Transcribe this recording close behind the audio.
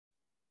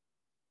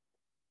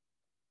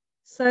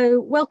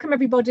So welcome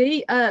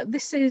everybody.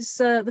 This is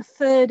the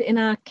third in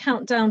our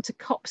countdown to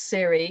COP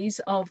series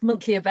of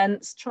monthly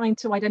events, trying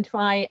to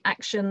identify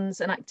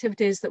actions and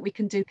activities that we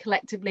can do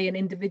collectively and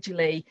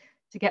individually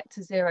to get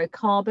to zero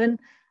carbon.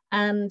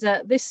 And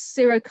this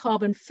zero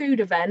carbon food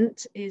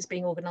event is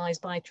being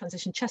organised by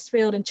Transition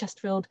Chesterfield and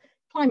Chesterfield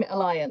Climate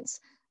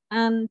Alliance.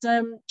 And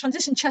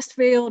Transition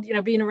Chesterfield,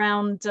 been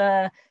around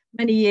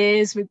many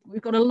years.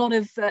 We've got a lot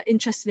of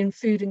interest in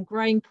food and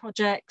grain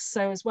projects.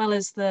 So as well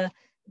as the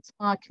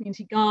Inspire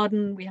Community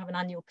Garden, we have an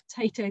annual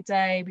potato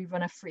day, we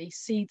run a free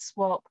seed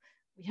swap,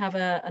 we have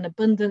an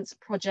abundance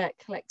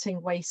project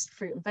collecting waste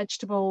fruit and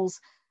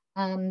vegetables,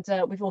 and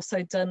we've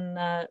also done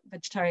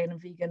vegetarian and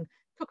vegan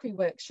cookery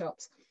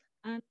workshops.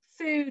 And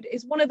food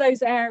is one of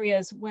those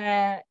areas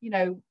where,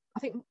 I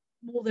think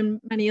more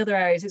than many other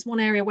areas, it's one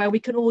area where we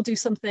can all do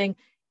something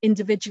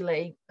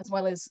individually as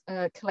well as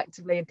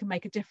collectively and can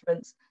make a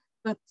difference.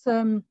 But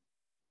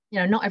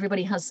not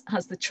everybody has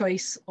the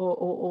choice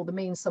or the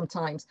means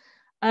sometimes.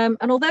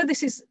 And although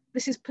this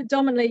is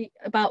predominantly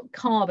about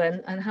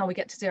carbon and how we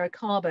get to zero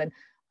carbon,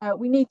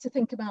 we need to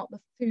think about the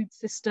food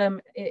system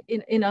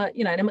in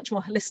a much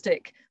more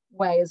holistic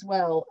way as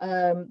well,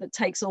 that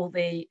takes all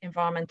the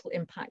environmental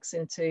impacts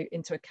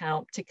into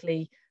account,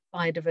 particularly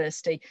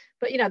biodiversity.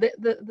 But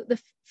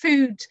the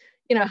food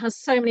has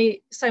so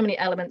many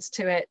elements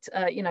to it.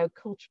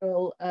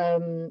 Cultural.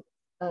 The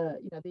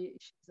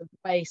issues of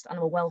waste,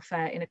 animal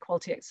welfare,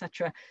 inequality,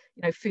 etc.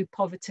 Food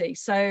poverty.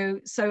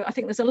 So I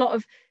think there's a lot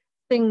of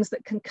things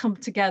that can come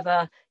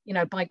together,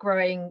 by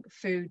growing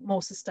food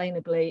more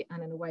sustainably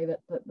and in a way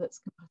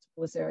that's compatible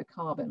with zero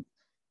carbon.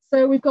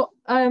 So we've got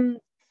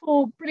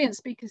 4 brilliant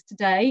speakers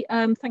today.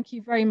 Thank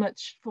you very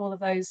much for all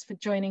of those for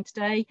joining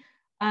today.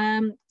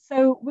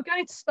 So we're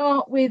going to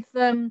start with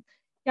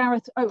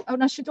Gareth. Oh,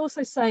 and I should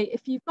also say,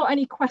 if you've got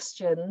any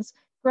questions,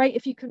 great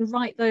if you can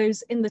write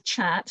those in the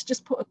chat.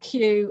 Just put a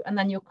Q and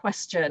then your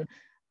question.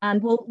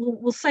 And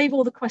we'll save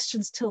all the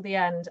questions till the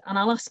end, and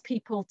I'll ask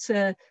people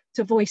to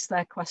voice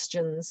their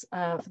questions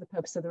for the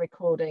purpose of the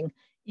recording,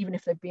 even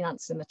if they've been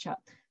answered in the chat.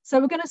 So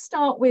we're going to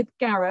start with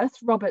Gareth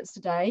Roberts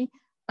today.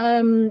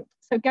 So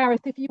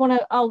Gareth, if you want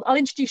to, I'll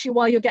introduce you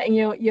while you're getting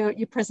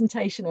your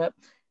presentation up.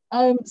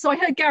 So I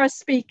heard Gareth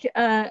speak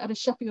at a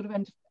Sheffield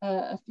event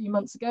a few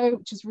months ago,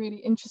 which is really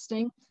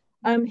interesting.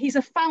 He's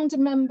a founder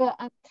member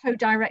and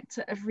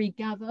co-director of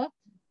Regather,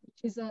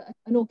 which is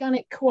an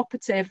organic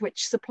cooperative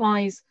which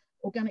supplies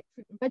organic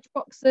fruit and veg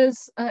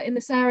boxes in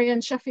this area in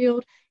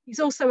Sheffield.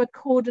 He's also a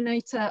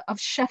coordinator of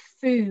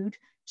ShefFood,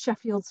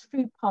 Sheffield's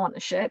food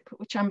partnership,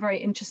 which I'm very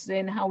interested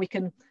in how we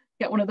can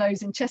get one of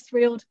those in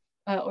Chesterfield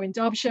or in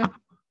Derbyshire.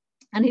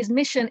 And his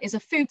mission is a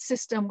food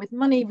system with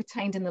money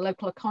retained in the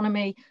local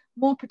economy,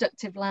 more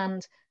productive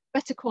land,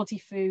 better quality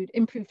food,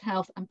 improved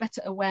health, and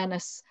better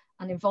awareness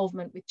and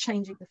involvement with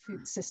changing the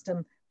food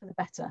system for the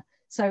better.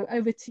 So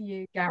over to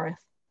you,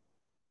 Gareth.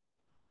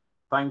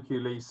 Thank you,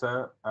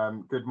 Lisa.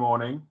 Good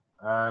morning.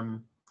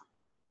 I'm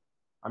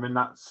in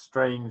that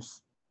strange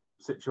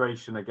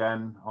situation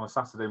again on a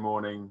Saturday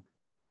morning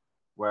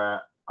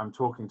where I'm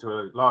talking to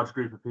a large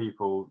group of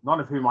people,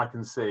 none of whom I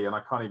can see, and I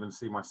can't even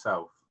see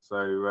myself.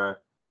 So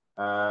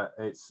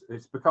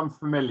it's become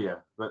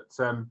familiar, but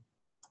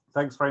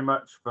thanks very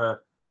much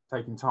for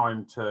taking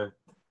time to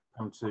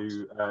come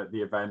to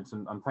the event,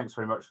 and thanks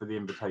very much for the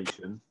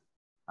invitation.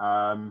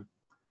 I'm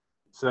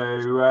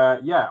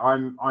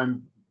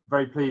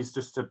very pleased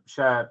just to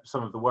share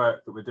some of the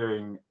work that we're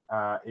doing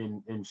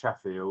in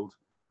Sheffield.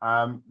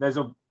 There's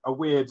a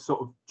weird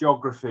sort of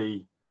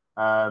geography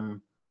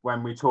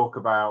when we talk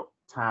about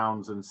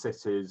towns and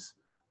cities,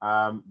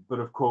 but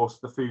of course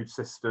the food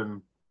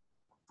system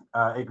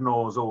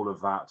ignores all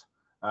of that,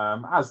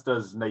 as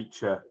does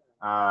nature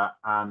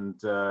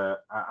and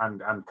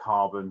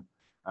carbon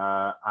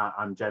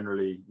and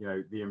generally,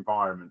 the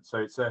environment.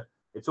 So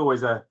it's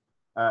always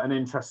an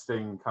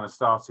interesting kind of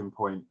starting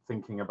point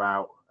thinking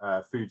about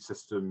food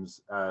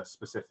systems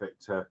specific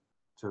to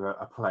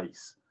a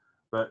place.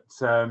 But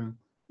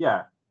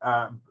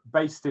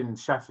based in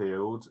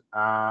Sheffield,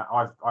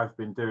 I've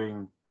been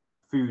doing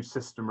food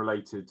system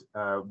related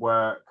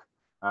work,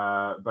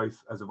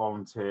 both as a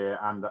volunteer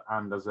and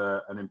as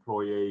an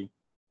employee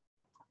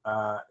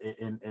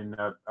in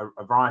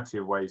a variety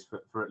of ways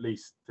for at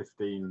least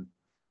 15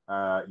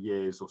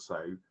 years or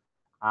so.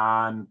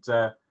 And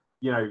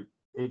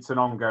it's an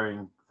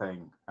ongoing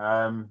thing.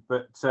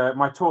 But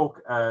my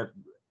talk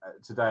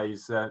today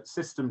is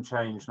system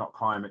change, not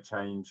climate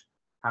change,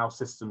 how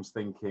systems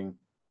thinking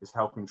is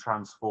helping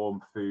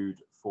transform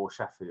food for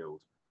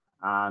Sheffield.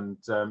 And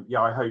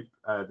I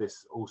hope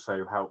this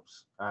also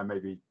helps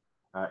maybe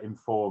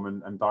inform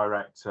and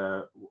direct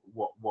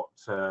what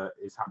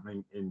is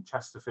happening in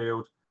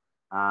Chesterfield.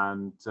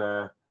 And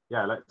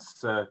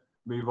let's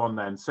move on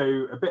then. So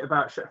a bit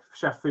about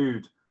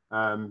ShefFood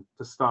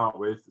to start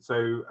with.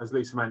 So as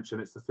Lisa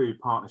mentioned, it's the food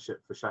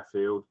partnership for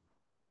Sheffield.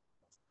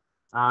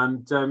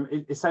 And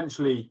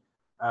essentially,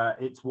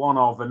 it's one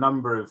of a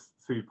number of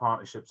food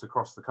partnerships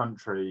across the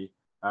country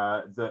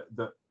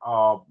that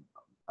are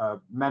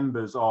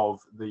members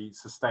of the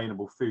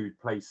Sustainable Food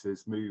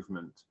Places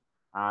movement,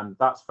 and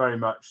that's very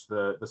much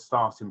the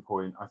starting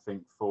point, I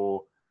think,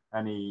 for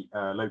any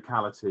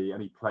locality,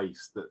 any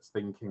place that's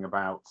thinking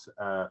about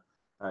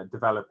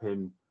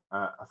developing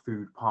a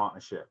food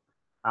partnership.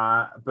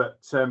 But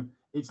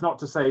it's not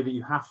to say that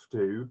you have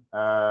to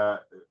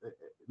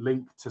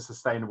link to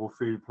Sustainable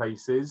Food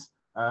Places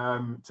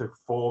to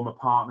form a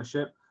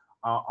partnership.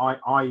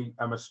 I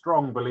am a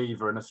strong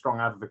believer and a strong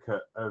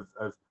advocate of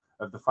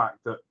the fact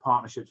that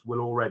partnerships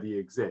will already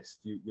exist.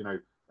 You know,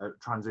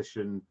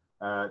 Transition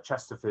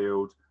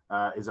Chesterfield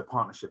is a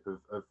partnership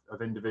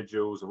of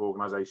individuals, of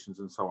organisations,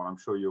 and so on. I'm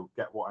sure you'll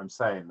get what I'm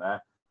saying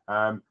there.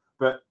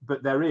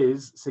 But there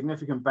is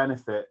significant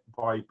benefit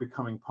by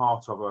becoming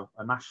part of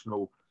a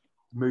national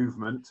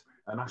movement,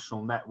 a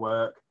national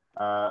network,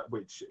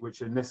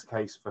 which in this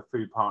case for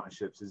food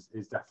partnerships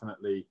is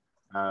definitely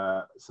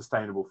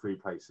Sustainable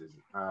Food Places.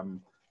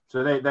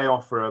 So they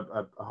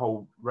offer a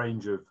whole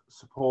range of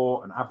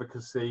support and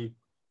advocacy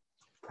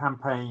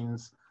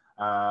campaigns,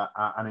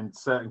 and in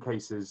certain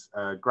cases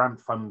grant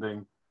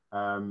funding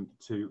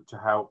to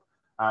help.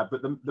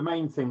 But the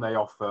main thing they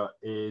offer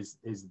is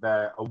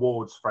their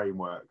awards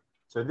framework.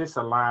 So this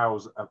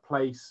allows a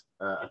place,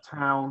 a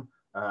town,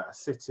 a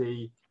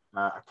city,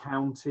 a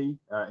county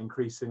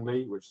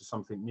increasingly, which is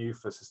something new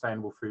for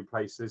Sustainable Food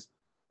Places,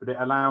 but it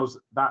allows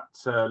that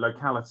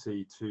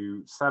locality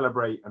to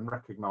celebrate and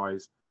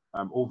recognise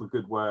all the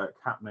good work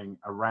happening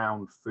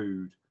around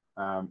food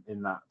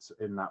in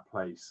that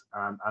place,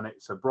 and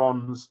it's a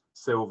bronze,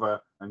 silver,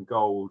 and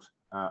gold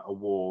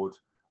award,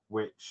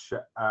 which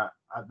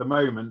at the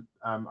moment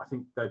I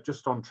think they're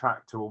just on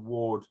track to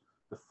award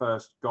the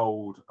first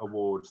gold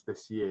awards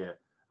this year.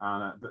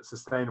 But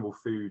Sustainable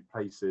Food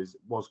Places,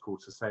 was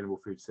called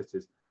Sustainable Food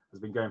Cities, has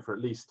been going for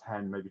at least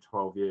 10, maybe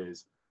 12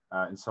 years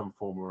in some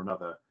form or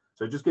another.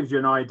 So it just gives you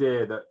an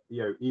idea that,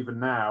 you know, even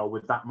now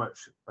with that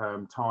much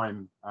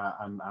time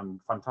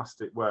and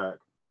fantastic work,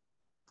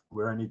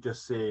 we're only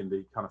just seeing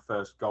the kind of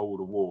first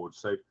gold award.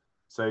 So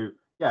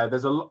yeah,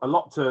 there's a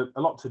lot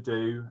to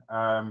do,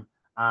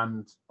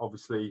 and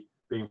obviously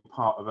being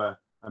part of a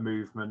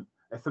movement.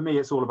 For me,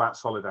 it's all about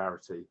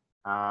solidarity.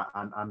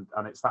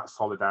 And it's that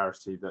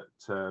solidarity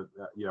that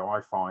you know,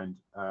 I find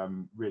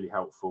really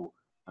helpful,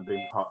 and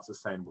being part of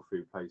Sustainable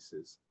Food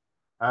Places.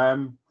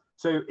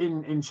 So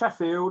in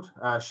Sheffield,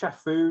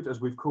 ShefFood,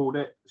 as we've called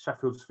it,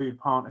 Sheffield's Food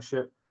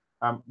Partnership,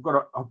 we've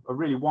got a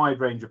really wide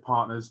range of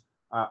partners.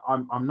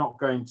 I'm not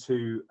going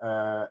to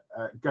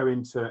go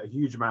into a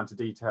huge amount of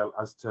detail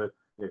as to,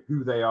 you know,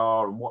 who they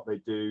are and what they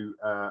do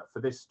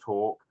for this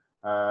talk,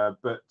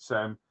 but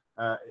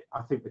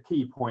I think the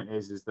key point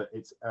is that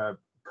it's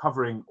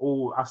covering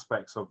all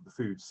aspects of the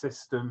food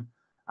system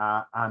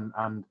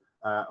and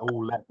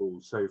all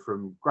levels. So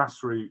from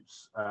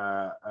grassroots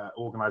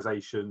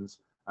organisations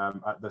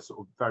at the sort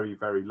of very,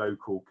 very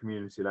local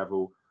community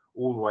level,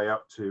 all the way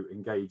up to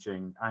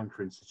engaging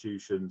anchor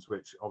institutions,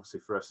 which obviously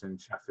for us in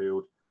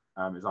Sheffield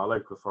is our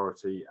local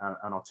authority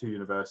and our two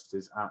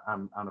universities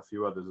and a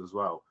few others as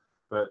well.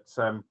 But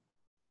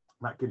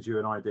that gives you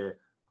an idea.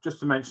 Just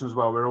to mention as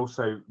well, we're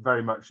also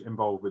very much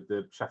involved with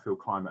the Sheffield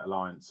Climate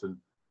Alliance, and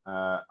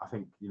I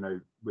think, you know,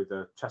 with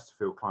the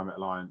Chesterfield Climate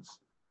Alliance,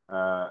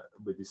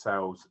 with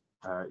yourselves,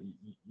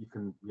 you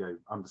can, you know,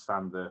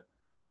 understand the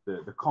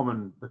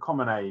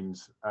common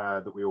aims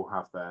that we all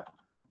have there.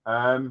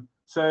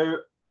 So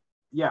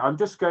yeah, I'm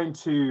just going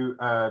to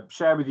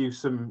share with you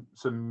some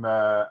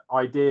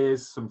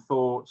ideas, some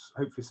thoughts,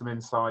 hopefully some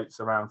insights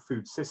around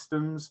food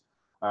systems,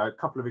 a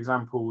couple of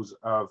examples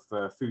of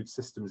food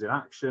systems in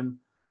action,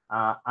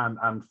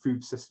 and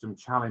food system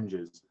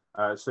challenges.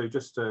 So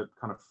just to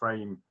kind of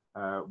frame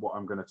what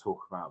I'm going to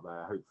talk about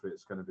there, hopefully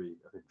it's going to be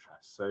of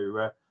interest.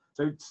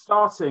 So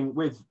starting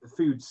with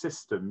food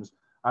systems,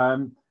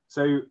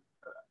 so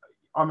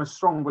I'm a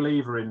strong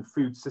believer in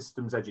food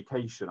systems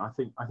education. I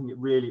think it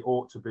really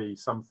ought to be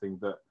something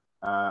that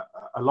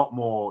a lot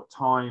more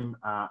time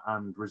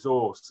and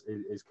resource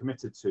is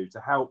committed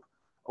to help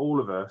all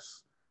of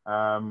us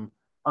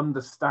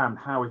understand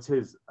how it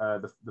is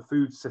the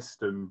food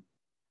system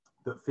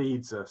that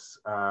feeds us,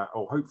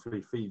 or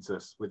hopefully feeds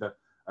us with a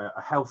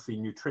healthy,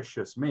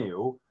 nutritious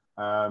meal,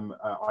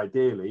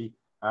 ideally,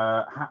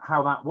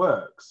 how that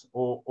works,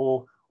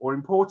 or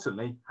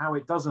importantly, how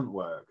it doesn't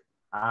work.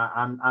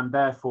 And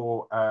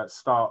therefore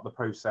start the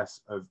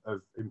process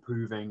of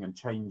improving and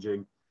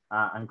changing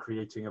and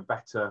creating a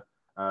better,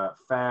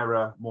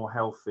 fairer, more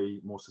healthy,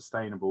 more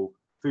sustainable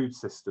food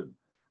system.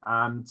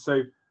 And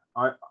so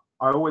I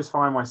always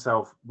find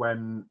myself,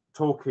 when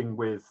talking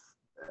with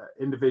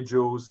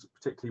individuals,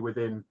 particularly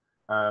within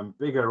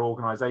bigger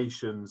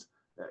organizations,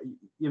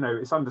 you know,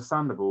 it's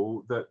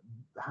understandable that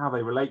how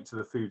they relate to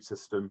the food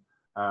system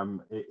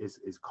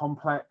is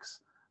complex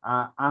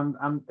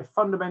and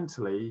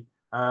fundamentally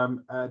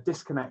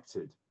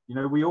disconnected. You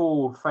know, we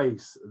all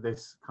face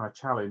this kind of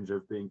challenge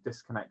of being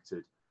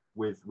disconnected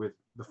with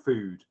the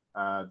food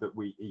that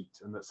we eat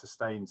and that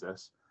sustains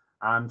us.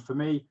 And for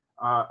me,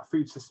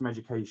 food system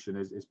education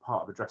is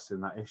part of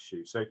addressing that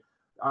issue. So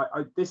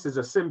this is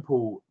a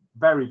simple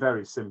very,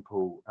 very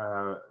simple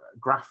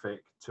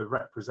graphic to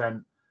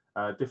represent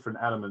different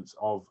elements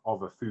of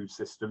a food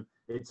system.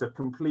 It's a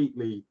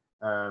completely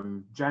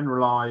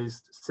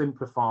generalized,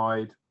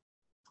 simplified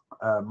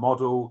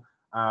model,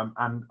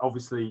 and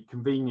obviously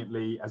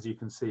conveniently, as you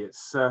can see,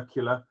 it's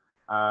circular,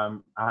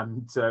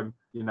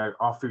 you know,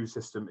 our food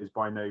system is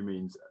by no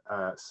means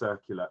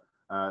circular,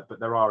 but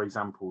there are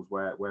examples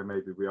where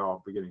maybe we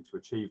are beginning to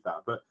achieve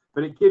that, but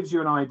it gives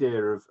you an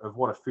idea of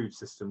what a food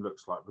system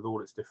looks like with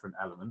all its different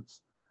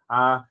elements.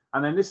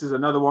 And then this is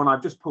another one.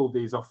 I've just pulled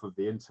these off of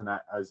the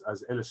internet as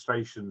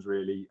illustrations,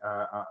 really,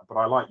 but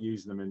I like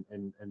using them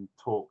in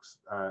talks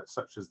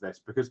such as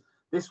this, because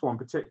this one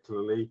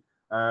particularly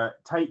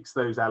takes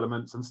those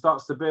elements and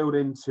starts to build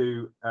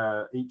into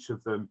each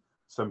of them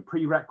some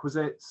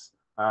prerequisites,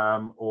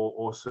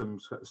 or some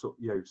sort,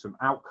 you know, some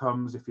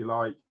outcomes, if you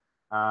like.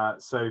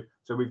 So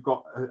we've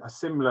got a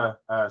similar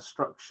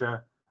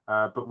structure,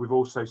 but we've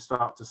also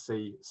start to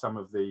see some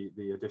of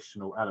the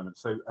additional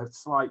elements. So a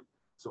slight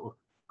sort of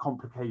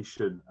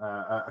complication,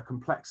 a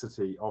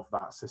complexity of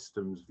that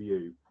systems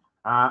view.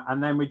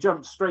 And then we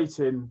jump straight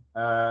in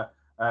to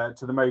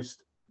the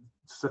most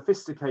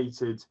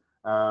sophisticated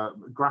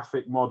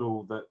graphic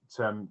model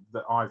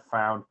that I've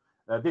found.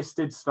 This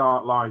did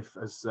start life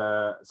as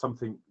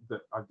something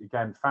that I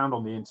again found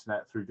on the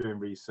internet through doing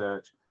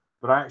research,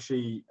 but I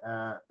actually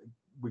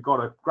we got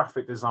a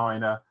graphic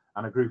designer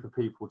and a group of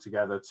people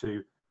together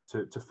to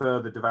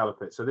further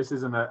develop it. So this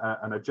is an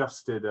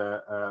adjusted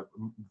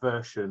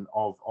version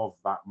of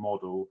that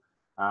model,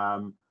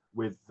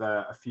 with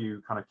a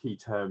few kind of key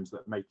terms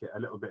that make it a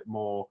little bit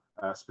more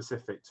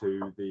specific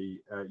to the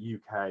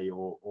UK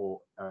or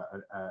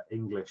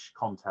English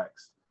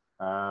context,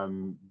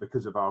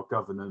 because of our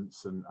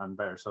governance and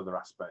various other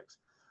aspects.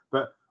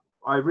 But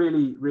I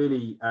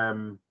really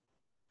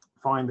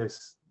find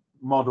this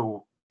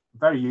model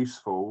very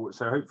useful.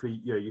 So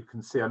hopefully, you know, you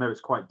can see, I know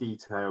it's quite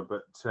detailed,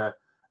 but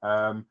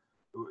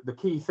the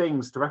key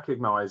things to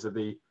recognize are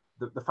the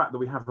fact that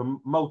we have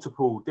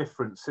multiple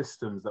different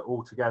systems that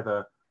all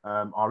together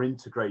are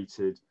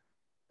integrated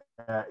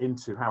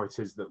into how it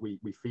is that we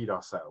feed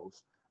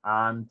ourselves.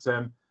 And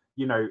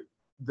you know,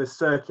 the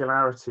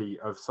circularity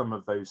of some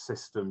of those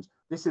systems,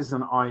 this is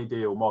an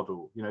ideal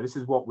model. You know, this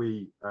is what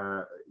we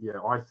you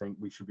know, I think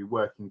we should be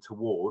working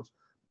towards.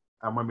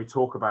 And when we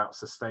talk about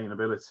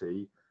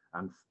sustainability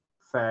and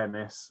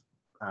fairness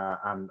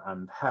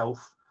and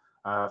health,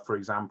 for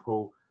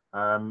example,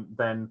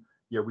 then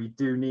yeah, we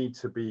do need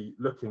to be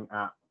looking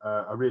at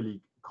a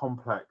really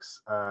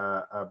complex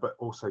but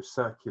also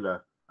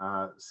circular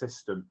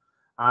system.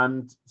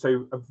 And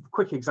so a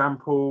quick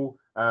example,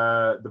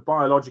 the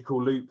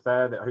biological loop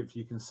there that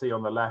hopefully you can see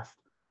on the left,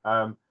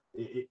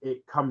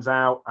 it comes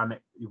out and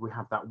we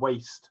have that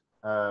waste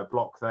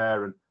block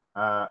there. And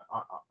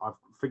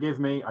forgive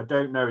me, I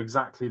don't know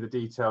exactly the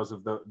details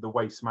of the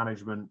waste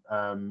management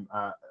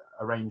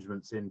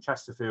arrangements in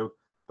Chesterfield,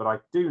 but I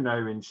do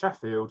know in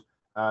Sheffield,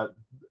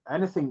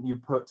 anything you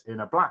put in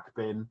a black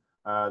bin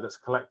that's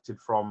collected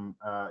from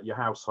your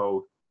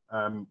household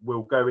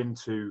will go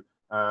into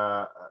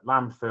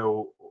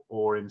landfill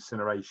or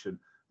incineration.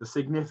 The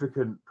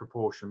significant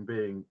proportion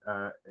being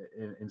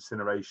in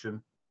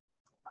incineration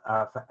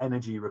for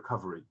energy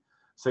recovery.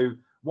 So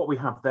what we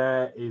have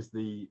there is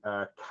the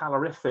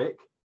calorific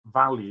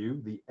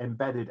value, the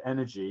embedded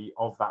energy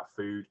of that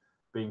food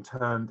being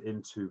turned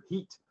into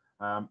heat,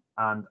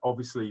 and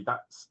obviously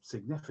that's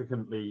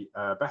significantly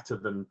better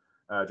than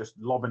just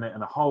lobbing it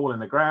in a hole in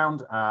the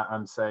ground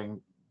and saying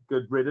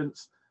good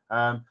riddance.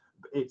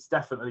 It's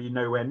definitely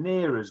nowhere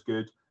near as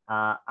good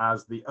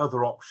as the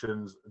other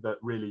options that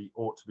really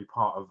ought to be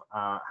part of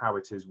how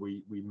it is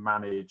we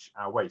manage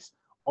our waste.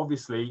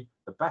 Obviously,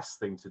 the best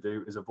thing to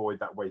do is avoid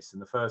that waste in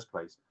the first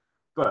place.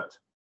 But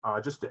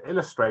just to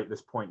illustrate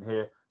this point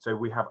here, so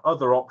we have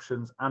other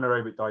options,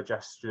 anaerobic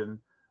digestion,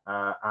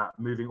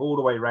 moving all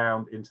the way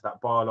around into that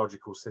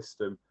biological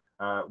system,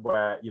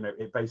 where, you know,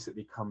 it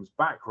basically comes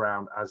back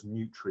round as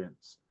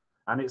nutrients.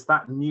 And it's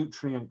that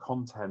nutrient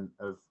content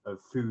of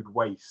food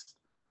waste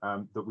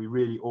that we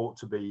really ought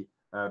to be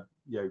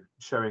you know,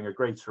 showing a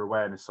greater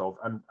awareness of.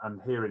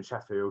 And here in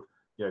Sheffield,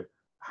 you know,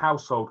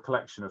 household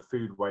collection of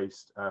food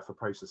waste for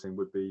processing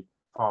would be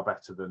far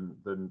better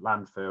than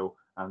landfill,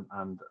 and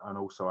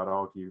also I'd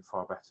argue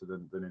far better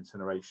than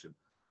incineration.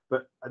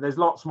 But there's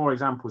lots more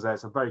examples there.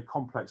 It's a very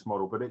complex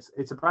model, but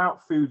it's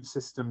about food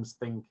systems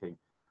thinking.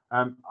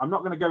 I'm not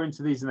going to go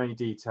into these in any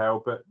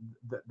detail, but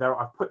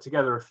I've put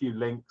together a few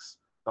links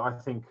that I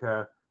think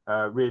are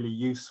really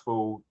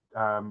useful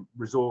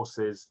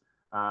resources.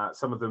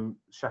 Some of them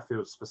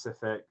Sheffield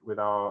specific, with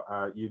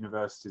our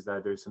universities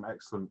there doing some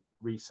excellent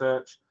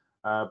research,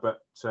 but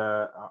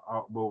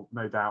I will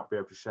no doubt be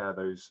able to share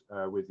those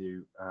with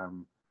you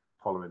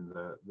following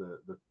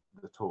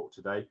the talk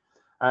today.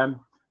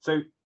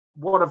 So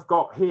what I've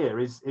got here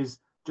is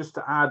just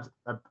to add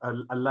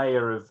a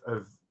layer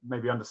of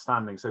maybe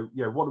understanding. So,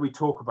 you know, what do we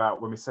talk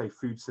about when we say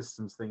food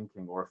systems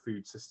thinking or a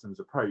food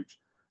systems approach?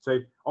 So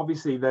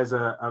obviously there's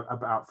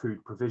about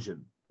food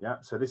provision.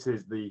 Yeah. So this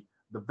is the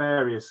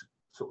various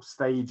sort of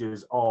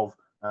stages of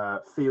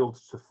field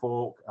to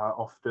fork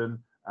often,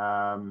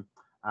 and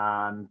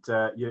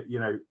you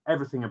know,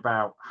 everything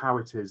about how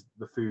it is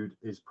the food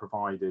is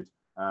provided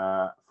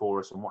for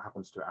us and what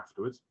happens to it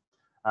afterwards.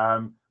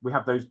 We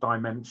have those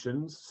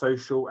dimensions: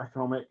 social,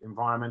 economic,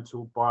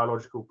 environmental,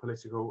 biological,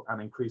 political,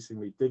 and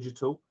increasingly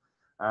digital,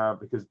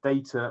 because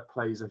data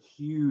plays a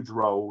huge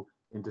role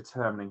in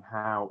determining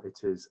how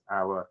it is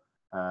our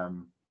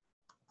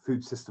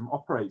food system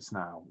operates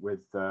now, with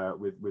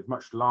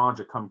much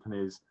larger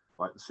companies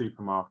like the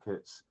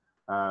supermarkets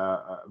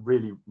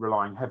really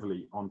relying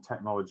heavily on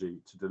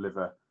technology to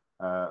deliver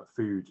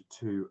food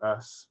to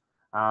us.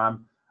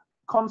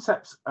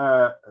 Concepts,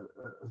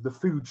 the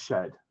food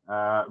shed,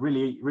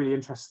 really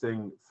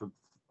interesting.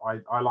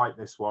 I like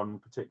this one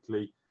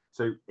particularly.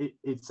 So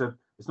it's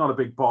not a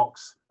big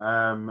box,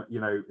 you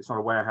know, it's not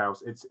a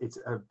warehouse. It's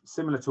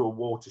similar to a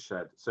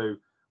watershed. So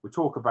we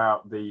talk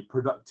about the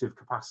productive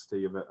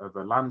capacity of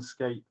a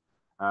landscape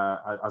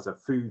as a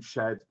food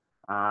shed,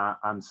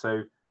 and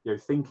so, you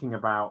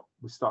know,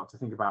 we start to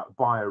think about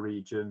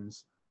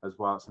bioregions as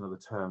well. It's another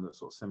term that's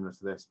sort of similar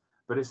to this,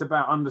 but it's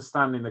about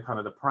understanding the kind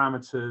of the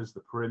parameters,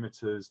 the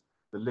perimeters,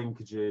 the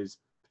linkages,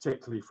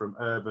 particularly from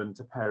urban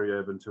to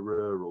peri-urban to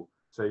rural.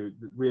 So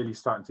really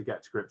starting to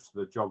get to grips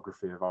with the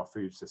geography of our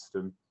food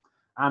system.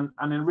 And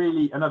then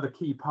really another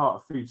key part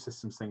of food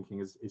systems thinking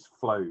is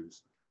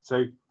flows.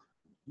 So,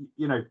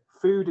 you know,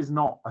 food is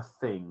not a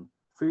thing.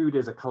 Food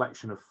is a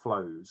collection of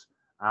flows,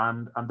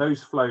 and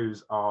those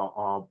flows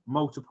are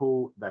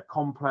multiple, they're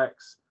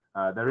complex,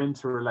 they're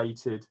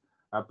interrelated,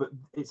 but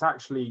it's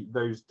actually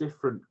those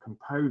different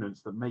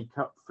components that make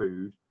up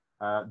food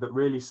that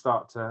really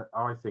start to,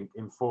 I think,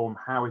 inform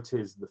how it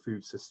is the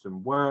food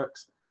system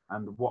works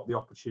and what the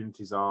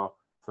opportunities are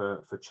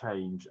for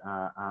change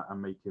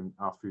and making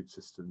our food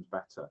systems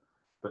better.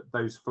 But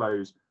those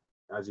flows,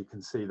 as you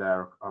can see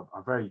there,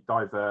 are very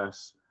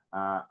diverse,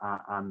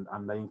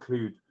 and they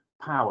include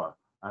power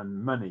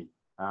and money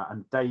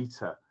and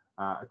data,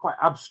 quite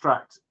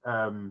abstract,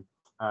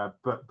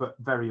 but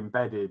very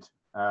embedded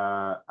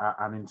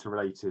and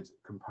interrelated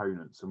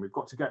components. And we've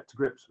got to get to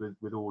grips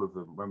with all of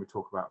them when we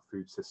talk about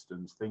food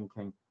systems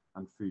thinking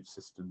and food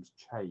systems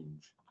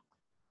change.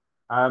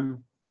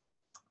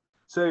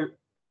 So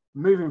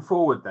moving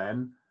forward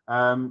then,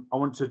 I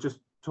want to just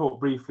talk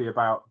briefly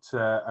about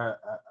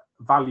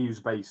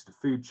values-based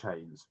food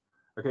chains.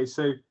 Okay,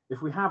 so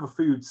if we have a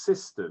food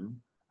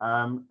system,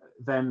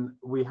 then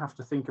we have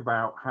to think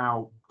about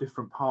how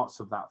different parts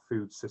of that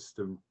food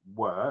system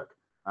work.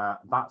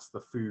 That's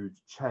the food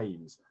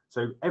chains.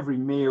 So every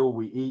meal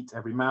we eat,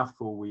 every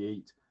mouthful we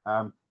eat,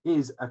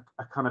 is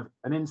a kind of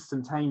an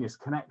instantaneous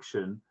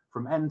connection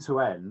from end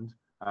to end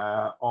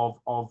of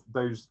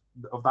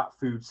that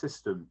food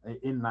system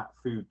in that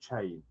food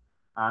chain.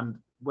 And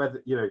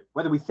whether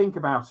we think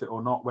about it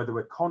or not, whether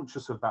we're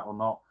conscious of that or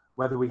not,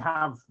 whether we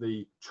have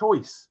the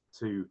choice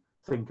to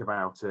think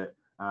about it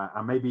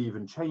and maybe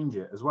even change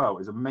it as well,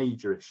 is a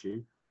major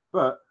issue.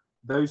 But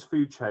those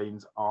food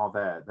chains are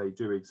there, they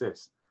do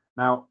exist.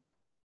 Now,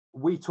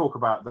 we talk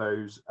about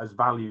those as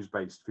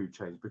values-based food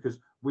chains because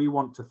we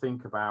want to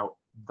think about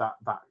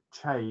that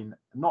chain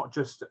not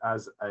just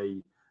as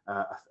a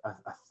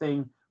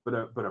thing, but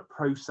a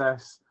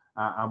process,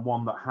 and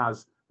one that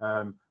has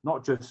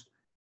not just,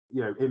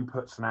 you know,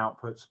 inputs and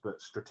outputs,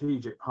 but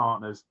strategic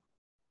partners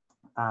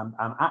and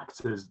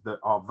actors that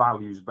are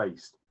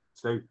values-based.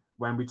 So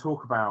when we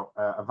talk about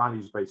a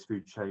values-based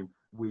food chain,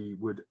 we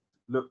would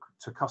look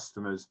to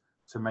customers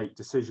to make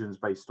decisions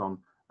based on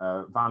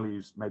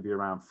values, maybe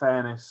around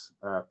fairness,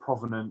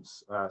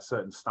 provenance,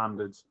 certain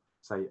standards,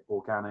 say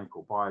organic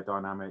or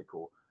biodynamic,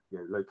 or, you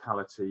know,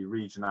 locality,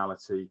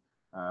 regionality,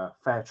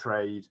 fair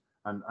trade,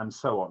 and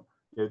so on.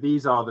 You know,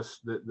 these are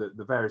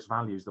the various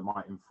values that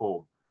might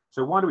inform.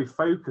 So why do we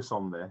focus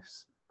on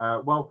this?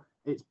 Well,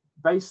 it's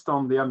based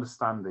on the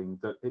understanding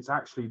that it's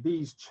actually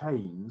these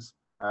chains,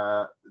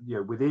 you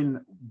know,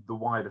 within the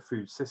wider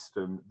food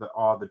system that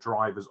are the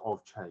drivers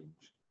of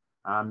change,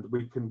 and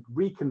we can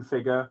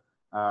reconfigure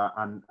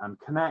and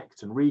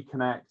connect and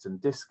reconnect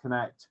and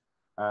disconnect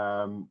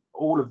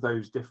all of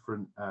those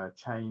different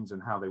chains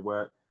and how they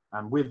work,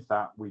 and with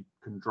that we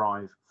can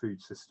drive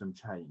food system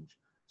change.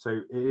 So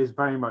it is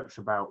very much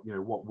about, you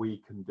know, what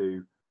we can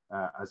do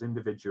as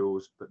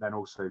individuals, but then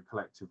also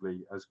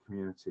collectively as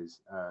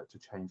communities to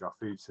change our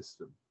food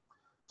system.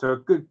 So a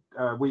good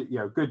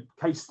good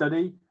case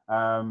study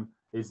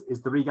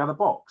is the Regather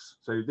box.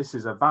 So this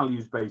is a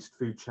values-based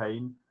food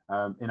chain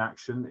in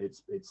action.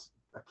 It's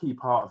a key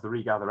part of the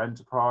Regather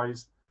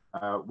enterprise.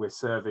 We're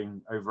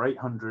serving over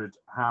 800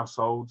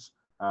 households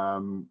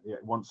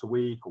once a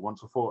week or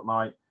once a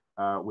fortnight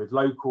with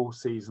local,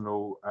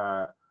 seasonal,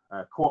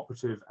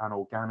 cooperative and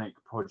organic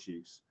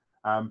produce.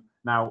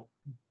 Now,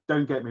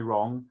 don't get me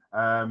wrong,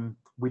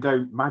 we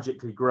don't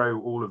magically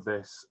grow all of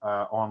this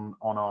on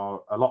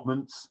our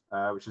allotments,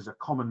 which is a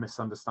common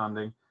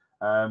misunderstanding.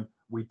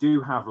 We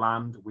do have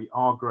land, we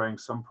are growing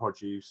some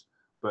produce,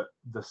 but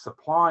the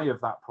supply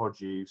of that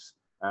produce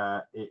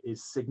it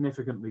is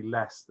significantly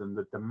less than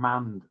the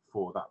demand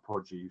for that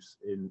produce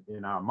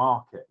in our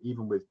market,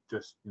 even with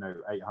just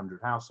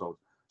 800 households.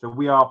 So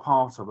we are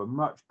part of a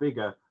much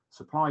bigger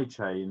supply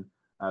chain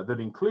that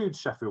includes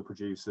Sheffield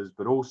producers,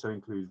 but also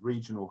includes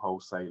regional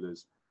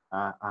wholesalers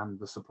and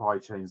the supply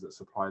chains that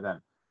supply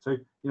them. So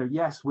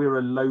yes, we're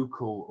a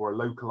local or a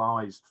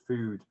localized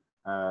food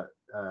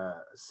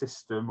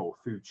system or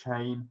food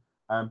chain,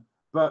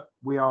 but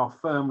we are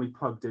firmly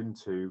plugged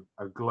into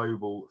a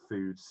global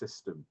food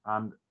system,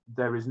 and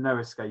there is no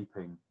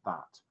escaping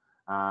that.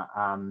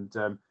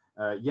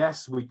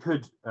 Yes, we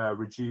could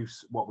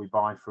reduce what we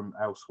buy from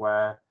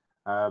elsewhere,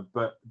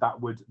 but that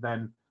would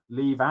then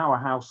leave our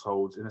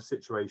households in a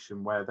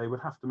situation where they would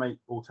have to make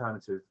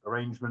alternative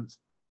arrangements,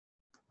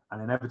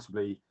 and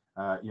inevitably,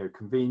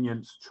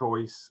 convenience,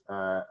 choice,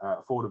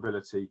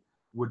 affordability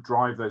would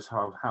drive those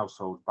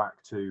households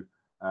back to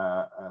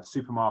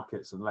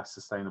supermarkets and less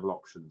sustainable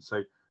options.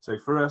 So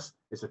for us,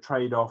 it's a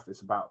trade-off.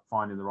 It's about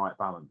finding the right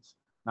balance.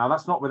 Now,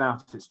 that's not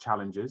without its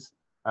challenges.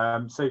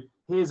 So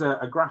here's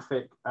a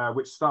graphic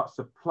which starts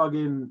to plug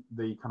in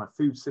the kind of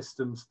food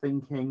systems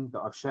thinking that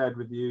I've shared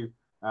with you,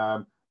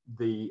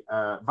 the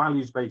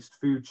values-based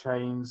food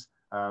chains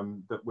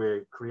that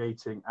we're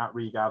creating at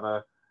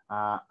Regather,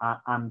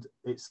 and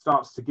it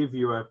starts to give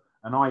you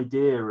an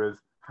idea of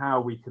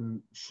how we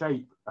can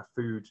shape a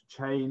food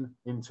chain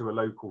into a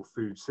local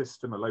food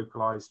system, a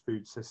localized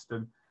food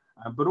system.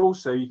 But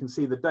also you can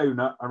see the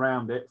donut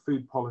around it,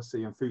 food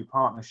policy and food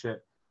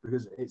partnership,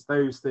 because it's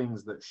those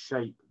things that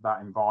shape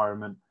that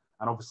environment.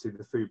 And obviously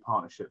the food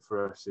partnership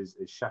for us is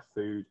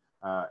ShefFood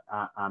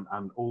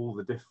and all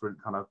the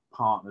different kind of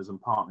partners and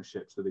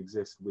partnerships that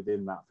exist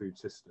within that food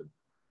system,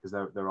 because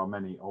there are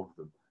many of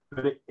them.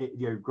 But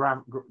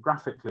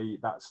graphically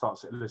that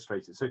starts to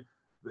illustrate it. So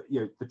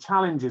the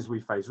challenges we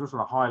face, we just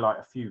want to highlight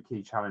a few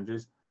key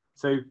challenges.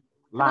 So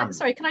land.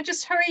 Sorry, can I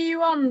just hurry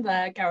you on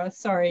there, Gareth?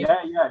 Sorry.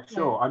 Yeah,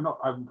 sure. I'm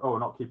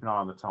not keeping an eye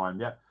on the time.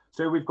 Yeah.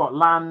 So we've got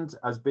land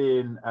as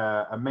being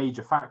a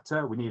major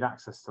factor. We need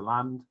access to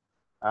land.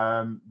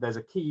 There's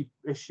a key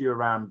issue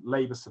around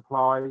labour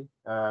supply.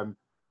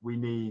 We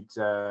need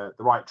the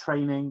right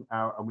training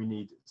and we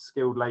need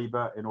skilled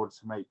labour in order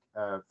to make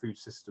food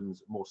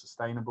systems more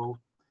sustainable.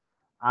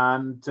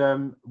 And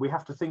we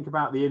have to think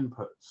about the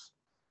inputs.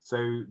 So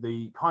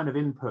the kind of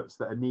inputs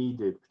that are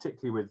needed,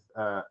 particularly with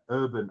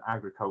urban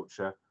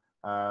agriculture,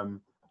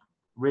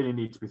 really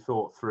need to be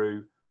thought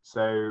through.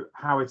 So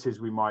how it is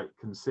we might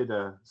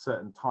consider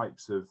certain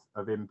types of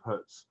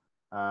inputs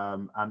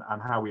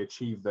and how we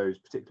achieve those,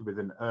 particularly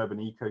within urban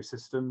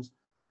ecosystems.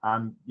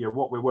 And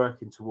what we're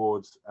working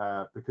towards,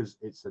 because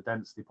it's a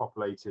densely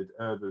populated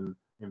urban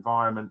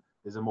environment,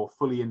 is a more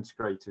fully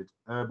integrated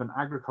urban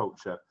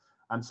agriculture.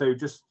 And so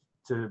just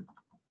to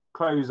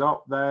close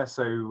up there,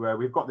 so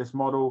we've got this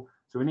model,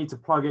 so we need to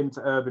plug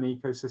into urban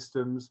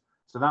ecosystems.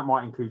 So that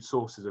might include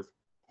sources of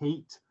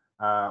heat,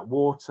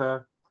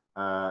 water,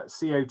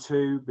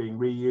 CO2 being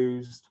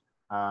reused,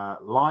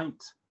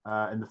 light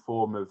in the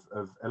form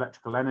of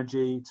electrical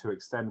energy to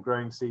extend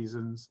growing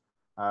seasons,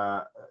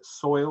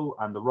 soil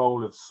and the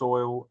role of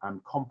soil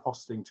and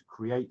composting to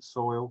create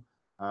soil,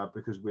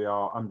 because we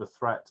are under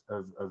threat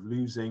of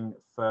losing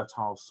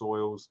fertile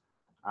soils,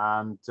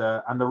 and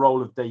the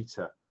role of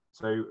data.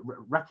 So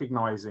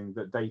recognizing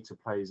that data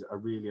plays a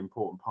really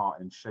important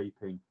part in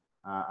shaping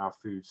our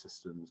food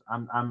systems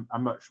and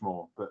much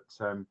more. But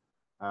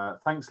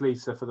thanks,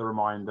 Lisa, for the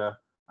reminder.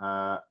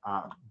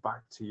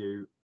 Back to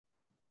you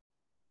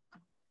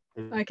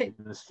in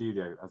the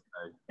studio.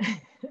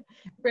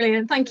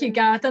 Brilliant. Thank you,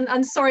 Gareth.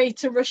 And sorry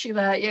to rush you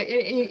there.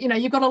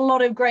 You've got a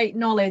lot of great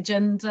knowledge,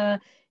 and the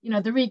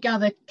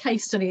Regather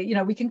case study,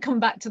 we can come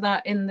back to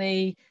that in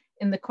the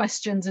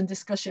questions and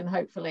discussion,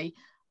 hopefully.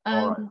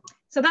 Right.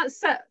 So that's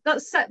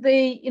set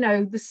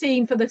the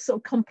scene for the sort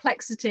of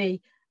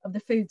complexity of the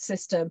food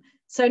system.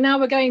 So now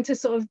we're going to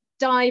sort of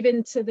dive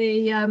into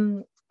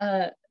the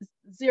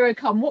zero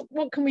carbon.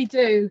 What can we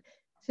do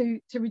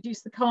to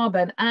reduce the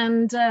carbon?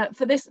 And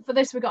for this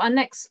we've got our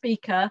next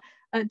speaker,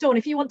 Dawn.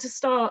 If you want to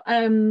start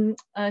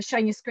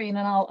sharing your screen,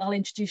 and I'll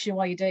introduce you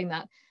while you're doing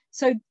that.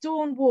 So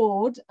Dawn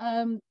Ward,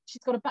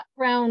 she's got a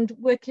background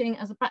working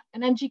as an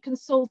energy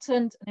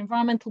consultant, an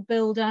environmental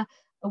builder,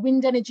 a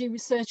wind energy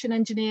researcher and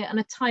engineer, and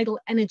a tidal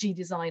energy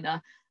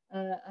designer.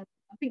 I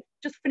think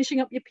just finishing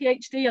up your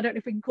PhD. I don't know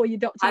if we can call you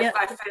doctor yet.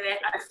 I've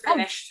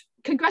finished.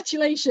 Oh,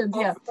 congratulations.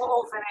 All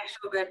finished,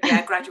 all good.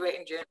 Yeah,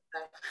 graduating June. So.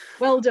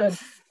 Well done.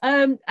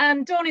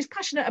 And Dawn is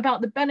passionate about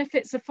the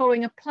benefits of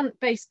following a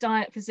plant-based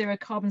diet for zero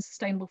carbon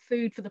sustainable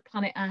food for the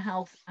planet, our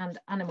health and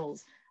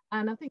animals.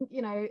 And I think,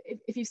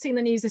 if you've seen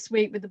the news this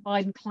week with the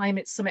Biden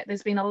Climate Summit,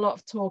 there's been a lot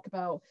of talk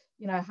about,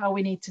 how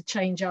we need to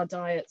change our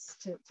diets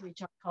to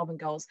reach our carbon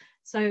goals.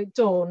 So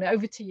Dawn,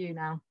 over to you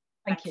now.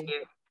 Thank you.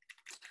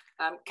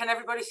 Can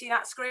everybody see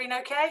that screen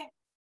okay?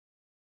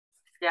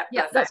 Yeah,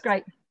 perfect. That's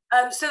great.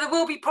 So there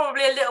will be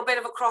probably a little bit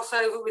of a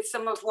crossover with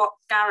some of what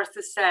Gareth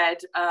has said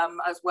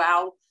as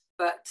well,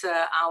 but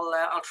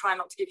I'll try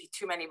not to give you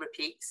too many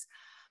repeats.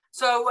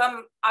 So,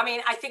 I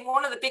mean, I think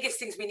one of the biggest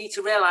things we need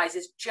to realize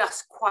is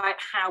just quite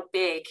how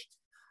big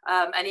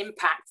an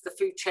impact the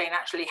food chain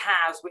actually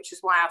has, which is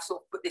why I've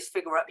sort of put this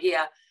figure up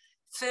here.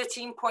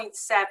 13.7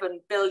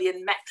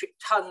 billion metric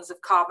tons of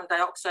carbon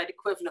dioxide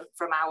equivalent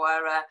from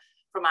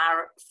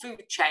our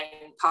food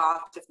chain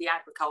part of the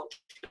agriculture.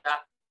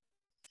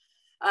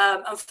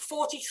 And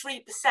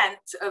 43%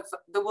 of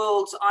the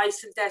world's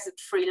ice and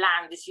desert-free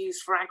land is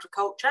used for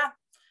agriculture.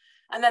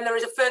 And then there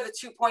is a further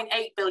 2.8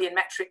 billion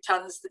metric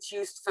tons that's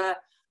used for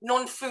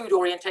non-food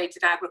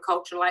orientated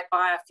agriculture, like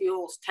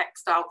biofuels,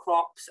 textile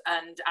crops,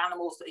 and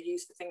animals that are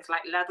used for things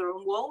like leather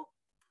and wool.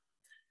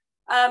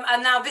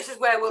 And now this is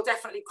where we'll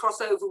definitely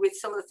cross over with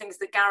some of the things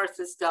that Gareth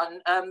has done,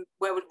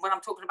 when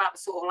I'm talking about the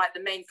sort of like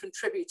the main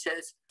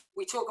contributors.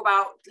 We talk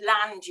about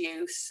land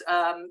use,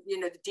 you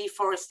know, the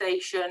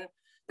deforestation,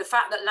 the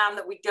fact that land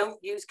that we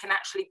don't use can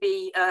actually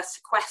be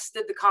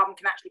sequestered, the carbon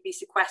can actually be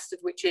sequestered,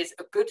 which is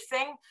a good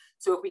thing.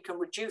 So if we can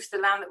reduce the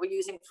land that we're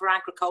using for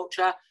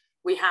agriculture,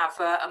 we have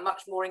a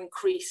much more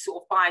increased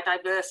sort of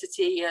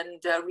biodiversity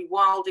and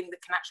rewilding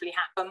that can actually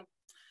happen.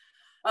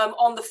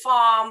 On the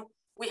farm,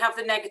 we have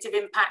the negative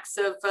impacts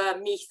of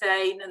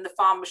methane and the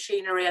farm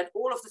machinery and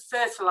all of the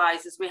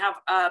fertilizers. We have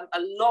a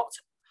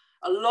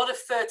lot of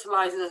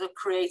fertilizers are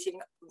creating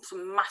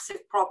some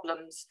massive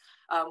problems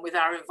with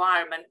our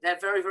environment. They're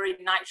very, very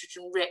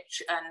nitrogen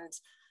rich, and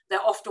they're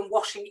often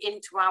washing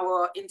into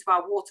our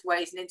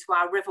waterways and into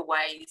our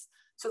riverways.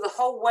 So the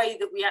whole way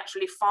that we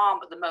actually farm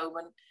at the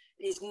moment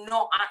is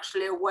not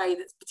actually a way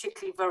that's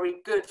particularly very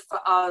good for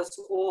us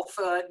or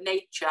for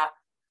nature.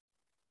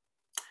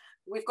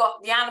 We've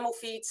got the animal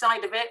feed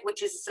side of it,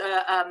 which is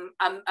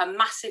a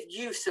massive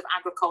use of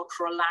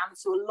agricultural land.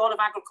 So a lot of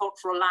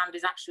agricultural land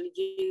is actually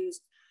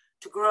used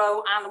to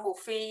grow animal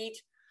feed.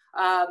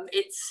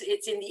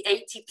 It's in the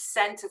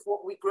 80% of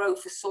what we grow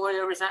for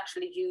soya is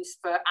actually used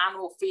for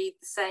animal feed.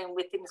 The same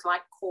with things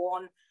like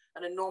corn.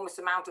 An enormous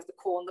amount of the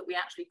corn that we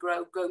actually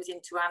grow goes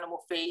into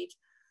animal feed.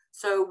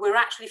 So we're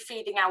actually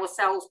feeding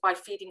ourselves by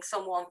feeding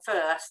someone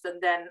first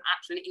and then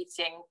actually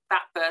eating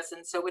that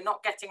person. So we're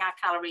not getting our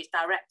calories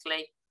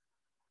directly.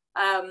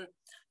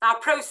 Now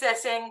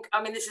processing,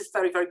 I mean, this is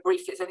very, very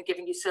brief. It's only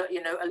giving you,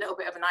 you know, a little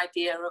bit of an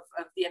idea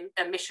of the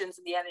emissions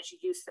and the energy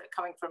use that are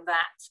coming from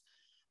that.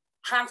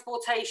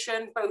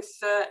 Transportation, both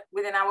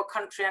within our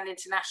country and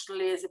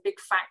internationally, is a big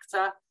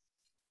factor.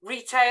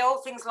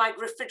 Retail, things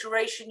like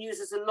refrigeration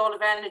uses a lot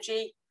of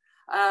energy,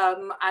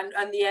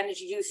 and the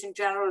energy use in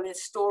general in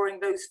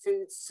storing those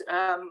foods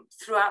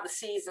throughout the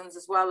seasons,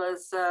 as well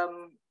as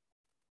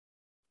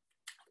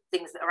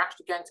things that are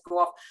actually going to go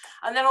off.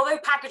 And then although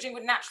packaging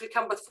would naturally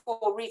come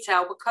before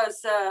retail,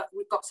 because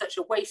we've got such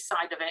a waste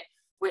side of it,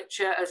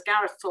 which as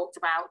Gareth talked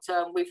about,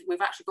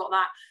 we've actually got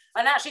that.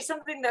 And actually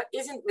something that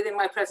isn't within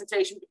my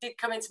presentation, but did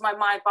come into my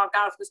mind while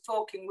Gareth was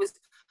talking, was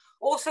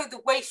also the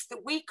waste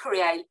that we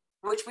create,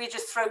 which we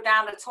just throw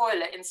down the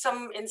toilet. In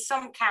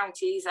some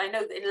counties, I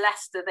know that in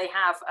Leicester, they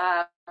have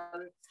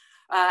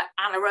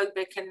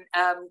anaerobic and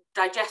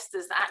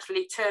digesters that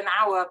actually turn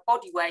our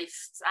body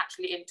wastes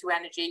actually into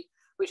energy,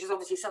 which is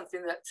obviously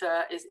something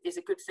that is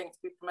a good thing to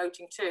be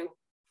promoting too.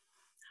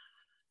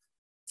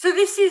 So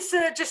this is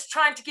just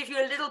trying to give you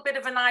a little bit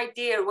of an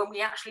idea when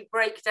we actually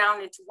break down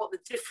into what the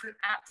different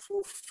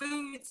actual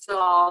foods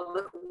are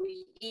that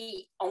we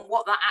eat, on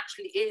what that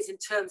actually is in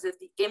terms of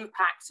the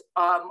impact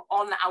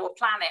on our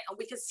planet. And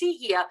we can see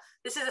here,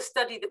 this is a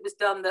study that was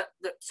done that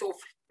sort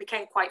of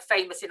became quite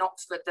famous in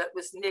Oxford, that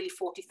was nearly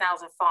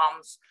 40,000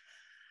 farms.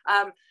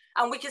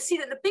 And we can see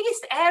that the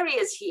biggest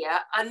areas here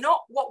are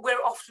not what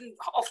we're often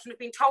have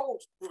been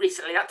told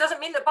recently. That doesn't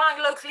mean that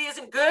buying locally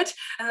isn't good,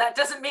 and that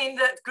doesn't mean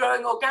that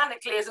growing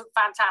organically isn't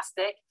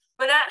fantastic,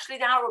 but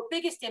actually our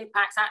biggest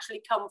impacts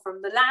actually come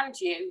from the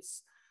land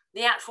use,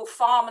 the actual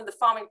farm and the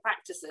farming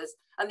practices,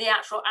 and the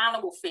actual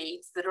animal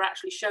feeds that are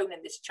actually shown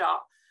in this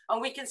chart.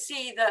 And we can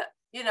see that,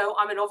 you know,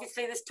 I mean,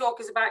 obviously this talk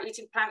is about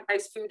eating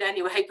plant-based food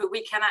anyway, but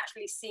we can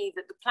actually see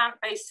that the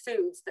plant-based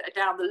foods that are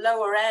down the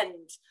lower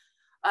end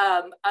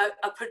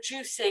are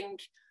producing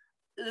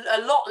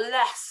a lot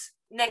less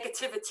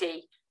negativity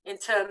in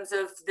terms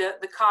of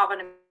the carbon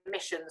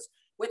emissions.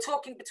 We're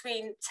talking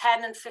between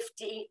 10 and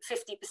 50%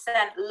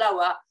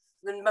 lower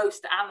than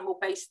most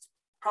animal-based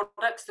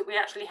products that we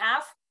actually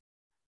have.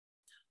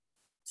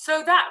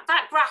 So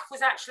that graph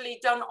was actually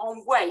done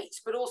on weight,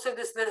 but also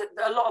there's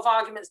a lot of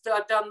arguments that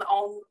are done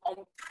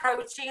on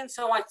protein.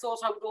 So I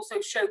thought I would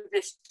also show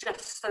this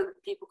just so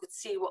that people could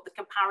see what the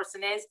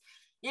comparison is.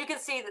 You can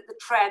see that the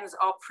trends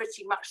are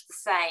pretty much the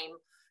same.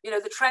 You know,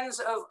 the trends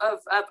of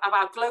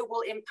our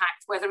global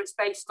impact, whether it's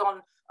based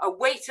on a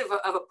weight of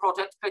a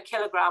product per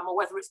kilogram or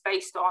whether it's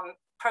based on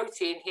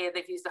protein, here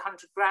they've used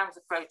 100 grams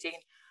of protein,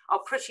 are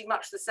pretty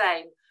much the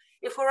same.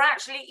 If we're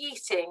actually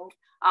eating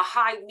a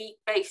high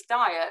meat-based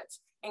diet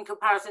in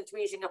comparison to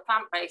eating a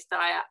plant-based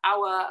diet,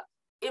 our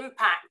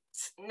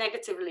impact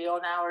negatively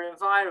on our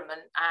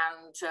environment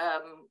and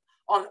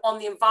on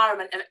the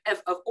environment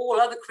of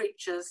all other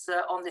creatures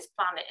on this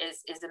planet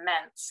is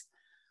immense.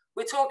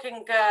 we're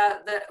talking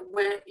that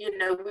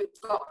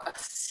we've got a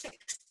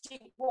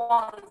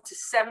 61 to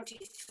 73%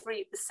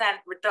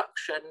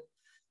 reduction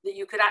that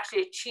you could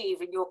actually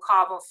achieve in your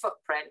carbon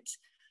footprint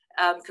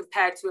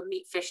compared to a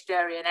meat, fish,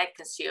 dairy, and egg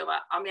consumer.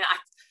 I mean,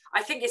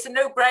 I think it's a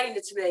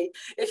no-brainer to me.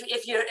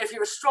 If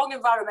you're a strong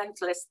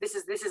environmentalist, this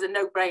is a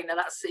no-brainer.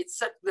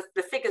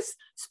 The figures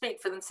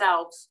speak for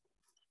themselves.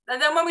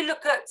 And then when we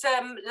look at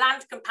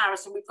land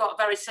comparison, we've got a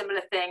very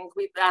similar thing.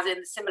 As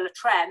in similar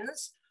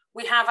trends.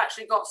 We have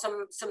actually got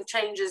some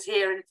changes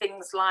here in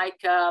things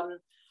like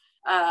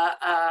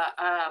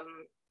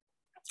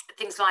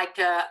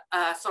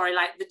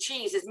like the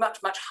cheese is much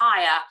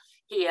higher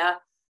here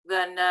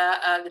than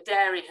the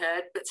dairy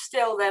herd, but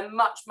still they're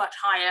much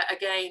higher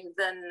again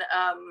than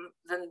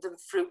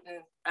fruit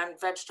and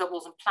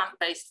vegetables and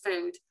plant-based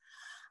food.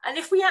 And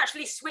if we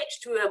actually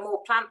switch to a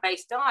more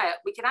plant-based diet,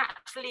 we can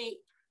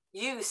actually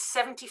use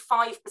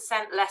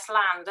 75% less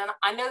land. And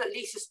I know that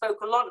Lisa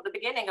spoke a lot at the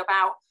beginning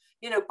about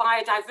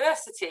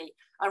biodiversity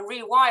and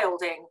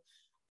rewilding.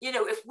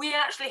 If we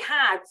actually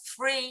had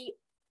 3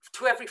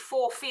 to every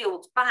 4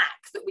 fields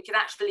back that we could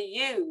actually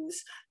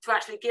use to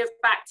actually give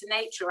back to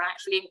nature and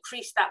actually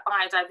increase that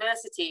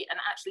biodiversity and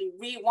actually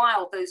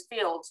rewild those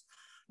fields,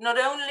 not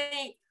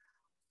only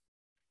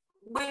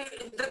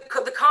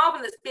the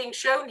carbon that's being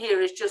shown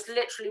here is just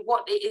literally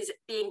what it is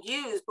being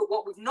used, but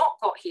what we've not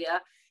got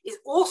here is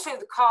also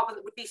the carbon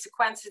that would be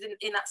sequestered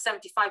in that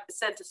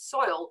 75% of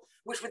soil,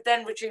 which would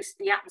then reduce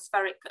the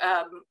atmospheric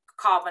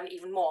carbon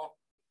even more.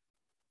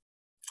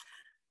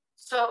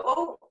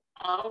 So,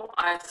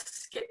 I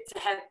skipped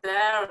ahead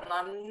there, and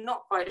I'm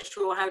not quite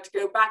sure how to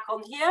go back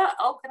on here.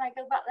 Oh, can I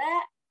go back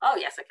there? Oh,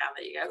 yes, I can.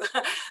 There you go.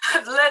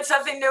 I've learned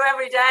something new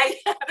every day.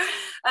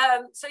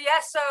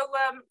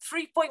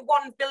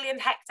 3.1 billion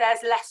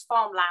hectares less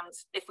farmland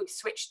if we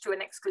switch to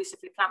an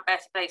exclusively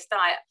plant-based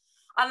diet.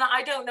 And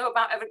I don't know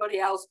about everybody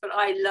else, but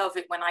I love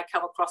it when I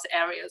come across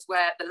areas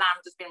where the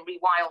land has been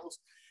rewilded,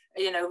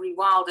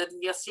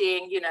 and you're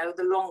seeing,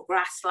 the long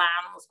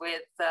grasslands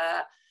with,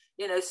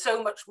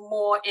 so much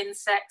more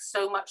insects,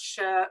 so much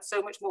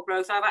more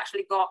growth. I've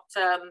actually got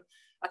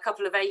a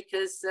couple of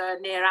acres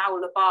near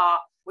Owler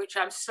Bar, which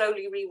I'm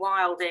slowly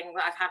rewilding,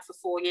 that I've had for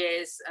 4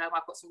 years.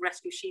 I've got some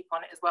rescue sheep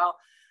on it as well.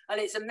 And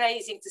it's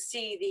amazing to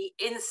see the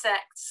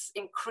insects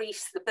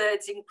increase, the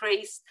birds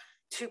increase.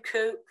 2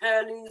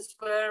 curlews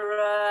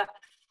were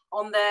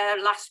on there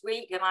last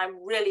week, and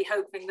I'm really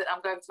hoping that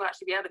I'm going to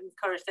actually be able to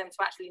encourage them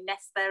to actually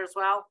nest there as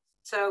well.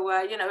 So,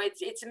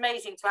 it's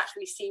amazing to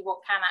actually see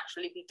what can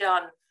actually be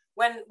done.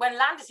 When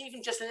land is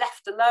even just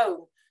left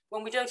alone,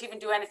 when we don't even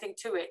do anything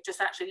to it,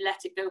 just actually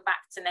let it go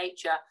back to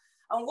nature.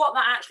 And what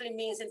that actually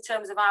means in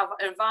terms of our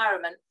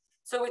environment.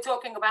 So we're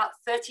talking about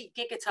 30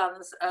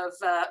 gigatons of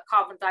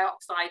carbon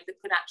dioxide that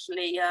could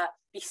actually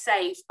be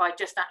saved by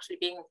just actually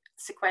being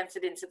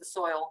sequestered into the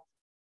soil.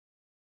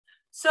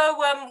 So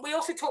we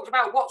also talked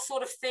about what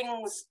sort of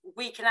things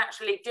we can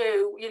actually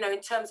do,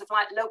 in terms of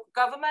like local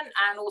government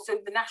and also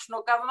the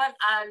national government.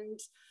 And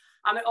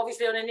I mean,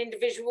 obviously on an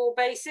individual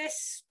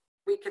basis,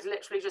 we could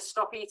literally just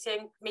stop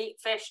eating meat,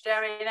 fish,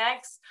 dairy, and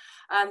eggs.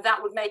 And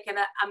that would make an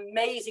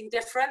amazing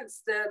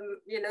difference. There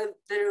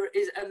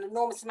is an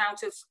enormous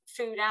amount of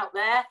food out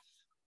there.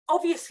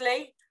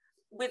 Obviously,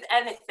 with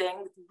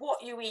anything,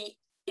 what you eat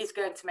is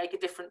going to make a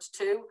difference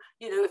too.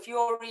 If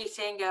you're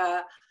eating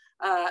a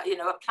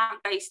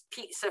plant-based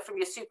pizza from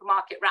your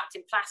supermarket wrapped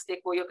in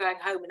plastic, or you're going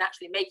home and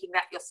actually making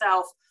that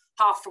yourself,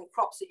 half from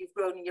crops that you've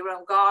grown in your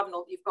own garden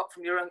or that you've got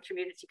from your own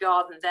community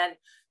garden, then,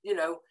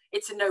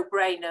 it's a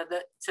no-brainer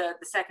that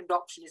the second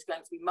option is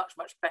going to be much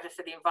better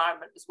for the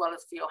environment as well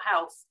as for your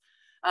health.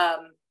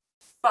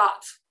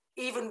 But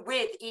even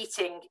with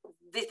eating,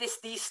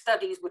 these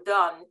studies were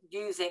done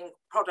using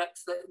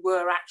products that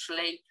were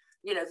actually,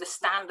 the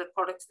standard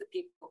products that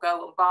people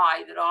go and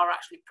buy that are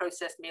actually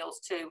processed meals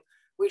too,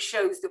 which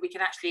shows that we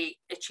can actually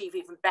achieve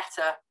even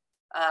better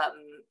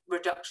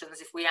reductions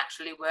if we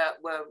actually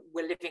were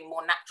living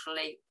more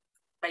naturally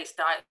based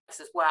diets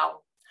as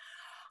well.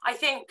 I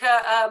think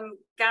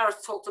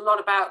Gareth talked a lot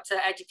about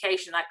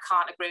education. I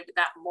can't agree with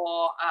that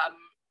more.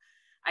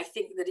 I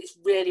think that it's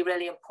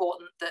really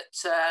important that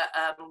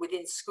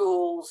within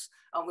schools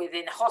and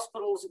within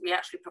hospitals we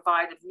actually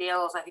provide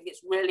meals. I think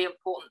it's really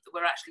important that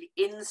we're actually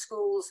in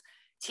schools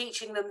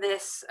teaching them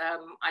this.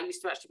 I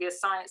used to actually be a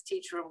science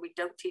teacher, and we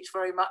don't teach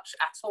very much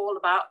at all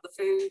about the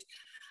food.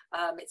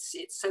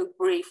 It's so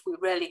brief. We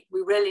really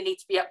need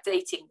to be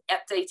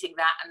updating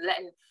that and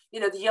letting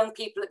the young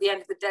people at the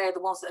end of the day are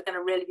the ones that are going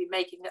to really be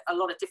making a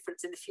lot of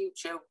difference in the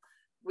future.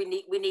 We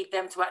need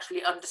them to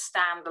actually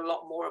understand a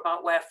lot more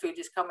about where food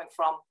is coming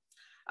from.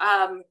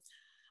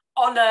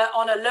 On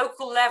a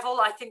local level,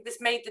 I think this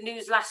made the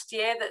news last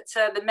year that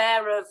the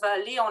mayor of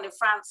Lyon in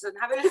France, and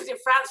having lived in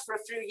France for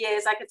a few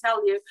years, I can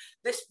tell you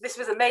this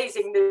was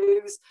amazing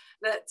news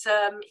that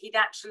he'd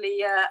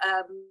actually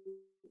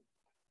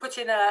put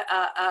in a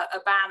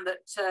ban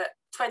that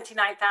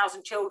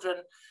 29,000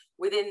 children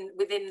within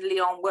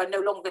Lyon were no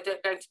longer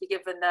going to be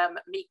given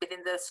meat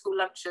within the school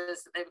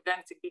lunches, that they were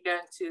going to be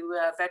going to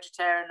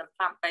vegetarian and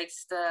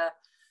plant-based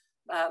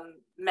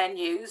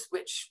menus,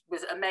 which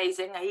was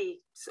amazing.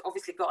 He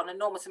obviously got an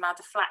enormous amount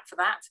of flack for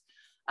that.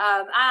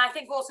 And I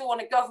think also on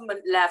a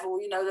government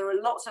level, you know, there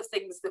are lots of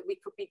things that we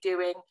could be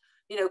doing,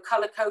 you know,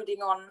 colour coding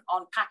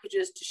on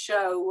packages to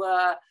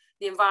show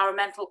the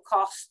environmental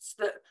costs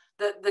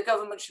that the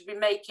government should be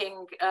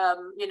making.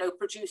 You know,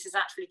 producers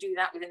actually do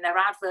that within their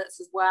adverts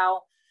as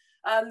well.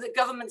 The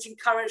governments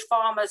encourage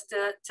farmers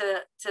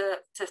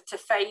to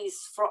phase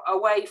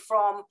away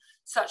from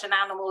such an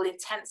animal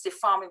intensive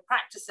farming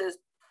practices.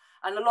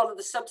 And a lot of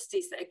the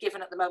subsidies that are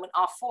given at the moment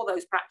are for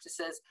those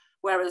practices,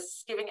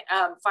 whereas giving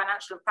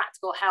financial and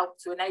practical help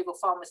to enable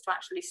farmers to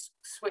actually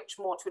switch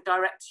more to a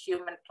direct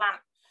human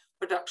plant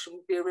production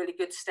would be a really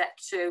good step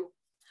too.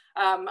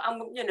 And,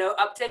 you know,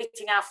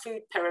 updating our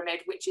food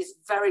pyramid, which is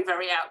very,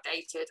 very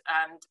outdated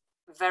and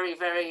very,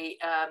 very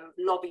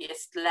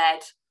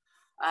lobbyist-led,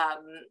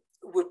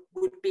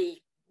 would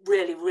be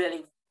really,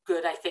 really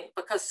good, I think,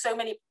 because so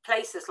many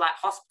places like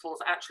hospitals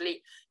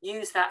actually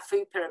use that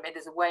food pyramid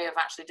as a way of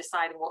actually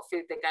deciding what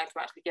food they're going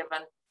to actually give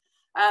them.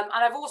 And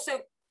I've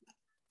also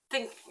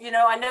think, you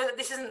know, I know that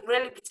this isn't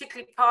really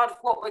particularly part of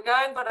what we're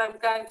going, but I'm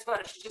going to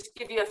actually just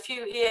give you a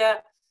few here,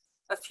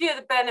 a few of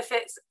the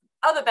benefits,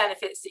 other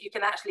benefits that you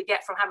can actually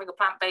get from having a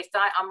plant-based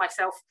diet. I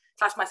myself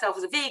class myself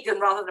as a vegan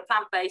rather than a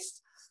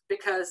plant-based,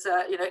 because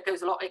you know, it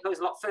goes a lot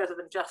further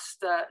than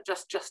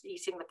just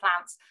eating the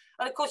plants.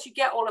 And of course you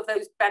get all of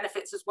those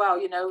benefits as well.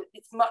 You know,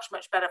 it's much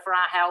better for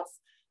our health.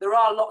 There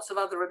are lots of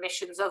other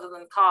emissions other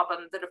than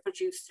carbon that are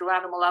produced through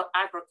animal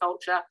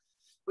agriculture.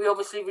 We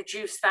obviously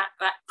reduce that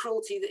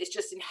cruelty that is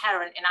just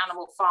inherent in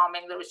animal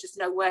farming. There is just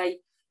no way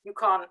you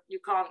can't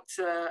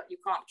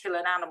kill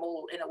an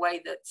animal in a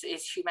way that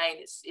is humane.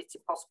 It's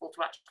impossible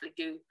to actually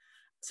do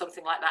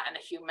something like that in a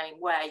humane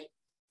way.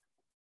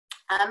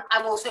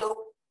 I'm also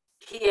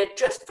here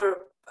just for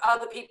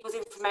other people's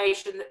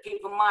information that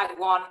people might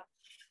want.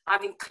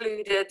 I've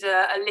included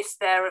a list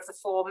there of the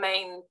 4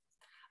 main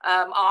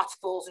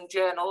articles and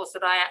journals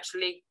that I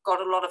actually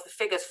got a lot of the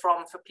figures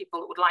from for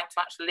people that would like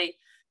to actually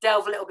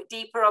delve a little bit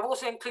deeper. I've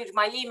also included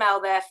my email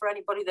there for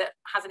anybody that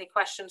has any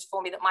questions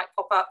for me that might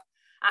pop up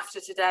after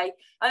today,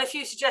 and a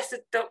few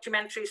suggested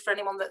documentaries for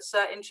anyone that's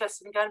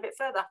interested in going a bit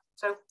further.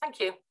 So thank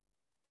you.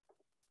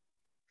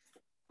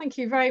 Thank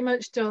you very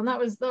much, Dawn. That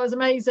was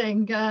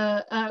amazing.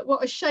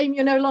 What a shame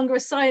you're no longer a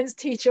science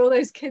teacher. All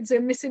those kids are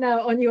missing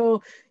out on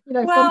your, you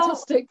know,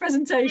 fantastic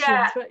presentations.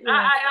 Yeah, but,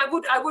 yeah.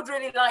 I would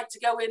really like to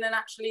go in and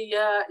actually,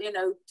 you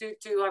know,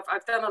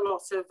 I've done a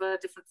lot of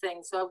different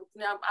things. So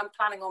you know, I'm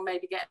planning on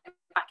maybe getting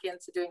back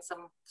into doing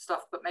some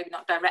stuff, but maybe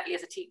not directly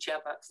as a teacher,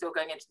 but still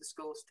going into the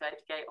schools to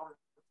educate on.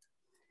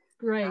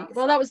 Great.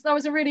 Well, that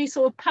was a really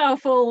sort of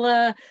powerful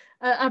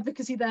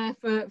advocacy there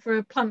for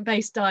a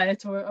plant-based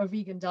diet or a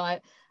vegan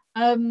diet.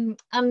 And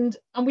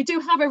we do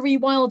have a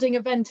rewilding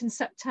event in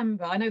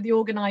September. I know the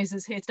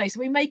organisers here today, so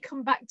we may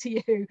come back to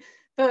you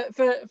for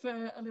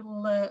a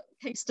little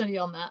case study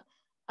on that.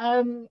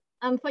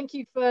 And thank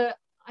you for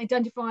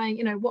identifying,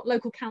 you know, what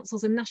local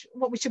councils and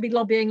what we should be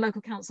lobbying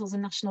local councils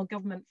and national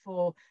government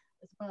for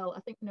as well. I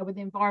think, you know, with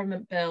the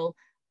Environment Bill,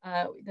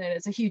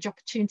 there's a huge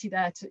opportunity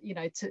there to, you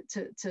know,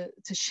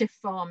 to shift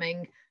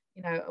farming,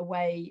 you know,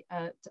 away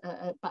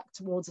back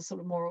towards a sort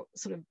of more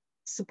sort of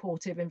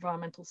supportive,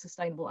 environmental,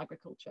 sustainable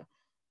agriculture.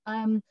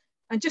 And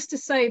just to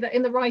say that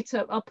in the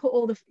write-up, I'll put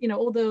all the, you know,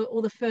 all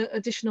the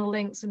additional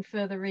links and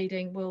further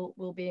reading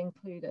will be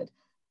included.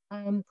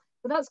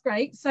 But that's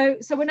great. So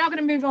we're now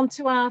going to move on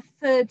to our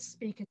 3rd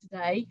speaker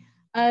today.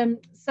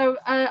 So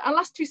our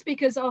last 2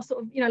 speakers are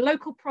sort of, you know,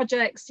 local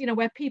projects, you know,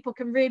 where people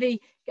can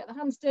really get their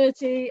hands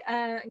dirty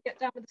and get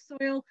down with the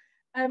soil.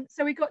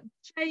 So we've got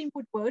Jane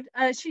Woodward.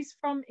 She's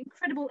from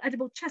Incredible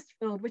Edible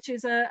Chesterfield, which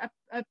is a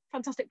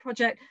fantastic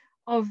project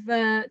of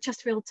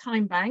Chesterfield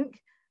Time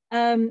Bank.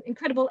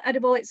 Incredible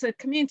Edible, it's a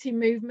community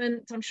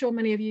movement. I'm sure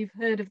many of you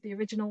have heard of the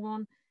original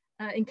one,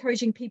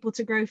 encouraging people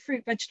to grow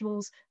fruit,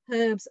 vegetables,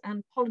 herbs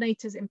and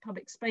pollinators in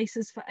public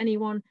spaces for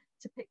anyone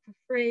to pick for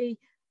free.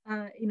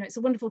 You know, it's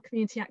a wonderful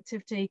community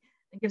activity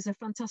and gives a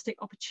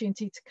fantastic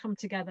opportunity to come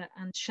together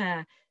and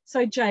share.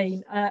 So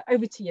Jane,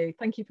 over to you.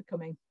 Thank you for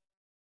coming.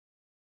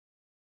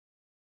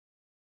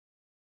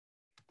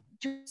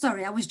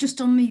 Sorry, I was just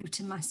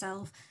unmuting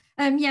myself.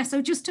 Yeah,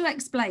 so just to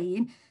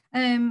explain,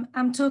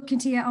 I'm talking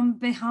to you on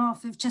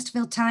behalf of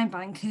Chesterfield Time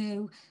Bank,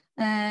 who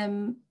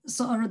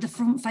sort of are the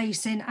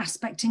front-facing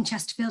aspect in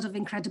Chesterfield of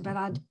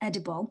Incredible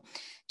Edible.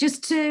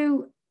 Just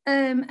to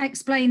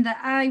explain that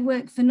I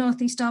work for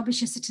North East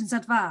Derbyshire Citizens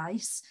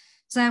Advice,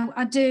 so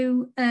I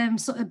do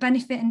sort of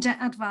benefit and debt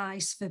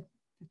advice for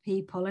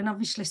people, and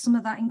obviously some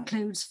of that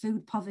includes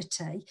food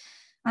poverty.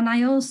 And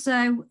I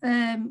also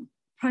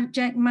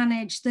project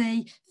manage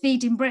the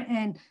Feeding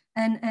Britain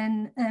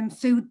and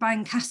food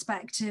bank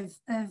aspect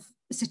of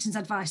Citizens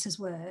Advice's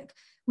work,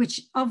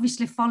 which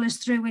obviously follows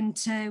through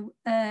into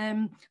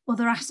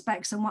other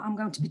aspects and what I'm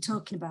going to be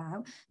talking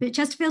about. But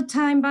Chesterfield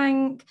Time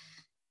Bank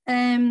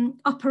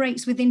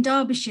operates within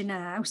Derbyshire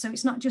now, so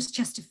it's not just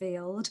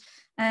Chesterfield.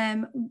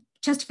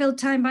 Chesterfield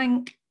Time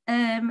Bank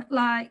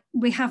like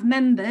we have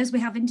members, we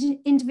have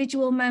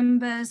individual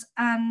members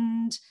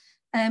and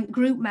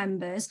group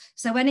members.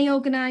 So any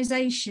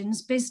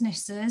organisations,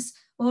 businesses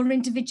or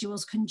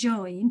individuals can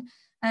join.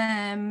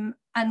 And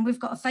we've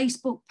got a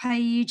Facebook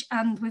page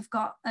and we've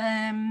got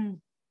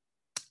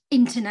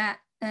internet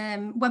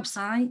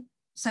website.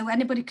 So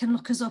anybody can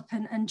look us up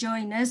and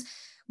join us.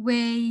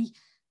 We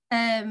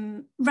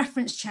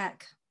reference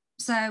check.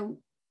 So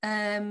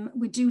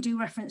we do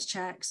reference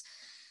checks.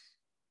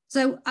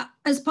 So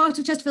as part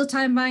of Chesterfield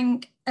Time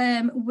Bank,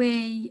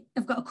 we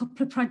have got a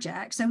couple of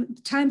projects. So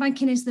time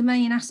banking is the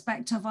main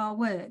aspect of our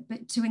work,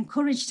 but to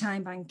encourage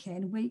time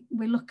banking, we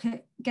look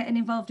at getting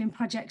involved in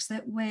projects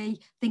that we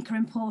think are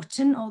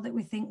important or that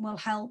we think will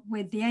help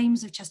with the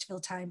aims of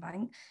Chesterfield Time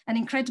Bank. And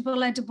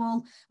Incredible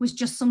Edible was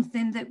just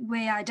something that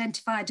we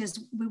identified as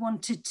we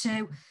wanted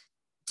to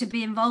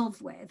be involved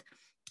with.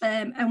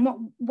 And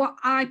what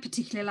I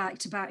particularly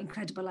liked about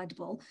Incredible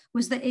Edible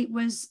was that it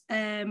was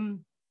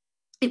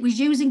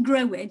using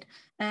growing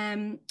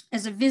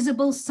as a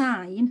visible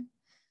sign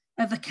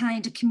of a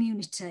kind of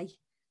community.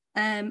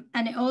 And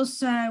it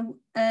also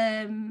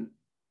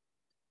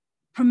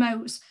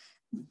promotes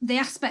the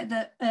aspect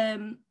that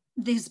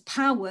there's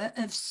power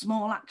of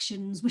small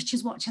actions, which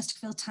is what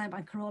Chesterfield Time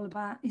Bank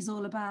is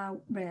all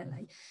about,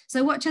 really.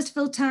 So what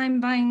Chesterfield Time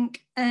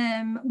Bank,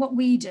 what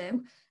we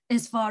do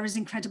as far as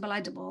Incredible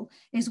Edible,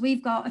 is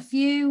we've got a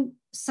few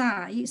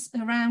sites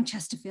around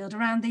Chesterfield,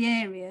 around the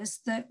areas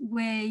that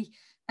we,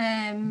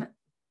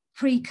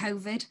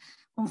 pre-COVID,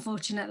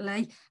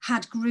 unfortunately,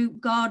 had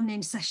group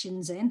gardening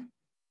sessions in.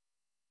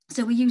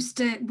 So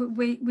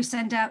we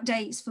send out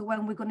dates for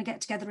when we're going to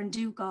get together and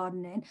do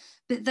gardening,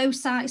 but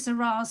those sites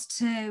are ours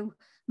to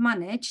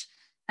manage.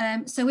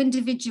 So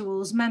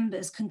individuals,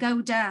 members can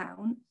go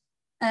down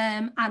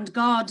and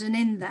garden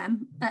in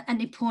them at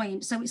any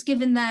point. So it's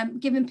giving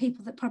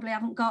people that probably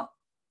haven't got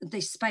the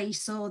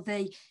space or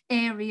the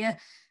area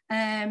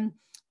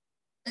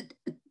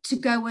to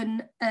go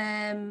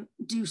and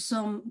do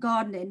some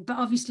gardening, but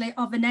obviously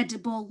of an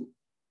edible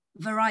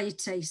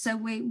variety. So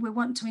we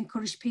want to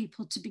encourage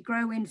people to be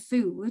growing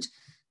food,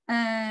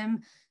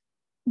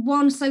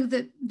 one, so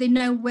that they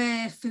know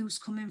where food's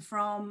coming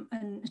from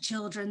and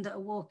children that are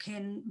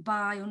walking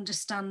by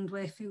understand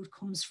where food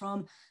comes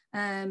from,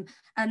 and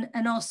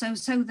also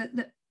so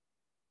that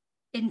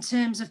in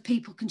terms of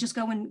people can just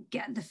go and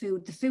get the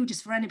food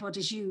is for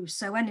anybody's use,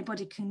 so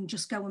anybody can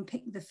just go and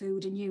pick the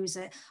food and use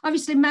it.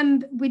 Obviously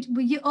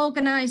we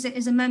organise it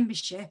as a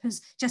membership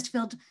as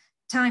Chesterfield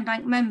Time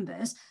Bank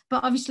members,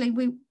 but obviously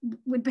we'd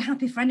be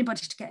happy for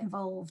anybody to get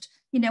involved.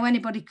 You know,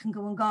 anybody can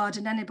go and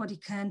garden, anybody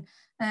can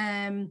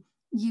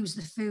use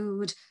the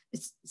food.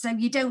 So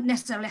you don't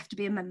necessarily have to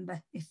be a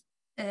member. If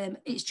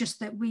it's just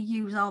that we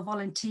use our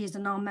volunteers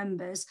and our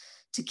members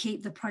to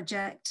keep the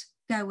project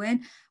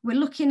going. We're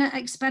looking at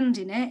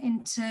expanding it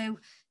into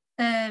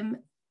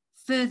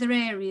further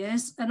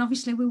areas, and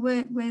obviously we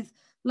work with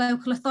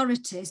local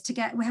authorities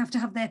we have to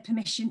have their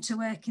permission to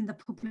work in the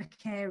public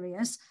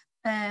areas.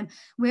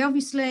 We're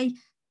obviously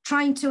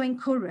trying to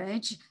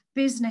encourage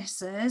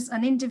businesses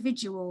and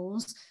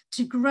individuals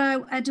to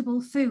grow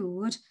edible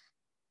food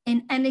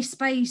in any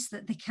space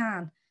that they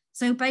can.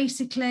 So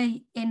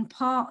basically in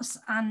pots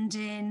and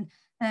in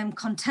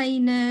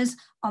containers,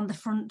 on the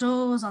front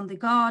doors, on the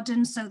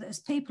garden, so that as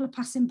people are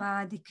passing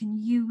by, they can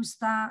use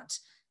that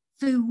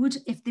food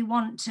if they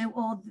want to,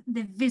 or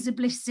they're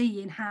visibly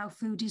seeing how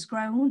food is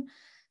grown.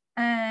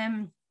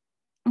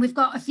 We've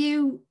got a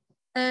few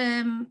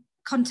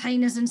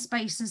containers and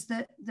spaces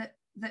that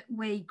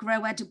we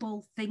grow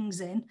edible things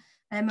in,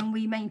 and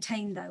we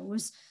maintain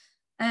those.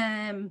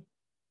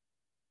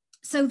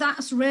 So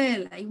that's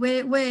really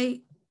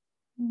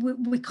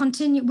we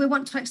continue. We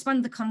want to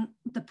expand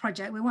the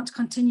project. We want to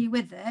continue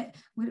with it.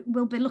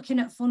 We'll be looking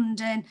at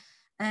funding,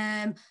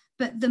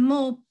 but the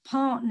more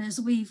partners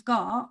we've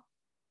got,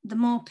 the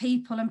more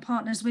people and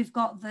partners we've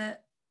got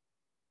that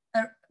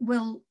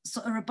will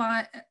sort of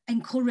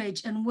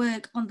encourage and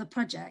work on the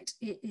project.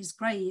 It is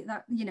great.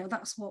 That, you know,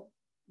 that's what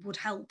would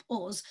help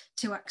us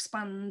to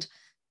expand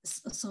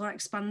the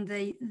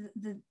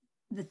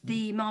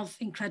theme of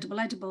Incredible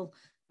Edible.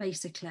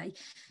 Basically,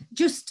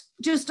 just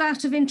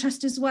out of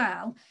interest as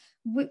well,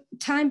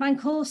 Time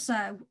Bank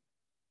also,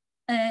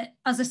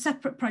 as a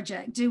separate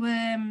project, do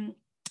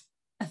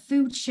a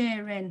food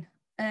sharing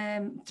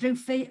through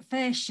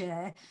Fair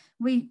Share.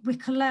 We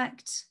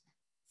collect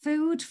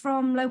food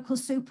from local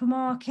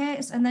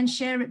supermarkets and then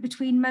share it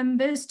between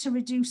members to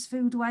reduce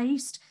food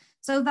waste.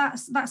 So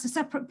that's a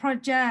separate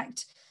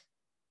project.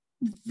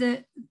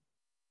 But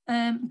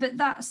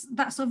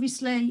that's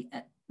obviously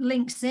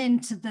links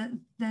into the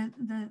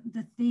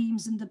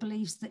themes and the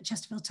beliefs that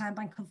Chesterfield Time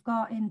Bank have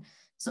got in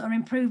sort of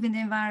improving the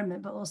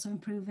environment, but also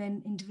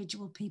improving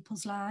individual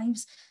people's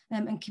lives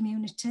and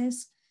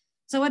communities.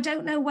 So I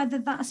don't know whether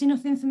that's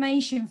enough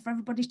information for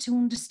everybody to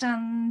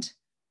understand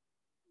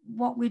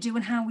what we do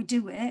and how we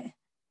do it.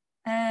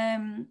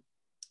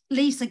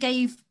 Lisa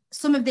gave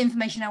some of the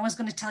information I was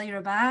going to tell you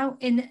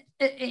about in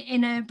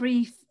a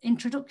brief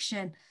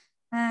introduction.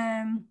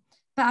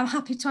 but I'm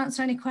happy to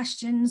answer any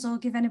questions or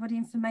give anybody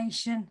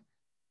information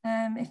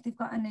if they've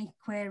got any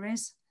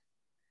queries.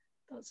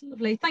 That's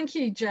lovely. Thank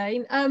you,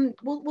 Jane.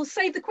 We'll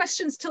save the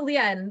questions till the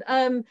end,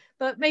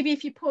 but maybe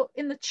if you put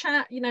in the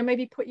chat,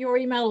 maybe put your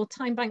email or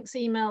Time Bank's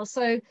email.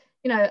 So,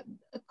 a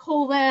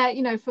call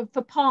there, for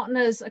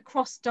partners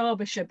across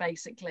Derbyshire,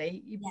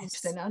 basically, you'd be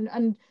interested in,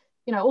 and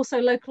also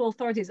local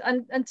authorities.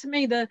 And to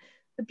me, the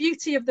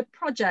beauty of the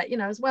project,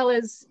 as well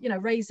as,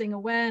 raising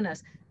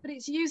awareness, but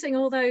it's using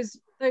all those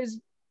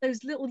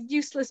little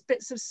useless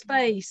bits of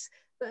space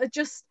that are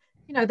just,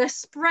 they're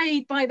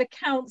sprayed by the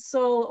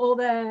council, or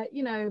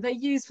they're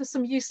used for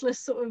some useless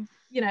sort of,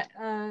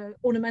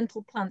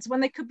 ornamental plants when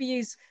they could be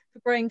used for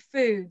growing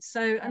food.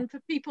 So, and for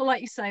people,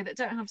 like you say, that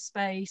don't have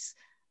space,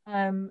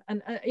 and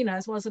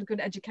as well as a good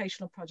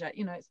educational project,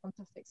 it's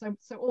fantastic.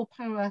 So all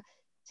power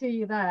to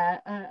you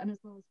there, and as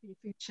well as for your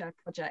food share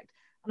project.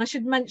 And I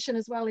should mention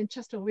as well, in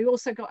Chesterfield, we've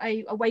also got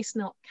a waste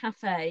not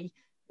cafe,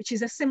 which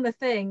is a similar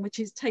thing, which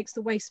is takes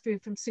the waste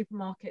food from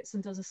supermarkets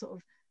and does a sort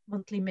of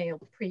monthly meal,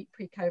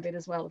 pre-COVID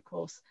as well, of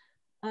course.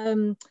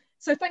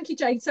 So thank you,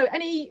 Jane. So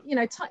any,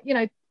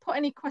 put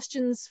any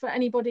questions for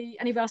anybody,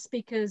 any of our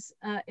speakers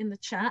in the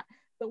chat,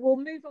 but we'll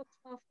move on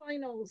to our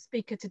final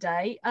speaker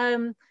today.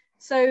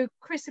 So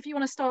Chris, if you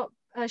want to start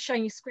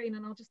showing your screen,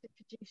 and I'll just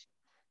introduce you.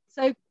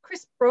 So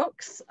Chris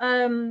Brooks,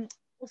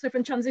 also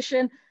from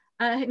Transition,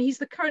 and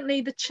he's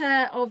currently the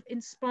chair of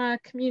Inspire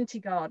Community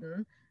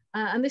Garden.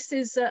 And this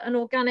is an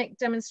organic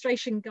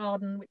demonstration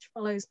garden which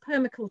follows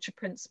permaculture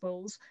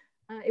principles.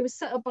 It was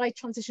set up by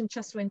Transition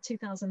Chesterfield in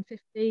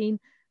 2015,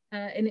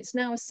 and it's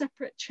now a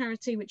separate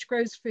charity which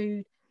grows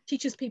food,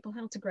 teaches people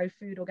how to grow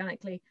food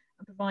organically,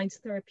 and provides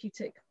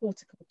therapeutic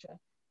horticulture.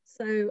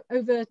 So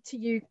over to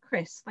you,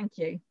 Chris. Thank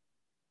you.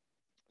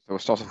 So we'll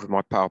start off with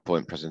my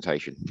PowerPoint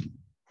presentation.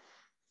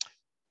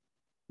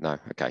 No,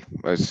 okay.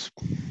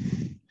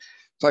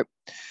 So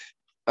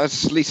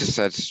as Lisa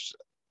said,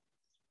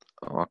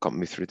 I can't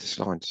move through the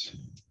slides.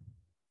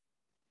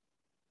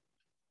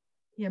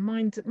 Yeah,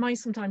 mine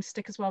sometimes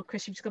stick as well,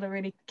 Chris. You've just got to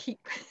really keep.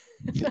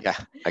 Yeah.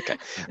 Okay.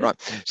 Right.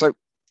 So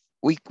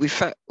we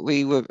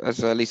were,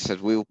 as Lisa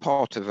said, we were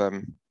part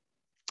of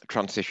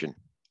Transition.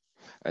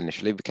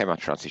 Initially became our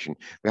Transition.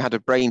 We had a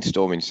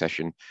brainstorming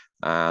session,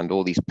 and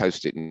all these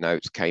post-it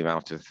notes came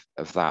out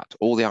of that.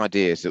 All the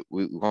ideas that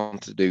we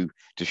wanted to do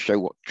to show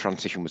what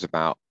Transition was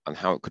about and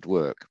how it could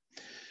work,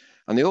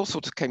 and they all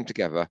sort of came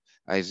together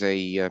as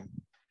a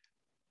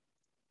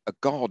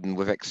garden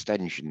with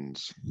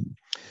extensions.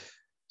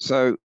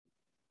 So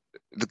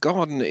the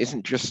garden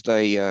isn't just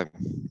a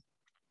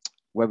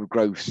where we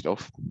grow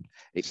stuff.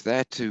 It's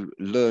there to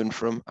learn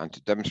from and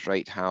to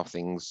demonstrate how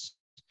things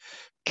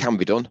can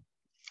be done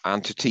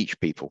and to teach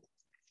people.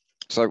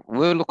 So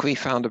we're lucky we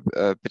found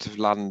a bit of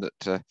land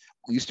that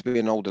used to be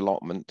an old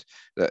allotment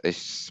that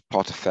is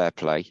part of Fair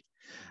Play,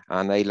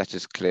 and they let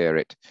us clear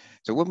it.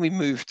 So when we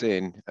moved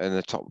in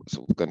the top,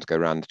 sort of going to go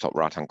around the top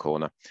right-hand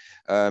corner,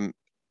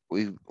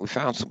 we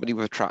found somebody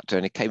with a tractor,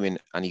 and he came in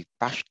and he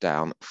bashed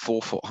down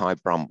 4-foot-high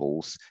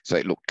brambles so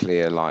it looked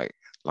clear like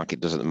it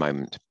does at the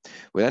moment.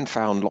 We then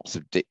found lots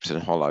of dips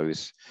and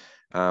hollows,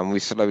 and we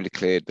slowly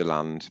cleared the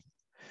land.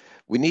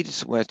 We needed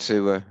somewhere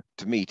to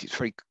meet.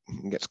 It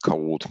gets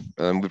cold.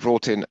 We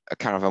brought in a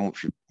caravan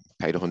which we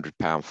paid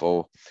 £100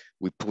 for.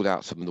 We pulled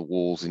out some of the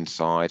walls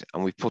inside,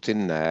 and we put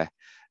in there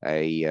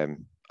a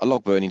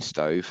log burning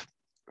stove,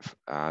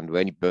 and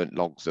any burnt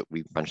logs that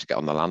we managed to get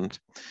on the land.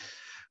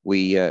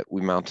 We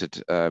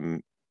mounted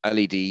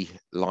LED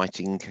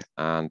lighting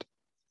and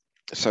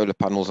solar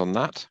panels on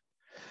that,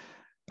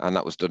 and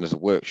that was done as a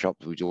workshop.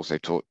 We also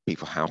taught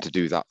people how to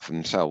do that for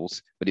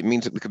themselves, but it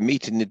means that we can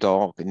meet in the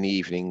dark in the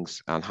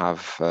evenings and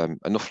have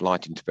enough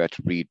lighting to be able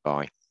to read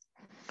by.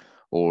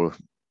 Or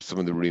some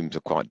of the rooms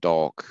are quite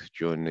dark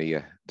during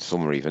the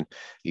summer even.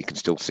 You can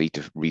still see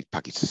to read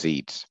packets of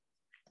seeds.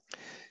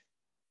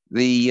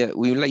 We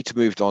later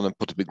moved on and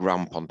put a big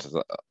ramp onto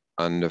that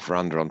and a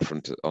veranda on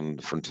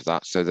the front of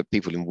that, so that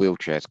people in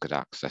wheelchairs could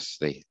access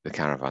the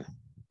caravan.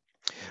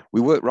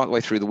 We worked right the way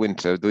through the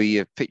winter.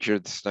 The picture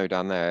of the snow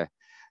down there,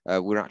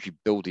 we're actually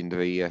building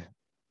the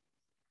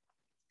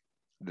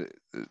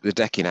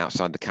decking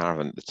outside the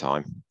caravan at the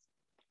time.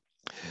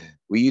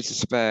 We used a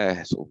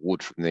spare sort of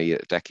wood from the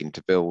decking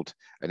to build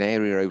an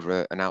area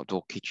over an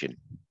outdoor kitchen.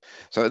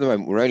 So at the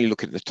moment, we're only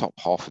looking at the top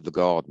half of the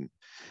garden.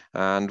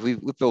 And we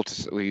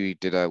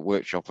did a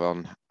workshop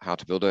on how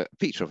to build a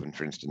pizza oven,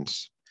 for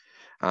instance.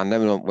 And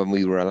then when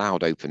we were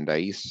allowed open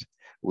days,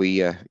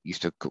 we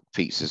used to cook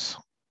pizzas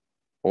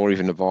or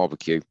even a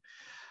barbecue.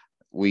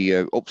 We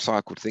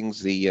upcycled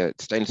things. The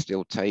stainless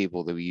steel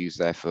table that we used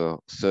there for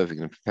serving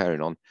and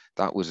preparing on,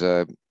 that was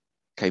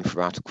came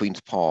from out of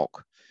Queen's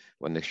Park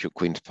when they shut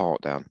Queen's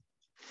Park down.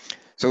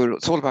 So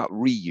it's all about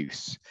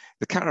reuse.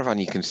 The caravan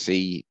you can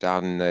see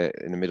down in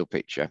the middle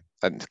picture,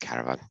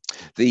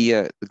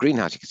 the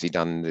greenhouse you can see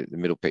down in the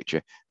middle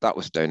picture, that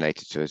was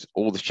donated to us.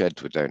 All the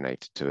sheds were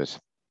donated to us.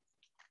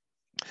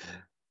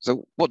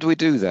 So what do we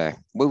do there?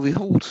 Well,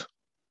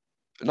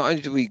 not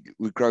only do we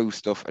grow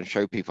stuff and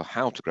show people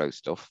how to grow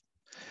stuff,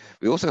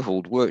 We also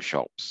hold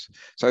workshops.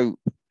 So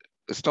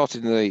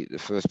starting the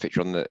first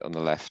picture on the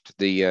left,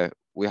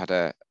 we had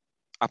a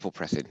apple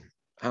pressing,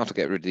 how to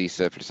get rid of these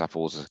surplus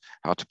apples,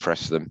 how to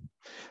press them,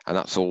 and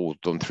that's all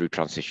done through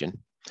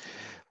transition.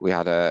 We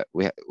had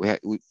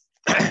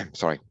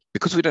sorry,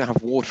 because we don't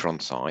have water on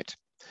site,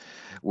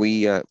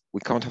 we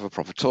can't have a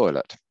proper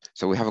toilet,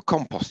 so we have a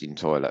composting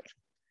toilet.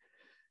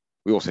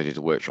 We also did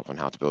a workshop on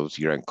how to build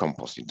your own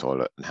composting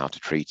toilet and how to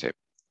treat it.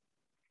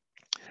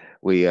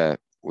 We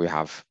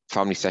have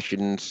family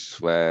sessions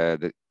where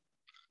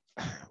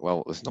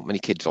well, there's not many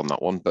kids on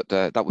that one, but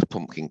that was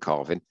pumpkin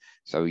carving.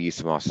 So we used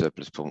some of our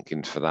surplus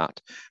pumpkins for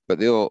that. But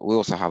we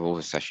also have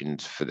other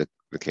sessions for the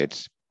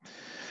kids.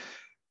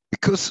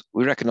 Because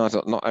we recognise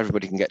that not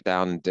everybody can get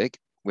down and dig,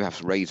 we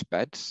have raised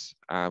beds,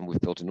 and we've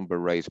built a number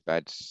of raised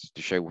beds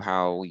to show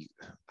how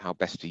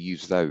best to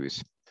use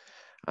those.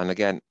 And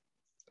again,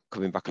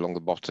 coming back along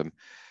the bottom,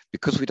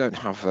 because we don't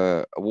have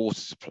a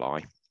water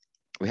supply,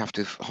 we have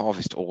to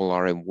harvest all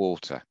our own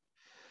water.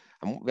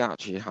 And what we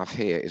actually have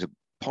here is a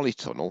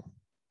polytunnel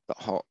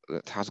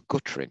that has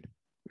guttering,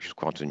 which is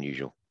quite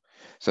unusual.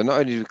 So not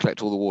only do we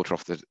collect all the water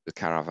off the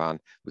caravan,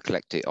 we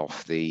collect it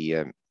off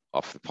the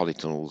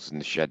polytunnels and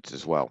the sheds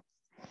as well.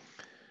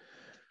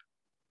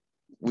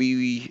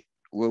 We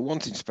were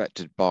once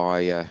inspected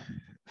by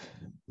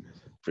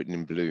Britain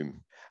in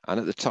Bloom, and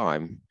at the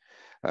time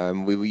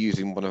we were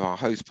using one of our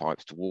hose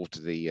pipes to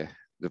water the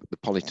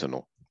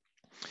polytunnel.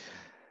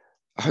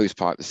 A hose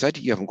pipe that said,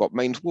 "You haven't got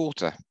mains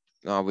water."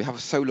 Now we have a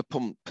solar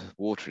pump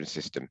watering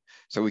system,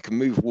 so we can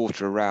move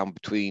water around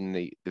between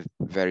the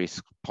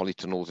various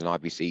polytunnels and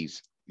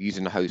IBCs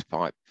using a hose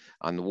pipe,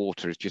 and the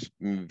water is just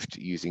moved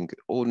using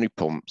ordinary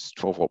pumps,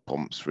 12-watt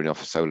pumps running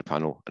off a solar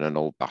panel and an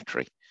old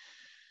battery.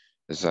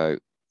 So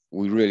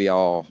we really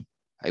are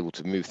able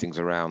to move things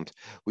around.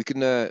 We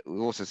can we're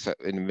also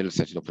in the middle of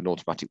setting up an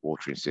automatic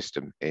watering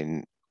system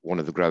in one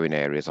of the growing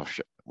areas,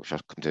 which I'll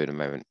come to in a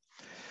moment.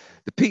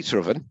 The pizza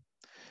oven,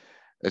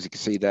 as you can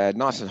see there,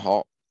 nice and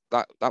hot.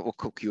 That will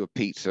cook you a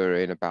pizza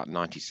in about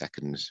 90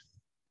 seconds.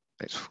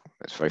 It's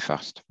very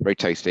fast, very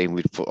tasty, and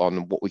we'd put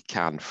on what we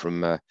can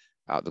from out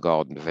of the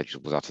garden, the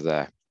vegetables out of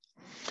there.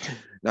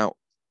 Now,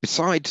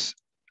 besides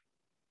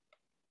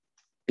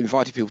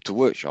inviting people to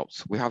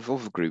workshops, we have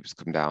other groups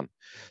come down.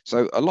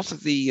 So a lot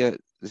of the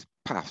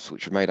paths,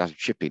 which are made out of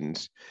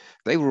chippings,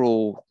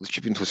 the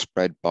chippings were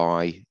spread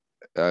by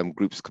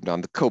groups that come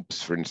down. The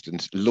Cubs, for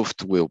instance, love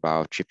to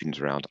wheelbarrow chippings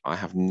around. I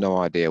have no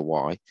idea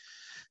why.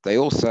 They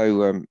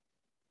also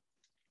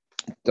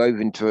dived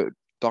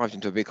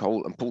into a big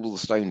hole and pulled all the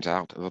stones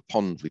out of a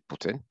pond we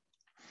put in.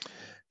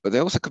 But they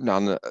also come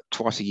down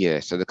twice a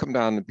year. So they come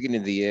down at the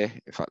beginning of the year.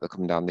 In fact, they're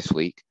coming down this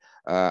week,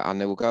 and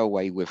they will go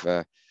away with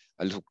a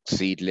little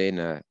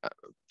seedling,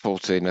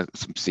 put in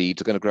some seeds.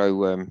 They're going to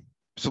grow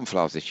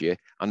sunflowers this year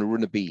and a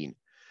runner bean.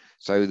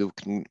 So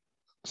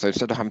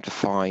instead of having to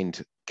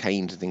find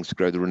canes and things to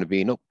grow the runner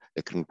bean up,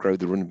 they can grow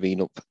the runner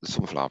bean up the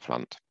sunflower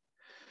plant.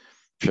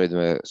 Show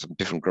them some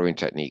different growing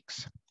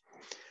techniques.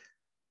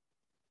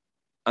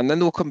 And then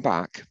they'll come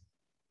back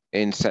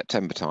in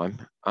September time,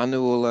 and they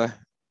will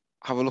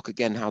have a look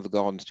again how the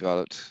garden's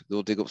developed.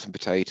 They'll dig up some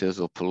potatoes,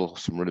 they'll pull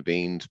some runner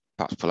beans,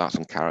 perhaps pull out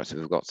some carrots if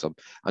we've got some,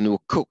 and they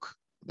will cook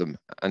them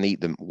and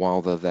eat them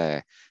while they're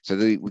there. So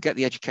we get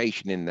the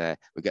education in there,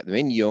 we get them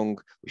in young,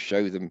 we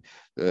show them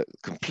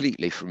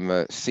completely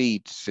from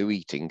seeds to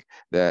eating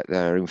their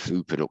own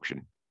food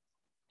production.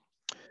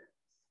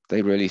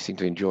 They really seem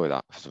to enjoy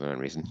that for some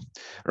reason.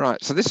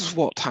 Right, so this is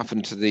what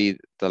happened to the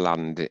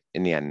land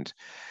in the end.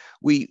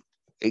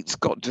 It's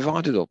got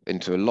divided up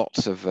into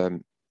lots of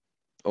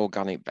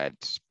organic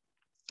beds.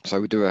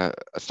 So we do a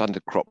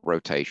standard crop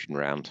rotation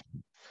round.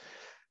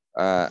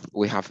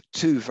 We have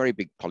two very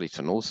big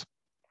polytunnels.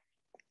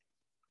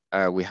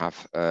 We have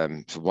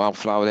some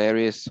wildflower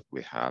areas.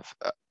 We have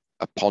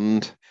a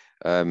pond.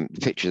 The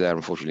picture there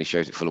unfortunately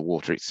shows it full of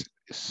water.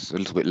 It's a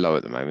little bit low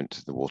at the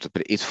moment, the water,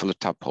 but it is full of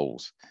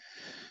tadpoles.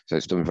 So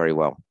it's done very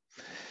well.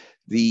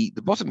 The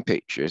bottom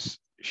pictures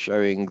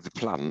showing the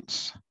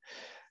plants.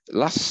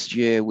 Last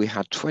year, we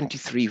had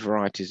 23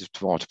 varieties of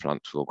tomato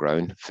plants were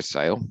grown for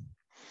sale,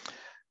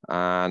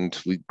 and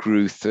we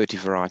grew 30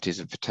 varieties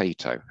of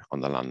potato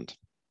on the land.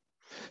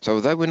 So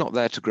although we're not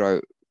there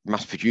to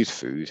mass produce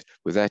food,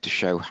 we're there to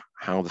show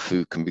how the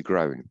food can be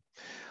grown.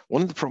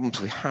 One of the problems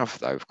we have,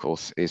 though, of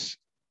course, is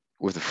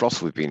with the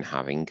frost we've been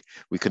having,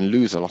 we can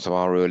lose a lot of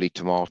our early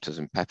tomatoes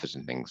and peppers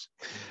and things.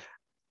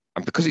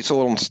 And because it's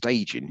all on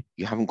staging,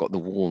 you haven't got the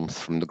warmth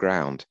from the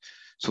ground.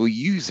 So we're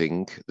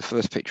using, the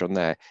first picture on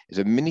there is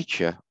a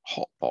miniature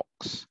hot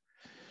box.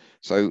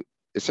 So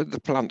instead of the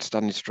plants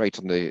standing straight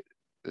on the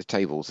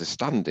tables, they're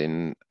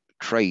standing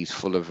trays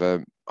full of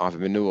either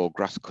manure or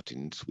grass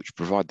cuttings, which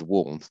provide the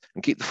warmth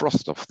and keep the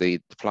frost off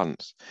the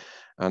plants.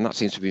 And that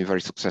seems to be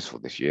very successful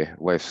this year,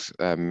 a way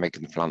of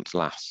making the plants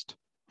last.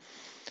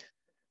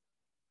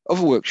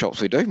 Other workshops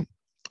we do.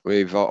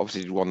 We've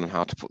obviously done one on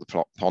how to put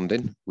the pond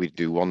in. We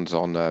do ones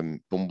on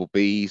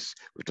bumblebees.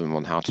 We've done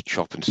one on how to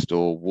chop and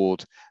store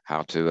wood,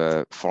 how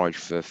to forage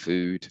for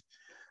food.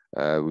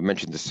 We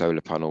mentioned the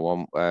solar panel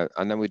one,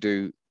 and then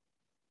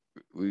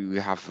we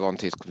have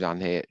volunteers come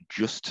down here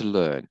just to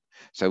learn.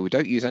 So we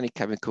don't use any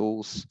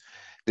chemicals.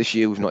 This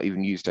year, we've not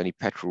even used any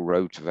petrol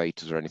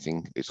rotavators or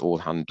anything. It's all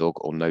hand dug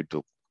or no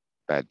dug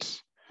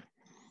beds.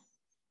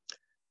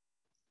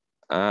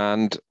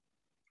 And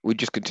we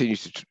just continue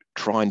to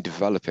try and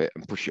develop it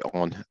and push it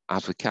on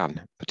as we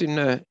can. But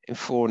in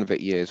 4 and a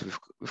bit years,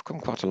 we've come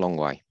quite a long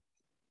way,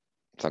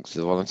 thanks to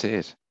the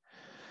volunteers.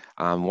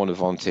 And one of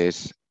the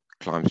volunteers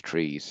climbs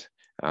trees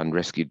and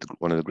rescued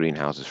one of the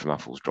greenhouses from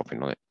apples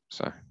dropping on it.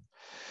 So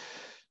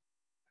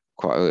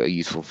quite a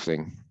useful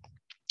thing.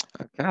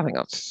 Okay, I think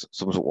that's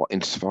somewhat what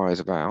Inspire is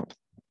about.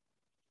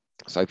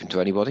 It's open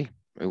to anybody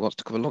who wants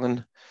to come along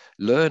and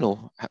learn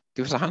or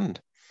give us a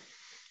hand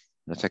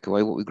and take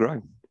away what we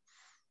grow.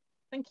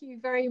 Thank you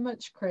very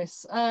much,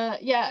 Chris.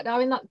 Yeah, I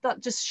mean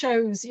that just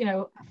shows, you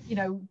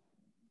know,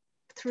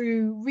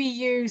 through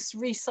reuse,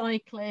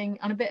 recycling,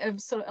 and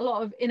a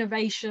lot of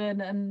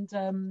innovation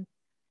and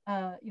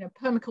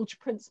permaculture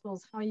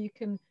principles, how you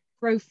can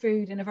grow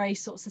food in a very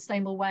sort of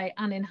sustainable way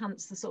and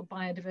enhance the sort of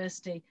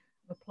biodiversity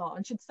of a plot.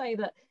 And should say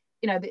that,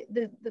 you know,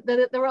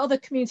 there are other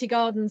community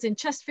gardens in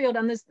Chesterfield,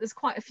 and there's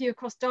quite a few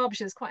across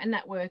Derbyshire. There's quite a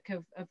network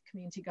of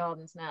community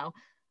gardens now,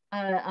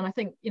 and I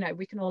think, you know,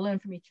 we can all learn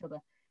from each other.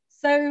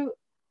 So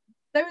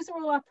those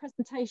are all our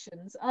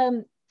presentations.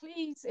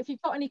 Please, if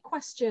you've got any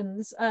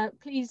questions,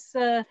 please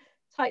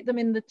type them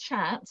in the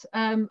chat.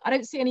 I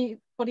don't see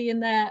anybody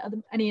in there, at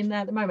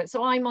the moment,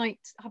 so I might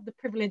have the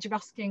privilege of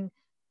asking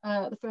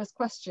the first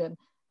question.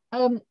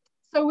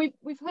 So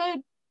we've heard,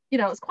 you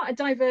know, it's quite a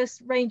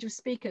diverse range of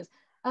speakers.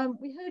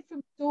 We heard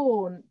from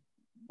Dawn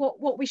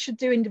what we should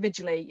do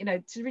individually, you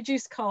know, to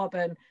reduce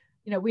carbon.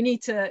 You know, we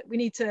need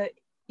to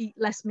eat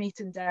less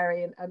meat and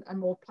dairy and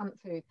more plant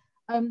food.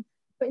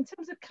 But in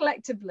terms of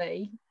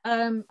collectively,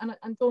 and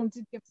Dawn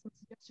did give some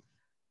suggestions,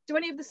 do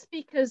any of the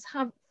speakers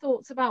have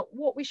thoughts about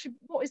what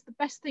is the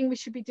best thing we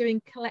should be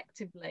doing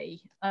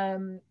collectively?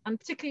 And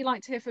particularly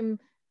like to hear from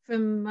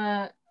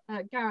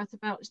Gareth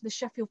about the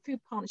Sheffield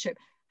Food Partnership,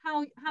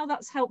 how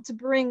that's helped to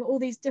bring all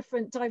these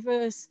different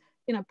diverse,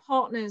 you know,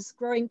 partners,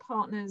 growing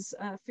partners,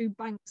 food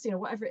banks, you know,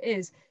 whatever it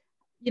is,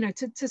 you know,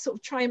 to sort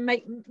of try and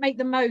make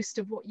the most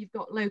of what you've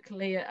got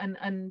locally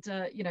and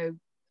you know,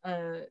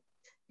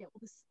 yeah,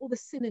 all the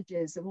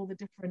synergies of all the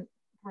different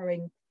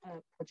growing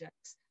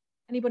projects.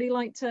 Anybody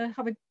like to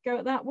have a go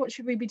at that? What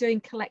should we be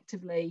doing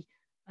collectively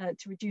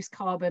to reduce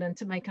carbon and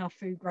to make our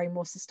food grain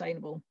more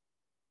sustainable?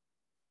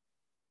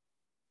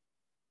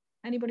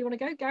 Anybody want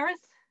to go,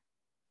 Gareth?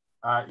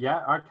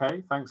 Yeah,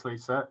 okay, thanks,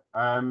 Lisa.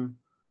 I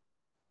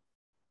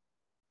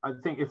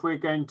think if we're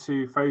going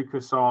to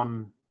focus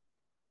on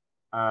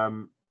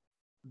a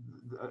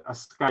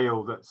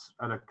scale that's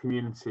at a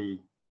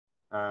community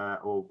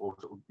or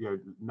sort of, you know,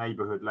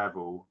 neighbourhood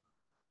level,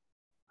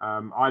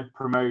 I'd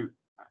promote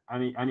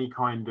any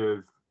kind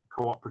of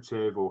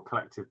cooperative or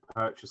collective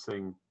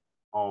purchasing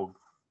of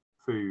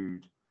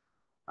food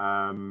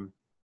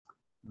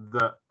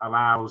that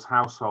allows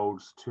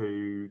households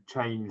to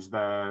change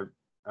their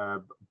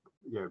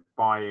you know,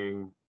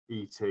 buying,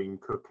 eating,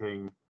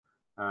 cooking,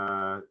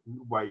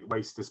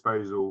 waste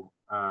disposal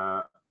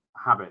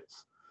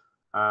habits,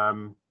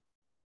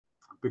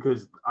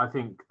 because I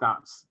think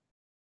that's,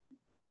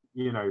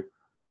 you know,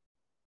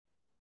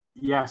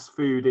 yes,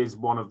 food is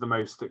one of the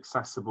most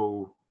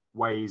accessible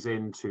ways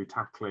into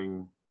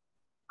tackling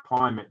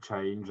climate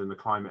change and the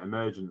climate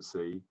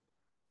emergency,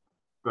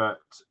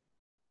 but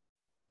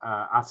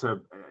at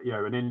a, you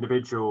know, an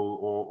individual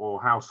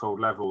or household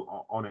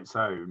level on its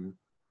own,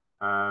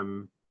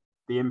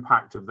 the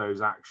impact of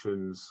those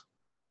actions,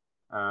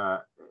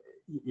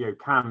 you know,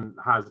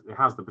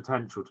 has the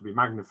potential to be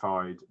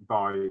magnified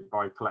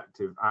by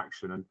collective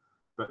action. And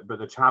but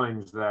the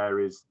challenge there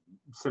is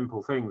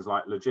simple things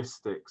like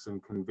logistics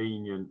and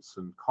convenience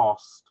and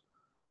cost,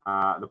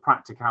 the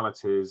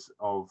practicalities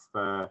of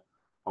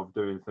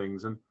doing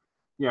things. And,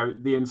 you know,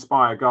 the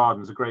Inspire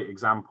Garden is a great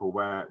example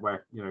where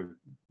you know,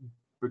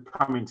 we're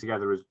coming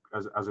together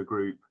as a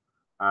group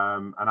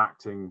and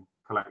acting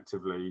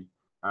collectively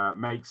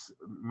makes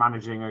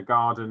managing a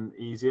garden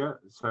easier.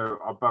 So,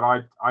 but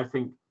I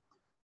think,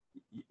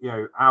 you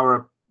know,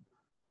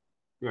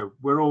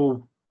 we're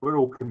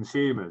all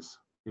consumers.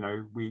 You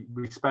know, we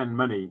spend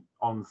money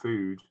on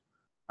food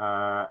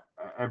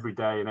every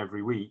day and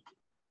every week.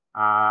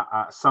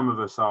 Some of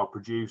us are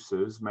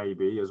producers,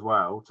 maybe as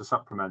well, to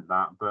supplement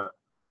that. But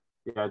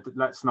yeah,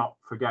 let's not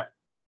forget,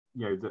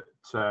 you know,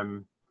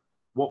 that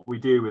what we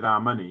do with our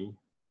money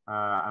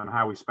and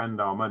how we spend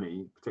our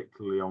money,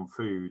 particularly on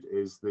food,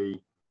 is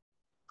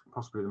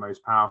possibly the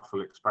most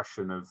powerful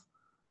expression of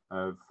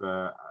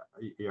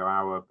you know,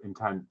 our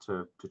intent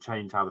to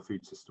change how the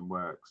food system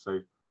works.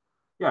 So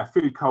yeah,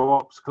 food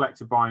co-ops,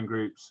 collective buying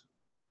groups,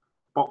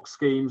 box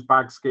schemes,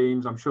 bag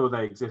schemes. I'm sure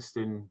they exist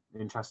in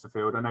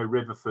Chesterfield. I know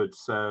Riverford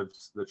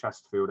serves the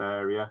Chesterfield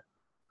area,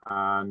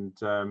 and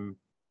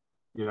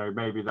you know,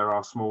 maybe there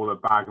are smaller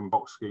bag and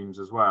box schemes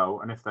as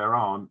well. And if there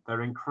aren't,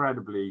 they're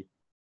incredibly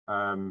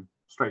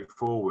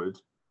straightforward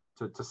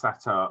to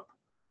set up.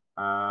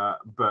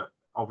 but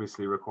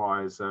obviously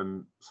requires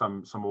some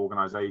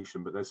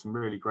organisation. But there's some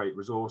really great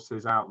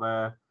resources out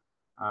there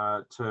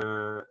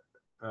to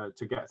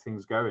get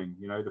things going.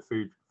 You know, the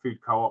food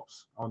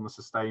co-ops on the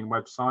Sustain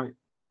website.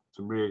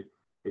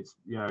 It's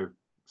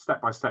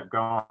step-by-step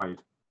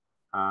guide,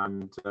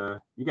 and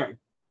you get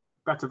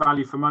better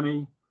value for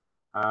money.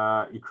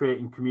 You're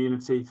creating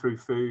community through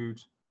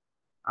food,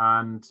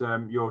 and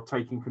you're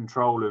taking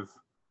control of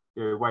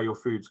where your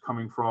food's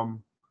coming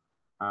from,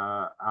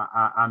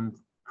 and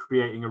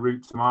creating a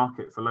route to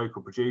market for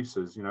local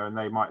producers. And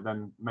they might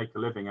then make a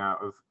living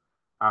out of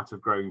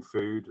growing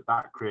food.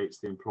 That creates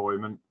the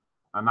employment,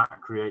 and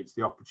that creates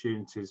the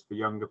opportunities for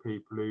younger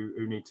people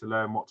who need to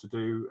learn what to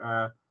do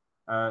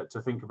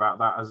to think about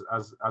that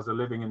as a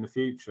living in the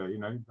future.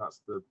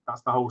 That's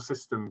the whole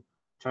system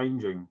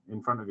changing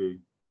in front of you.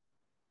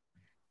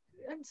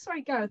 I'm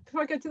sorry, Gareth,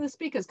 before I go to the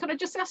speakers, can I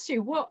just ask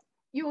you what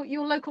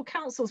your local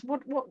councils,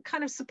 what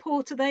kind of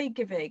support are they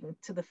giving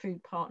to the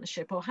food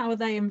partnership, or how are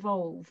they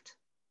involved?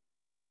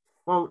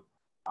 Well,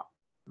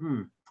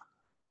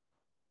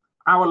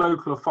 our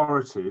local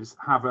authorities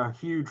have a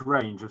huge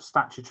range of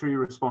statutory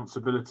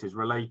responsibilities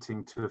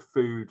relating to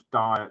food,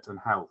 diet and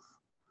health,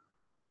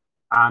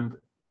 and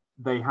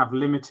they have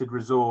limited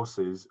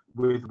resources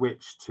with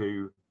which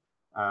to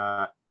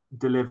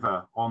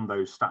deliver on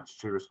those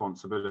statutory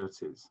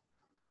responsibilities.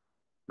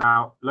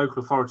 Now,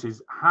 local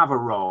authorities have a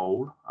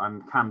role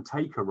and can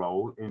take a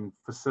role in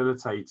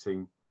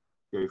facilitating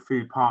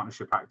food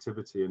partnership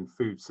activity and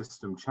food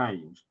system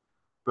change,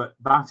 but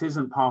that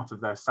isn't part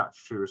of their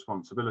statutory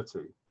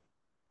responsibility.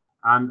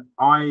 And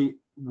I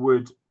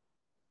would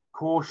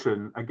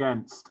caution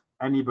against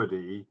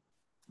anybody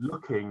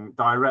looking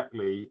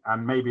directly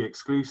and maybe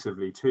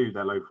exclusively to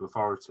their local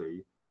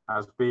authority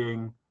as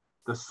being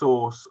the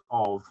source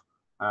of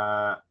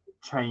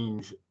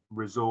change,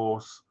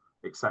 resource,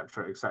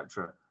 etc.,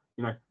 etc.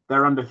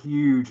 They're under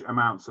huge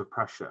amounts of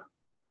pressure,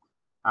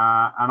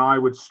 and I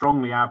would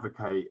strongly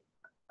advocate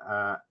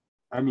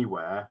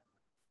anywhere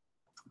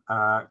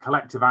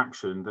collective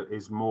action that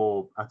is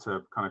more at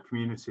a kind of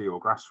community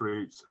or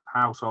grassroots,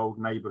 household,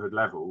 neighbourhood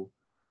level,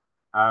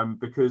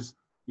 because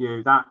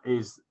that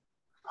is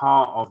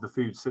part of the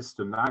food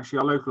system that actually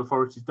our local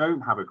authorities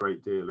don't have a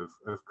great deal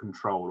of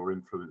control or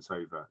influence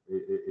over,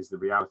 is the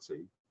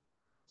reality.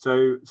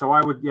 So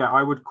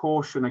I would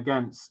caution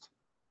against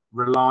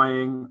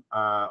relying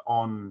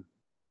on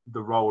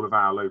the role of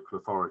our local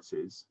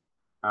authorities,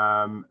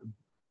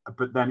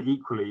 but then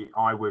equally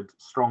I would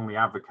strongly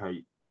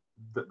advocate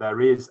that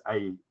there is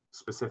a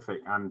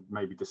specific and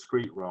maybe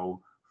discrete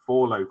role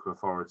for local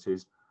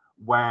authorities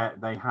where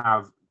they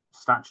have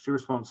statutory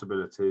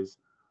responsibilities,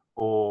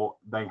 or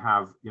they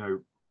have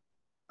the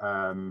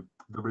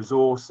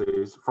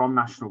resources from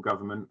national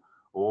government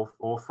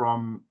or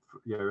from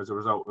as a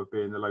result of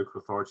being the local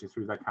authority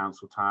through their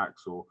council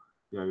tax, or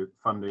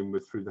funding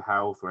through the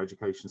health or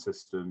education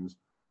systems,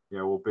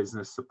 or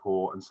business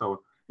support and so on.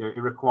 It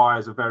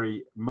requires a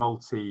very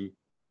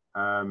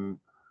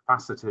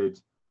faceted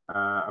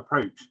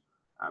approach,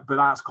 but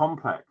that's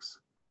complex,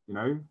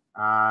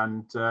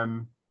 and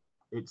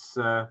it's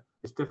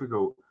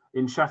difficult.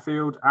 In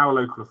Sheffield, our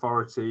local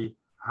authority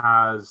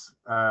has,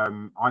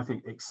 I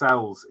think,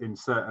 excels in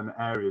certain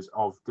areas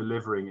of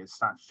delivering its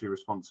statutory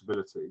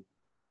responsibility,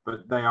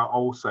 but they are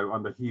also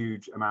under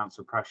huge amounts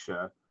of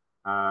pressure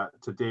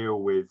to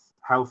deal with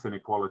health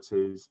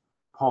inequalities,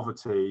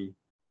 poverty,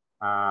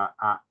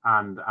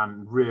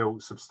 and real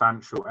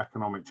substantial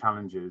economic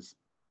challenges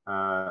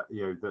that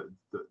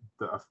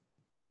are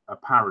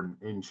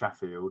apparent in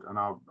Sheffield and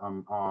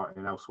are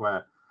in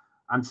elsewhere.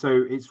 And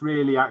so it's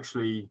really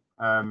actually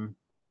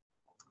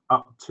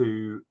up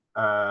to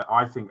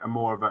I think a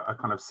more of a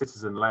kind of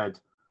citizen-led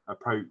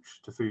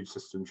approach to food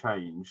system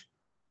change,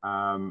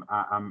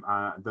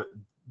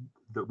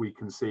 that we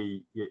can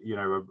see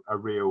a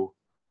real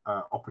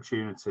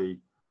opportunity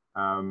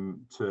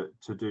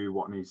to do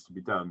what needs to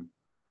be done.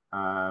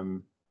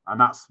 And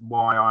that's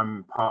why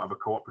I'm part of a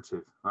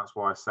cooperative. That's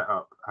why I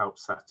helped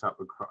set up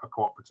a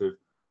cooperative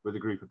with a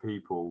group of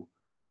people,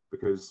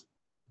 because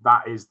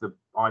that is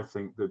I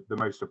think the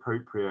most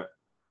appropriate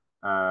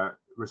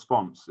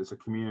response. It's a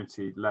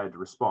community-led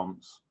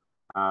response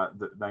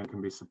that then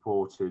can be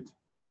supported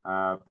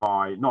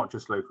by not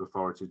just local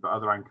authorities, but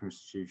other anchor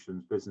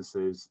institutions,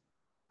 businesses,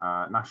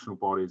 national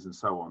bodies, and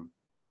so on.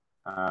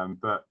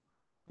 But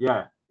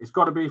yeah, it's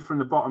got to be from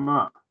the bottom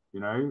up.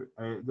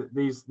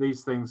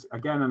 These things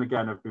again and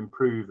again have been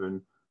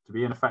proven to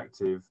be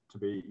ineffective, to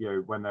be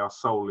when they are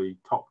solely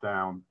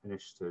top-down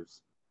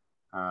initiatives.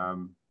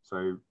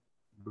 So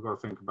we've got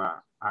to think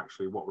about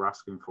actually what we're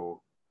asking for.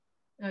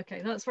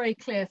 Okay, that's very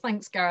clear.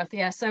 Thanks, Gareth.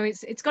 Yeah, so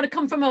it's got to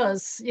come from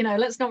us.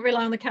 Let's not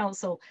rely on the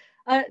council.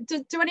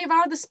 Do any of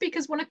our other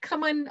speakers want to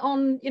come in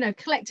on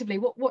collectively?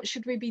 What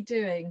should we be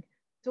doing?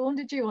 Dawn,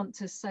 did you want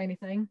to say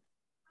anything?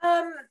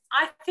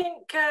 I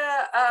think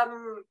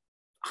I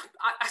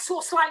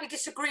sort of slightly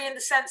disagree in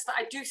the sense that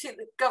I do think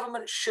the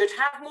government should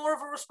have more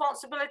of a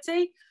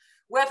responsibility,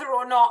 whether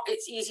or not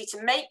it's easy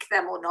to make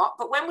them or not.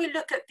 But when we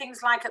look at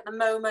things like at the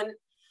moment,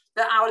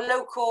 that our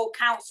local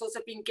councils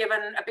have been given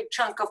a big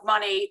chunk of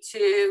money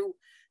to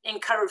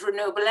encourage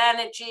renewable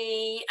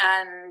energy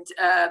and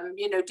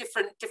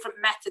different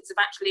methods of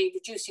actually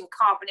reducing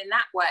carbon in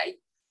that way.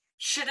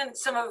 Shouldn't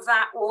some of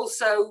that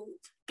also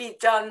be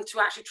done to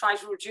actually try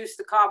to reduce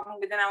the carbon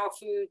within our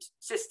food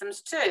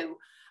systems too?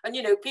 And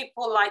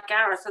people like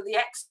Gareth are the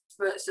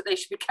experts that they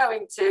should be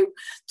going to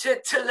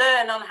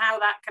learn on how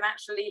that can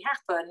actually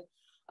happen.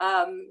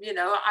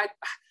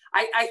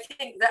 I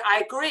think that I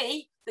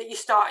agree that you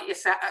start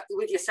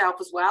with yourself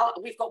as well.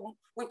 We've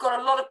got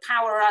a lot of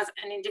power as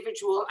an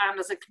individual and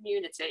as a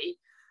community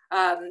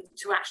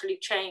to actually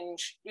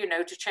change,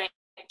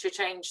 to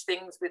change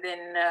things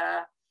within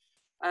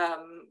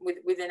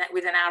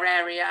within our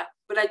area.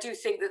 But I do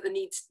think that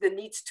there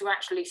needs to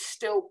actually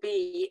still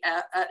be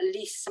at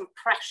least some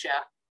pressure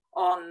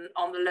on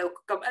the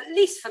local government, at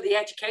least for the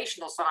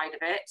educational side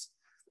of it.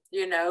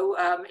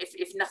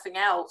 If nothing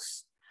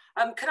else.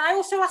 Can I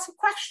also ask a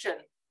question?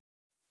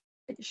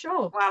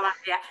 Sure. Well,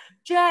 yeah,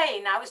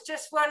 Jane, I was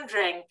just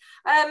wondering,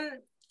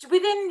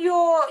 within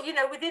your,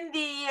 within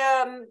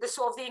the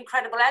sort of the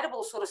incredible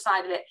edible sort of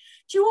side of it,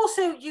 do you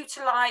also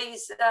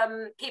utilize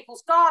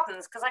people's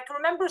gardens? Because I can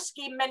remember a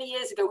scheme many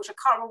years ago, which I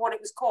can't remember what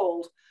it was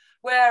called,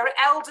 where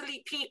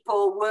elderly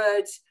people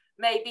would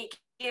maybe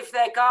give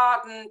their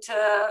garden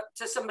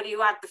to somebody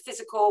who had the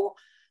physical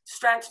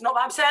strength. Not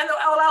that I'm saying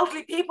all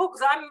elderly people,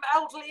 because I'm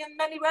elderly in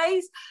many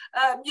ways.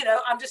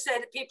 I'm just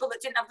saying that people that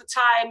didn't have the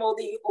time or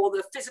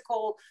the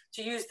physical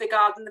to use the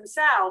garden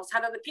themselves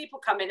had other people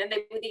come in, and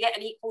they would get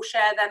an equal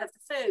share then of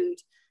the food.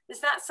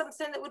 Is that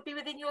something that would be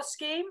within your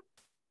scheme?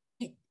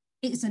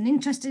 It's an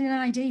interesting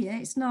idea.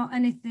 It's not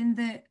anything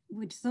that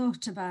we'd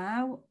thought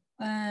about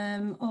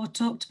or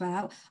talked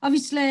about.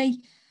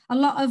 Obviously, a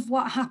lot of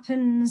what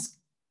happens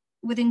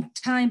within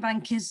Time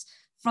Bank is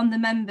from the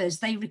members.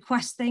 They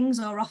request things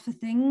or offer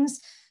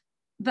things,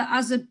 but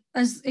as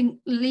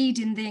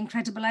leading the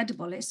incredible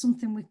edible, it's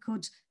something we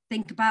could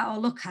think about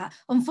or look at.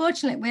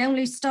 Unfortunately, we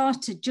only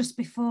started just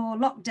before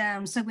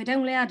lockdown, so we'd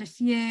only had a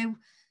few,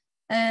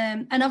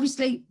 and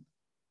obviously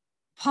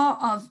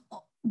part of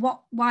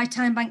why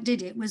Time Bank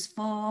did it was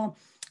for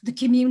the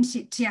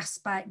community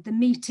aspect, the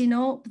meeting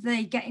up,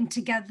 the getting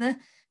together.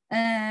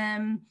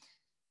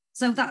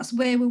 So that's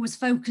where we was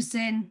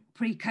focusing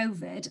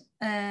pre-COVID.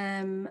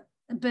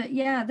 But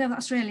yeah,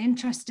 that's really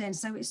interesting.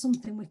 So it's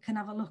something we can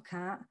have a look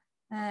at.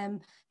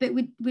 But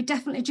we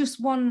definitely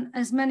just want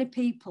as many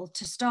people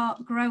to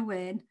start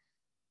growing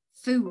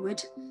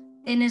food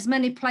in as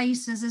many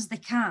places as they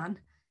can.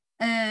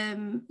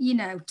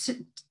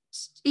 To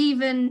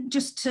even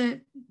just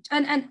to,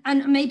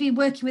 and maybe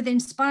working with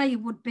Inspire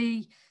would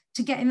be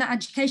to get in that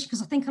education,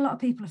 because I think a lot of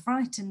people are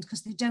frightened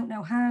because they don't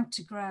know how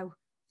to grow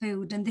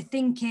food, and they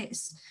think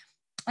it's,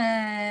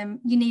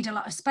 you need a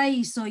lot of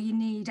space or you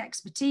need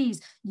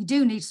expertise. You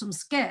do need some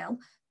skill,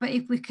 but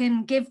if we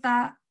can give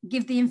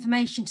the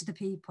information to the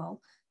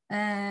people, for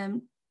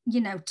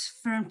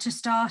them to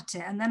start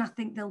it, and then I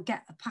think they'll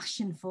get a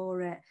passion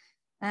for it.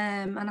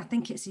 And I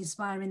think it's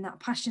inspiring that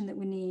passion that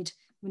we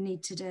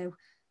need to do.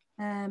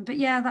 But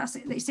yeah,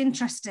 it's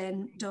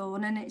interesting,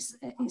 Dawn, and it's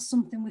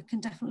something we can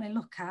definitely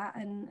look at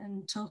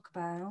and talk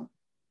about.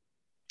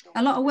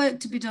 A lot of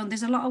work to be done.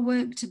 There's a lot of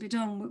work to be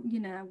done. We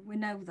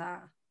know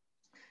that.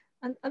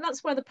 And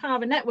that's where the power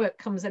of a network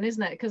comes in,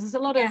 isn't it? Because there's a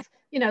lot of,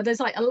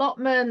 there's like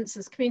allotments,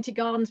 there's community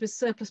gardens with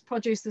surplus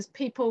produce, there's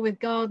people with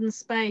garden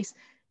space,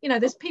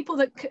 there's people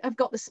that have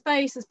got the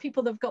space, there's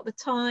people that have got the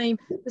time,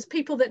 there's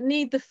people that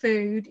need the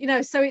food,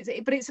 so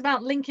it's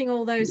about linking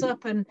all those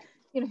up, and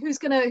who's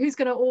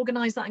gonna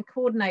organize that and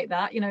coordinate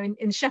that.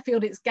 In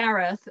Sheffield it's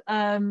Gareth.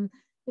 In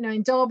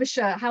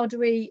Derbyshire, how do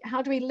we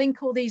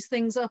link all these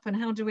things up, and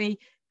how do we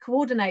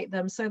coordinate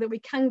them so that we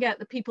can get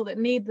the people that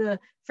need the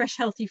fresh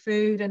healthy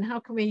food, and how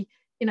can we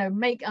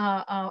make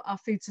our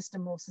food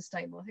system more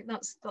sustainable? I think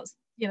that's the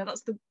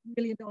 $1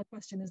 million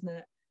question, isn't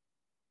it?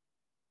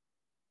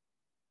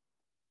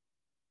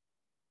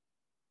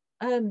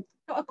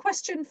 Got a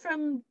question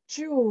from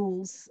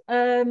Jules.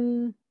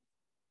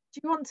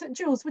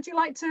 Jules, would you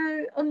like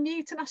to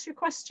unmute and ask your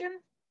question?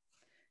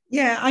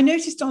 Yeah, I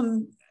noticed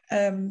on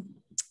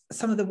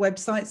some of the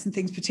websites and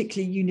things,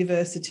 particularly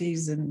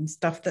universities and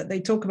stuff, that they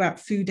talk about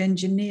food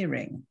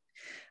engineering.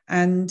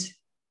 And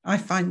I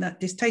find that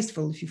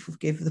distasteful, if you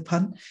forgive the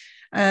pun,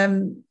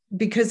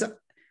 because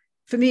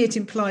for me, it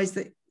implies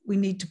that we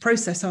need to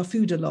process our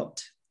food a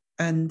lot.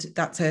 And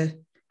that's a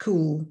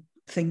cool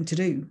thing to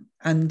do.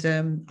 And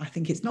I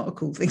think it's not a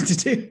cool thing to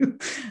do.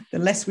 The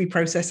less we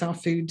process our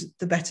food,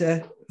 the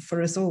better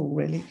for us all,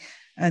 really.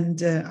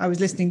 And I was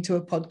listening to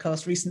a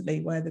podcast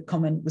recently where the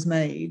comment was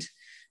made,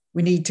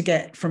 we need to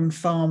get from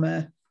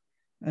farmer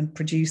and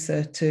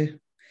producer to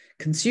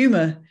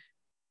consumer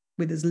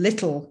with as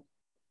little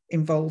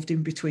involved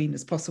in between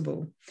as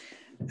possible.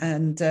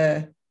 And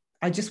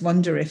I just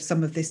wonder if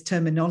some of this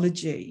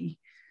terminology,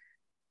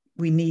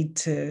 we need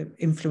to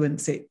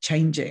influence it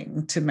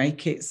changing to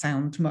make it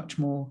sound much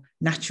more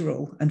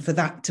natural, and for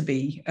that to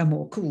be a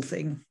more cool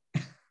thing.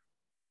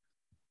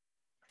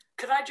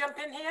 Could I jump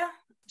in here?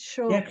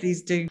 Sure. Yeah,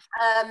 please do.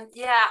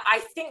 Yeah, I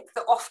think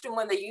that often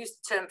when they use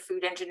the term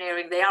food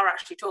engineering, they are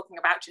actually talking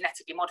about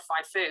genetically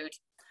modified food.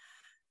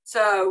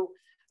 So,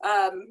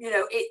 you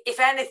know, if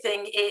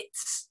anything,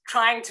 it's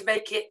trying to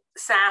make it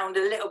sound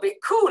a little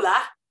bit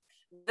cooler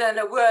than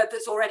a word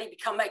that's already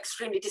become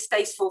extremely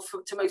distasteful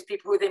to most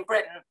people within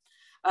Britain.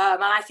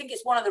 And I think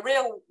it's one of the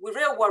real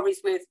worries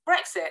with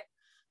Brexit,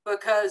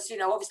 because, you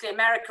know, obviously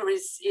America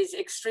is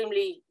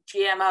extremely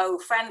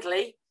GMO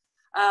friendly.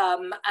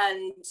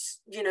 And,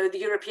 you know, the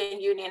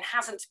European Union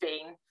hasn't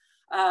been.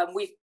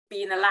 We've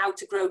been allowed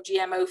to grow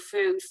GMO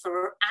food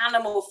for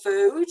animal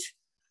food,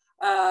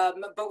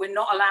 but we're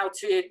not allowed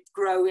to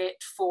grow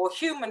it for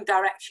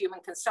direct human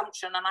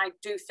consumption. And I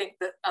do think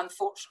that,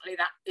 unfortunately,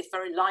 that is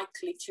very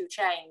likely to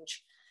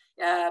change.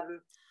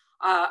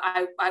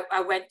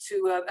 I went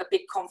to a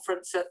big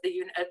conference at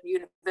the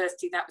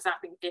university that was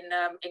happening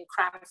in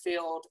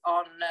Cranfield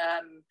on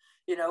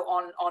you know,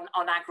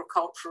 on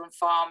agriculture and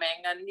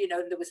farming, and you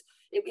know,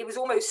 it was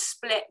almost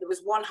split. There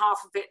was one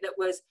half of it that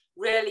was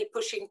really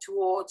pushing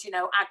towards, you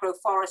know,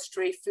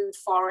 agroforestry, food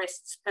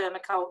forests,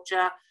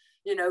 permaculture,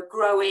 you know,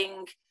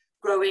 growing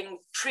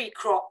tree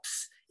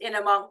crops in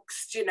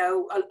amongst, you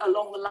know,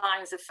 along the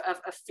lines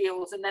of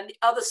fields, and then the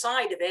other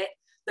side of it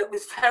that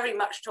was very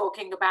much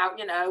talking about,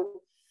 you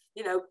know,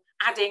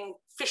 adding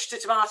fish to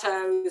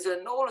tomatoes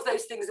and all of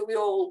those things that we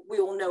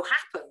all know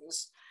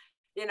happens,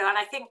 you know. And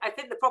I think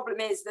the problem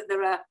is that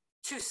there are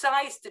two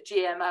sides to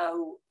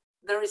GMO.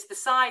 There is the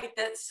side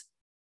that's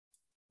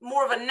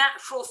more of a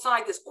natural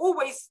side that's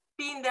always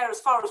been there as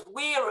far as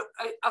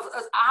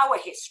as our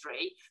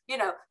history. You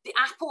know, the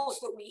apples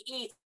that we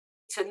eat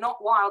are not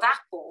wild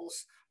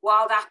apples.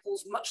 Wild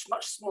apples much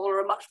smaller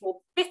and much more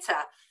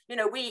bitter. You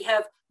know, we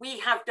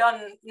have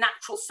done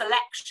natural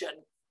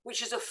selection,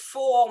 which is a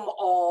form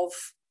of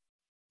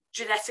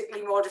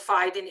genetically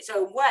modified in its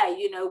own way.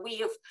 You know, we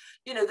have,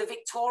 you know, the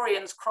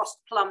Victorians crossed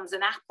plums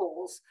and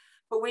apples,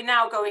 but we're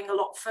now going a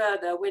lot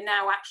further. We're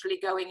now actually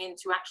going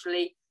into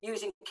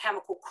using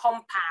chemical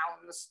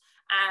compounds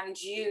and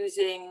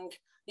using,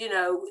 you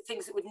know,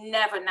 things that would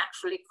never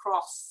naturally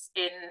cross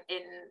in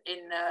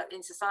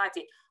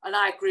society. And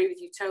I agree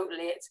with you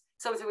totally. It's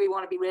something we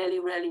want to be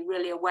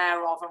really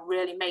aware of, and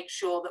really make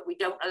sure that we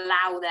don't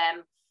allow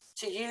them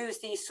to use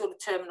these sort of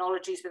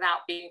terminologies without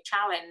being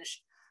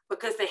challenged,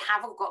 because they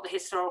haven't got the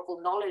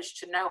historical knowledge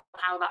to know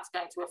how that's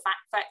going to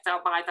affect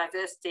our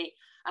biodiversity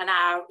and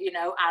our, you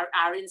know,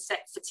 our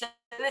insect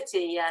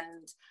fertility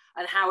and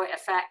how it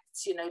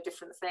affects, you know,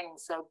 different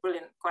things. So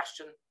brilliant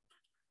question.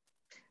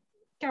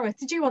 Gareth,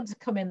 did you want to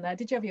come in there?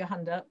 Did you have your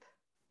hand up?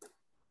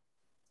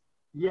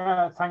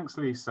 Yeah, thanks,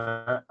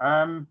 Lisa.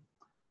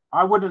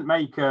 I wouldn't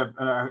make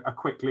a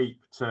quick leap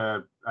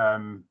to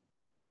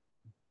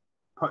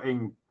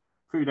putting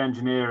food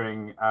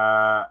engineering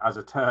as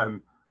a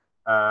term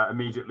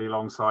immediately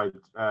alongside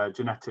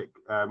genetic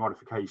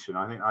modification.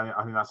 I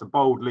think that's a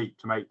bold leap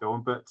to make,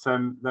 Dawn. But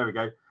there we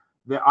go.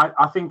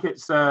 I think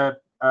it's a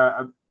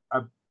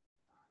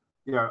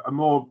you know, a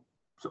more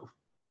sort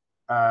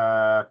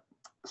of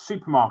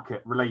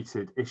supermarket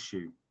related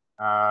issue,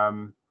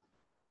 and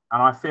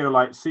I feel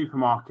like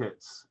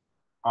supermarkets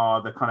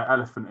are the kind of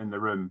elephant in the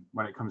room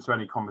when it comes to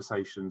any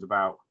conversations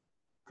about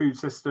food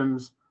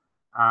systems.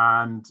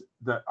 And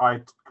that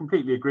I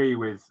completely agree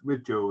with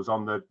Jules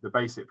on the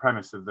basic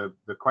premise of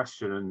the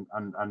question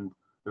and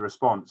the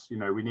response. You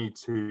know, we need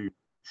to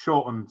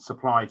shorten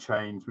supply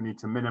chains, we need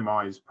to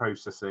minimize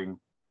processing,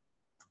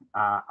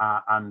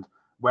 and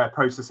where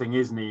processing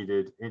is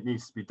needed, it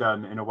needs to be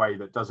done in a way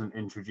that doesn't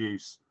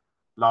introduce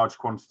large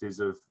quantities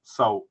of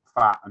salt,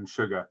 fat and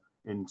sugar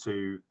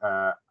into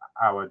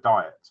our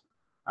diet.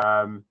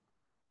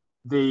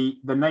 The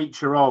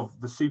nature of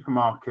the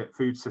supermarket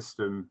food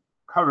system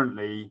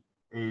currently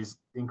is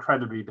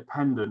incredibly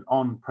dependent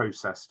on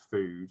processed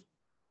food,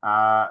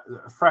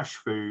 fresh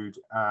food,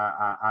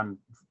 and,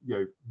 you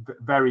know,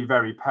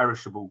 very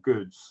perishable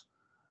goods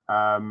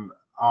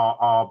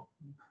are,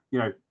 you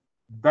know,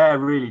 they're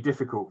really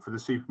difficult for the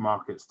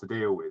supermarkets to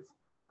deal with,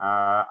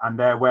 and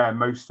they're where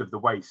most of the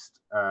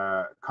waste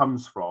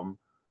comes from,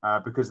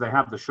 because they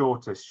have the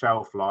shortest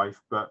shelf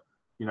life, but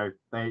you know,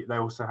 they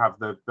also have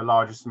the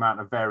largest amount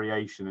of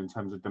variation in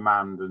terms of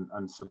demand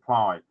and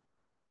supply,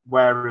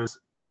 whereas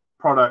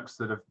products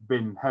that have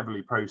been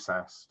heavily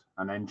processed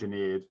and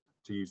engineered,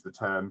 to use the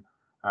term,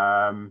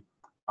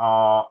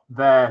 are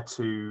there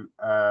to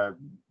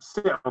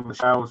sit on the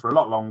shelves for a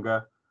lot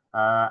longer,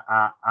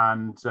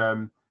 and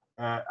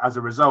as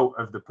a result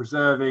of the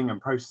preserving and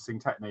processing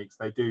techniques,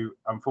 they do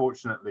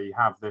unfortunately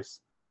have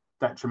this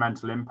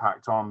detrimental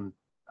impact on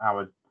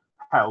our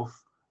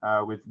health,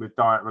 with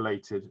diet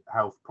related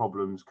health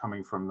problems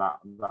coming from that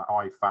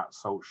high fat,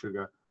 salt,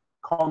 sugar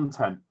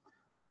content.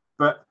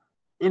 But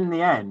in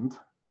the end,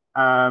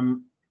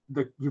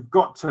 you've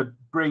got to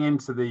bring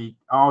into the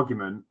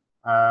argument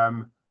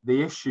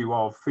the issue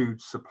of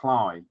food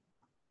supply.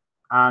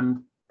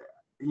 And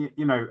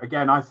you know,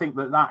 again, I think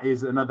that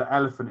is another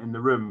elephant in the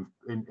room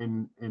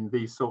in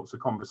these sorts of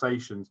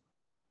conversations.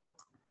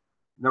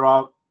 There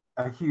are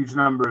a huge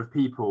number of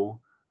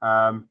people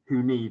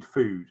who need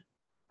food.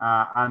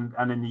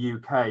 And in the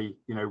UK,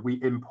 you know, we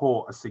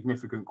import a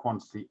significant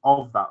quantity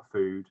of that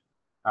food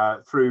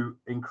through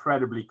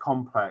incredibly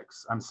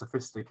complex and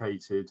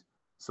sophisticated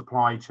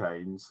supply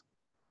chains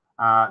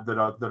that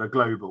are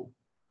global.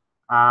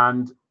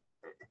 And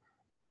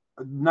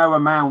no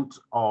amount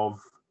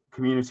of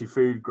community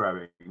food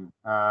growing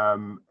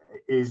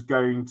is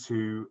going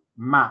to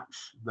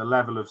match the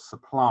level of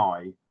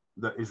supply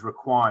that is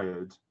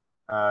required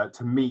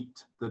to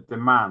meet the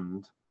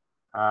demand.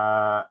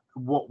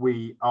 What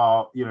we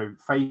are, you know,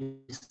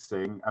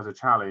 facing as a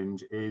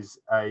challenge is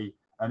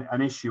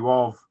an issue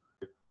of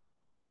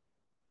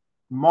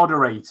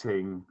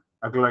moderating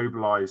a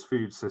globalized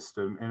food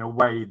system in a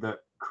way that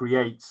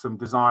creates some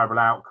desirable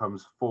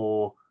outcomes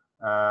for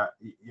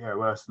you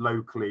know, us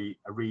locally,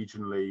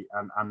 regionally,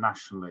 and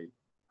nationally.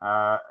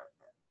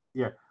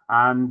 Yeah,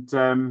 and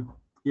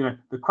you know,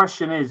 the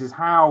question is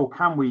how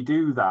can we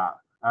do that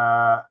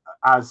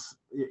as,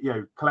 you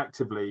know,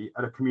 collectively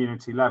at a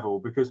community level?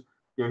 Because,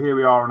 you know, here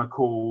we are on a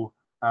call.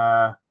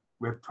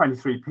 We have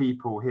 23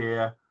 people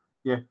here.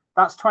 Yeah,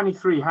 that's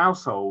 23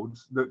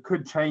 households that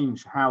could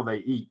change how they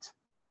eat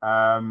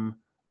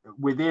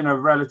within a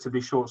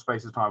relatively short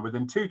space of time.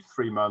 Within 2 to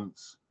 3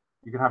 months,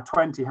 you can have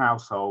 20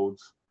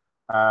 households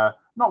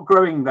not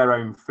growing their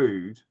own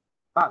food.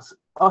 That's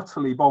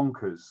utterly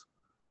bonkers,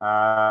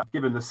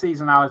 given the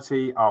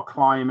seasonality, our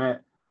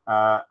climate,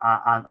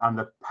 and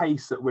the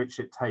pace at which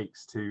it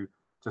takes to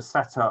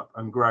set up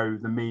and grow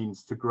the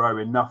means to grow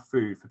enough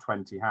food for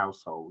 20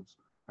 households.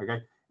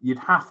 Okay, you'd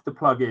have to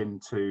plug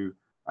into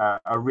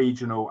a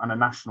regional and a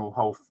national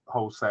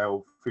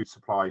wholesale food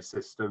supply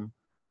system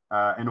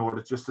in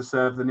order just to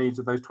serve the needs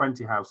of those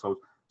 20 households.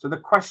 So the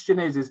question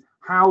is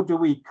how do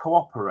we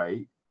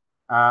cooperate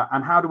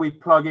and how do we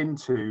plug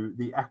into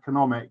the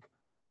economic,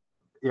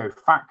 you know,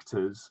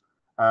 factors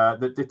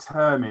that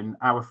determine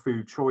our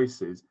food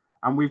choices?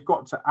 And we've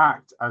got to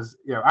act as,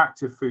 you know,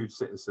 active food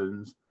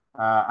citizens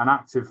and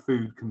active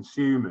food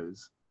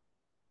consumers,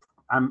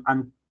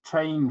 and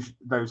change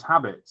those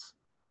habits,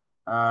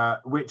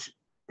 which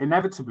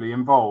inevitably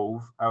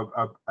involve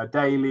a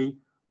daily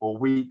or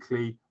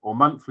weekly or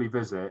monthly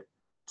visit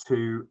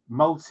to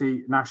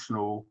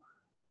multinational,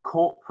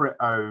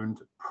 corporate-owned,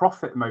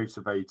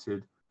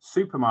 profit-motivated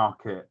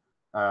supermarket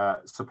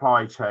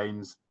supply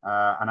chains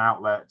and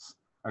outlets.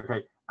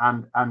 Okay,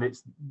 and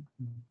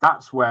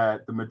that's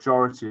where the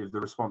majority of the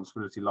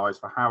responsibility lies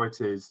for how it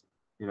is,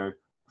 you know,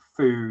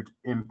 food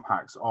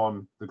impacts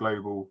on the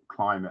global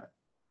climate.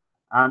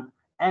 And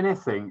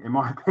anything, in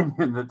my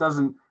opinion, that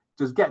doesn't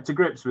just get to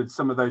grips with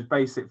some of those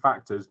basic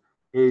factors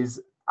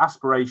is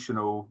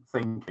aspirational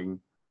thinking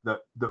that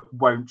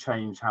won't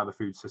change how the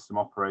food system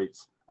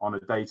operates on a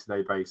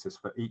day-to-day basis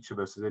for each of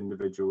us as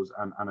individuals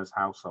and as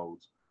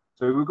households.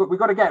 So we've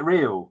got to get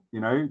real.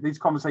 You know, these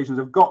conversations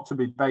have got to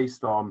be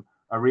based on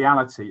a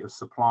reality of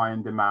supply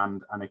and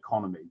demand and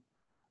economy.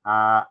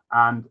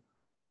 And,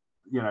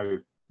 you know,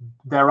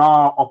 there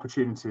are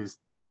opportunities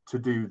to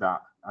do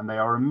that, and they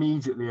are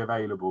immediately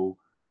available.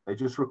 They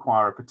just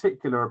require a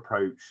particular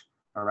approach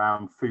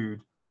around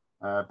food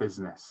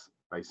business,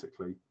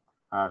 basically,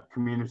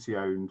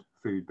 community-owned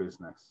food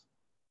business.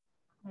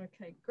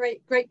 Okay,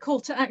 great call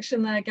to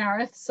action there,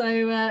 Gareth.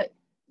 So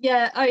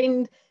yeah, I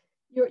mean,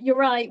 you're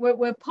right.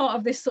 We're part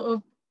of this sort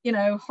of, you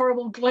know,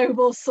 horrible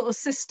global sort of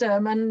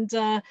system, and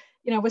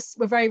you know,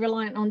 we're very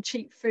reliant on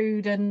cheap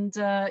food and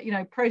you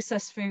know,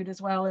 processed food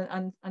as well,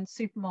 and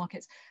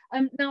supermarkets.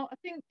 Now I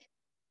think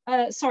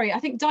sorry, I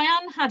think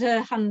Diane had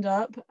her hand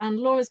up, and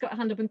Laura's got a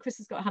hand up, and Chris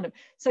has got a hand up.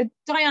 So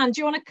Diane,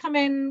 do you want to come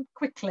in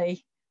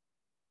quickly?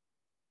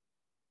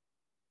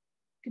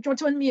 Do you want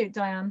to unmute,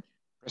 Diane?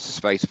 Press the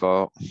space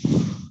bar.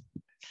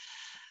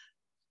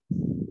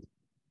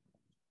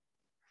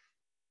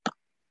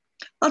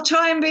 I'll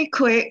try and be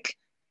quick.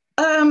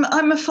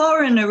 I'm a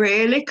foreigner,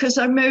 really, because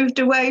I moved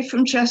away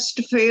from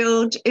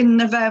Chesterfield in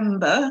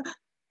November,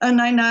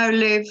 and I now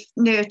live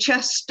near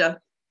Chester.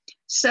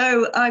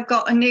 So I've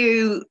got a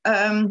new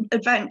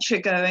adventure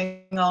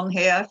going on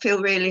here. I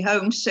feel really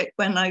homesick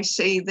when I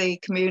see the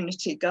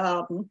community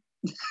garden.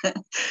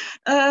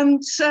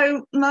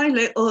 So my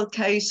little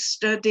case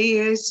study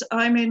is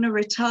I'm in a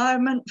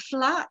retirement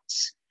flat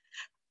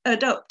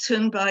at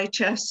Upton by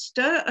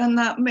Chester, and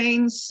that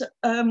means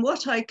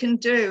what I can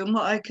do and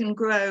what I can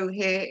grow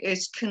here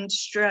is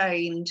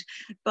constrained.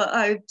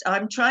 But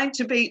I'm trying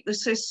to beat the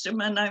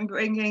system, and I'm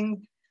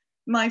bringing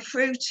my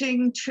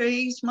fruiting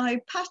trees, my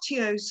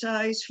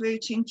patio-sized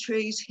fruiting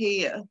trees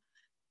here,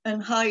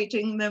 and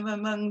hiding them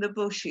among the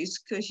bushes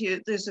because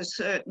there's a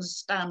certain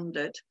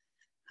standard.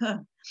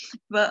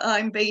 But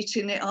I'm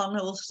beating it on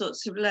all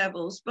sorts of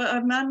levels. But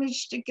I've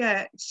managed to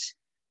get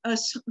a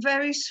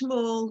very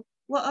small,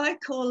 what I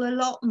call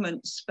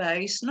allotment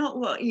space, not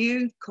what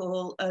you'd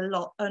call an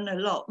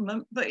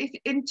allotment, but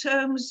in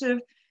terms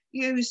of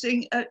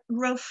using a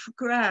rough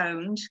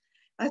ground.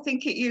 I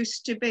think it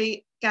used to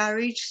be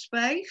garage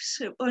space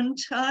at one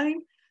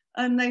time,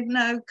 and they've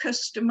now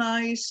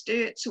customised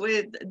it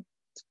with, of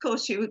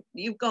course,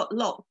 you've got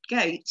locked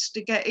gates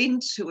to get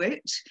into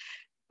it,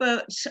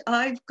 but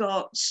I've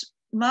got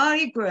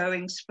my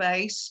growing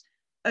space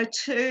are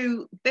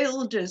 2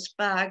 builder's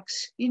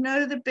bags. You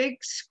know, the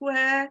big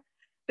square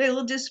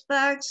builder's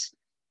bags,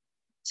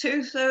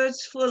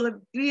 2/3 full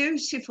of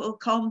beautiful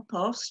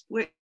compost,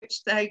 which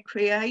they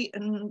create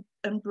and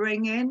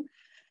bring in.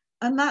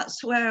 And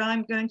that's where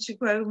I'm going to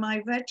grow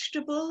my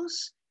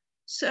vegetables.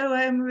 So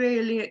I'm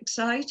really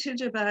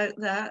excited about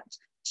that.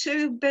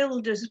 2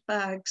 builder's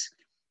bags,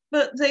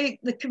 but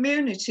the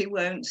community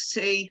won't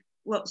see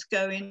what's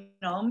going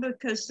on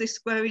because this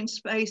growing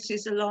space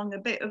is along a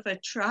bit of a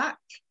track.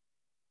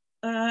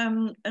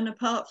 And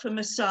apart from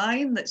a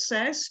sign that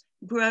says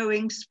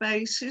growing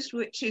spaces,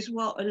 which is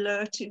what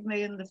alerted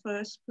me in the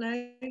first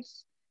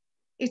place,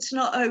 it's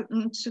not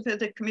open for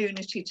the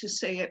community to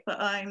see it, but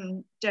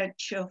I'm dead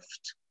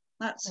chuffed.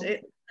 That's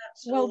it.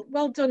 That's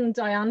well done,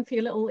 Diane, for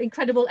your little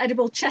incredible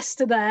edible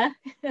Chester there.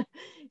 Sounds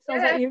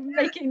like you're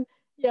making,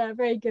 yeah,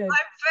 very good.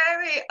 I'm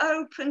very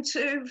open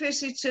to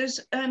visitors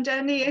and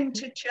any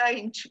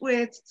interchange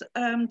with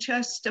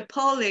Chester.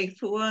 Polly,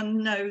 for one,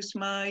 knows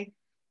my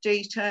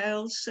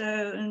details.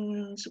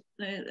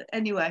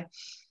 Anyway.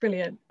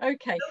 Brilliant.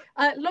 Okay.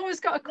 Laura's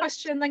got a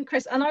question, then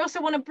Chris. And I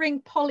also want to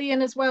bring Polly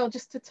in as well,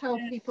 just to tell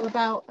people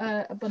about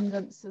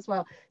abundance as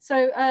well.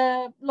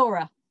 So,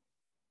 Laura.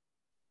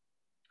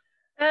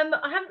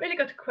 I haven't really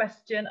got a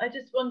question. I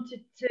just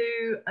wanted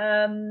to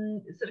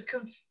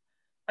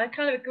I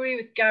kind of agree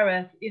with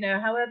Gareth, you know,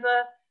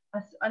 however,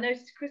 I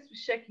noticed Chris was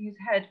shaking his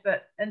head,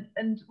 but,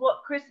 and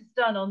what Chris has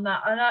done on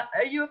that, and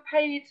are you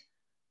paid,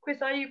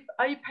 Chris, are you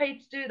paid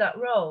to do that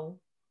role?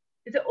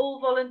 Is it all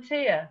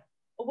volunteer?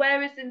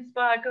 Where is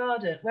Inspire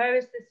Garden? Where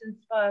is this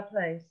Inspire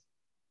place?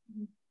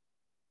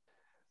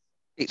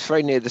 It's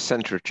very near the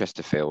centre of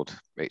Chesterfield.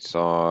 It's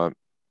do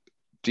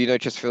you know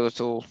Chesterfield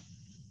at all?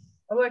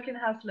 I work in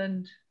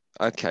Hasland.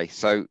 Okay,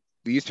 so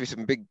there used to be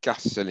some big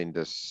gas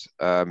cylinders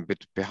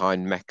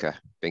behind Mecca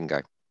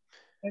Bingo.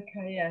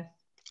 Okay, yes.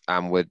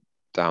 And we're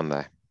down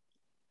there.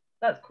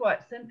 That's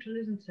quite central,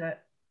 isn't it?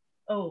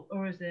 Oh,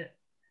 or is it?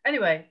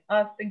 Anyway,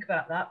 I'll think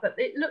about that. But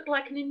it looked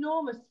like an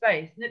enormous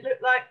space, and it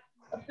looked like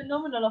a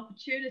phenomenal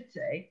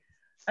opportunity.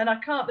 And I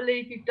can't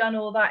believe you've done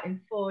all that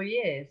in 4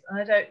 years. And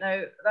I don't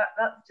know,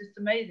 that's just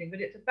amazing. But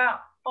it's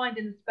about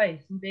finding the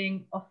space and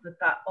being offered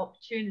that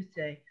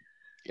opportunity.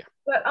 Yeah.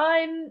 But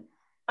I'm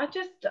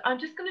just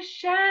going to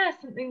share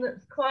something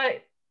that's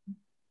quite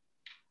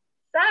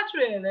sad,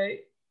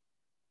 really.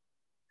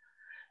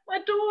 My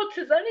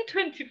daughter's only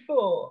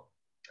 24.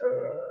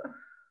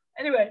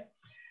 Anyway,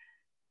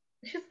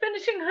 she's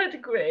finishing her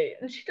degree,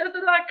 and she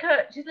doesn't like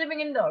her. She's living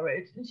in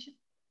Norwich,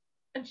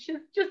 and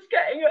she's just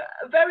getting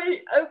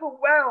very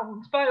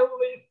overwhelmed by all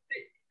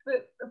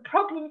the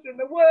problems in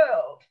the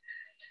world.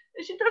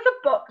 And she does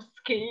a box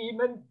scheme,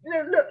 and you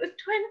know, look, there's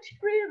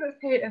 23 of us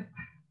here.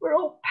 We're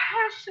all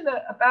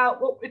passionate about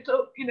what we're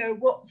talking, you know,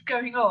 what's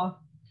going on.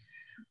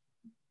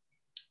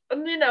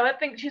 And, you know, I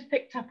think she's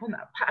picked up on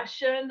that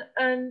passion,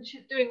 and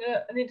she's doing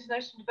an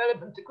international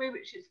development degree,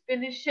 which she's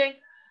finishing.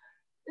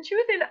 And she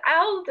was in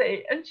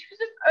Aldi, and she was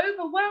just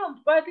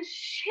overwhelmed by the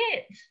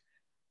shit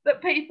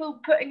that people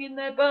putting in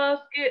their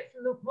baskets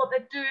and what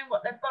they're doing,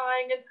 what they're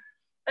buying.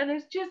 And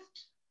has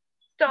just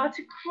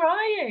started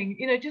crying,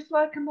 you know, just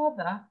like a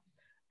mother.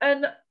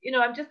 And, you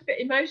know, I'm just a bit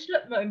emotional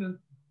at the moment.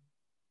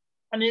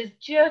 And it's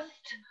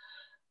just,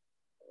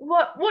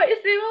 what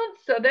is the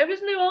answer? There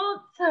is no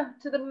answer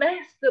to the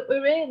mess that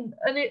we're in.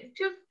 And it's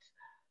just,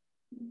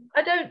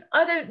 I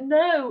don't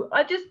know.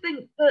 I just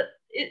think that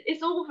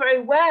it's all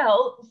very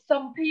well,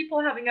 some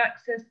people having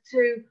access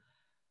to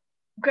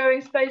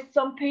growing space,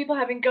 some people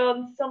having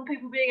gardens, some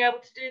people being able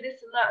to do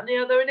this and that and the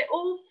other. And it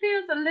all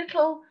feels a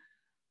little,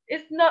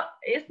 it's not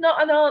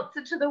an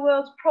answer to the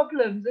world's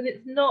problems. And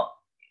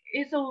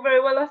it's all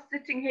very well us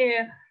sitting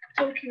here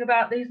talking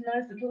about these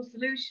nice little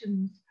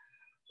solutions,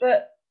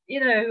 but you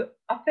know,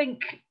 I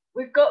think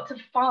we've got to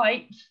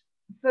fight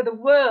for the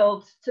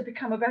world to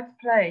become a better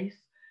place,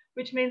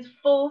 which means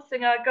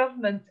forcing our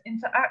government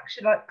into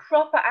action, like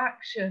proper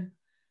action,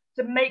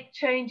 to make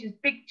changes,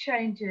 big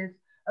changes.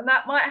 And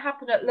that might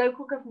happen at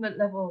local government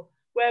level,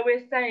 where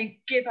we're saying,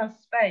 give us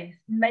space,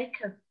 make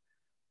us,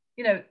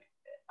 you know,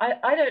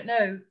 I don't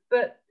know,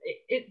 but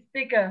it's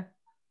bigger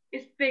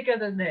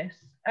than this,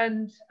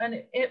 and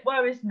it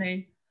worries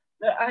me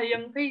that our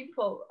young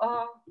people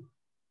are,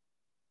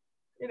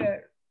 you know,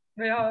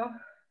 they are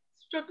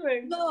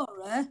struggling.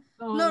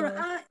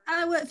 Laura,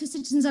 I work for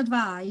Citizens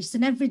Advice,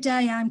 and every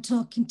day I'm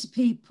talking to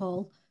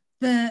people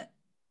that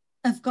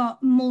have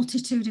got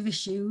multitude of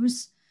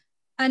issues,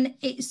 and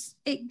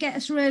it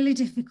gets really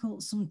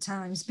difficult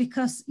sometimes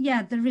because,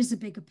 yeah, there is a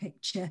bigger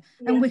picture,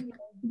 and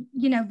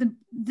you know,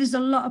 there's a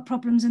lot of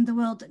problems in the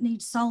world that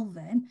need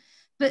solving,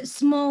 but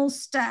small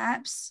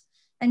steps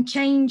and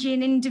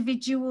changing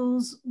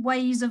individuals'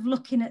 ways of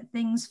looking at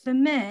things, for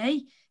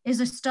me, is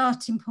a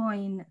starting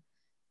point.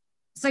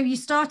 So you're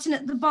starting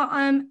at the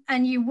bottom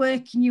and you're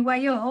working your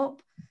way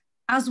up,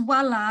 as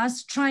well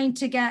as trying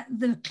to get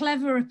the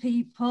cleverer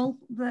people,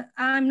 that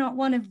I'm not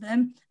one of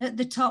them, at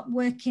the top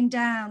working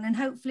down, and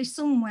hopefully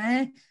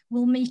somewhere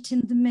we'll meet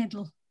in the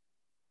middle.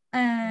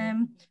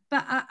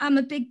 But I'm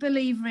a big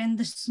believer in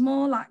the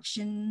small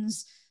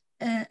actions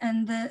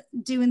and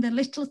doing the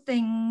little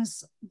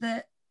things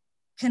that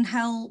can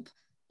help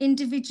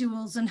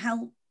individuals and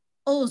help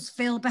us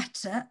feel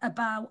better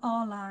about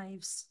our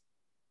lives.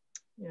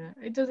 Yeah,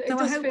 it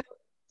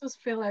does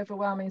feel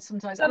overwhelming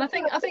sometimes. And I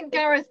think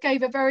Gareth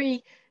gave a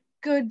very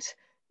good,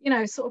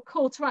 sort of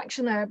call to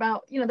action there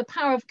about, the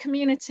power of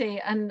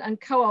community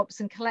and co-ops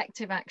and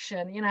collective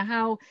action,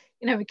 how,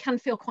 we can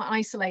feel quite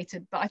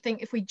isolated. But I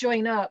think if we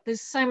join up,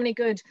 there's so many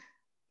good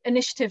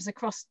initiatives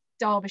across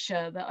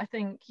Derbyshire that I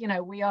think,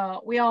 we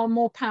are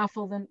more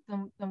powerful than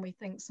we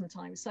think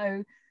sometimes.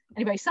 So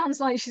anyway, sounds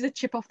like she's a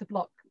chip off the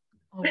block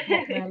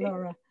there,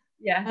 Laura.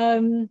 Yeah.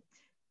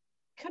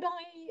 Could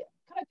I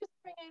just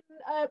bring in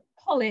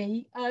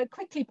Polly,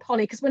 quickly,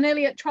 Polly, because we're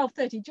nearly at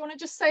 12:30. Do you want to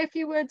just say a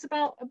few words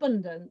about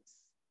abundance?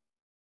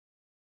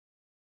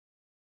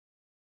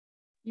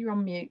 You're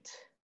on mute.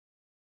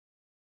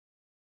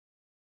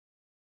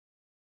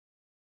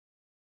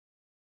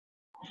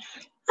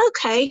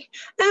 Okay.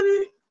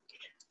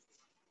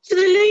 So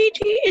the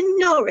lady in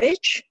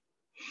Norwich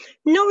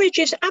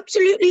is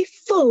absolutely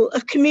full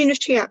of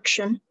community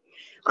action.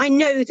 I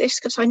know this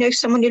because I know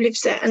someone who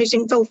lives there and is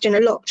involved in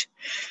a lot.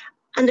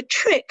 And the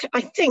trick,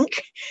 I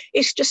think,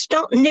 is to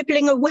start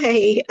nibbling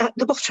away at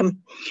the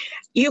bottom.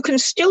 You can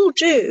still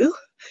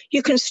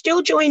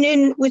join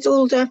in with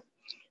all the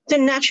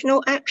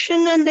national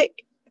action and the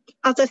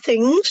other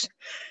things,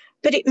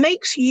 but it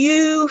makes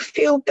you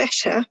feel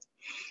better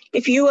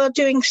if you are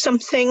doing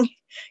something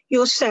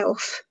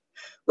yourself,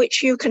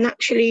 which you can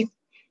actually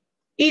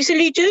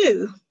easily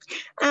do.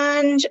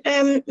 And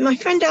my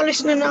friend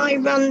Alison and I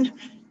run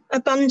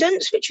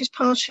Abundance, which is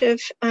part of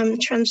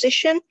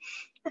Transition.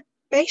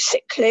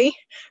 Basically,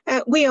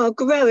 we are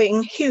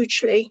growing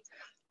hugely.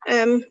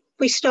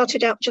 We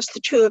started out just the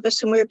two of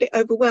us and we're a bit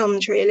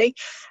overwhelmed, really.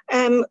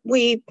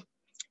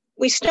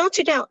 We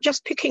started out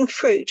just picking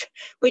fruit,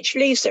 which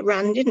Lisa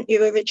ran, didn't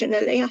you,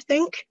 originally, I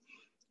think?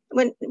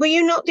 Were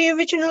you not the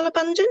original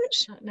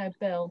Abundance? No,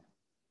 Bill.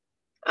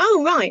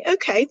 Oh, right,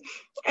 okay.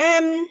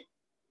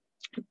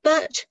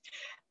 But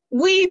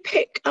we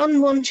pick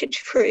unwanted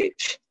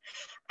fruit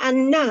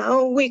and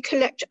now we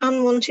collect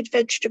unwanted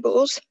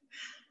vegetables.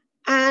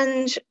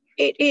 And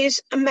it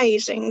is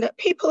amazing that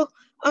people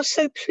are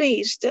so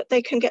pleased that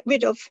they can get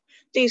rid of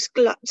these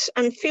gluts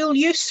and feel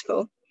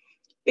useful,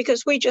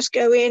 because we just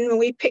go in and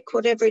we pick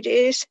whatever it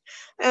is.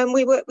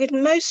 We work with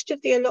most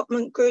of the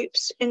allotment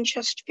groups in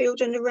Chesterfield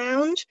and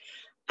around,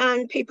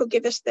 and people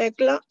give us their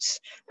gluts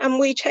and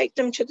we take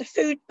them to the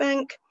food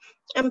bank,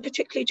 and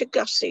particularly to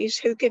Gussie's,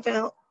 who give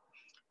out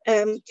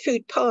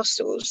food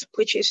parcels,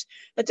 which is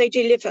that they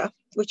deliver,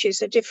 which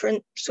is a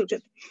different sort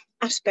of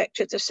aspect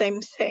of the same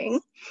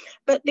thing.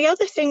 But the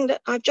other thing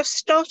that I've just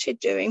started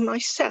doing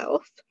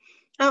myself,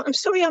 I'm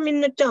sorry I'm in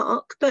the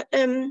dark, but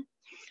I'm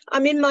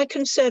in my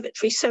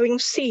conservatory sowing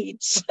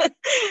seeds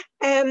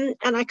and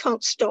I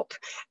can't stop.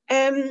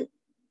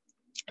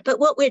 But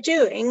what we're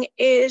doing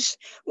is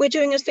we're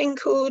doing a thing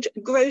called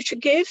Grow to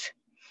Give,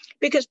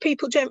 because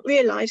people don't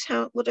realise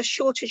what a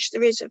shortage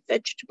there is of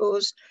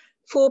vegetables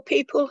for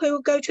people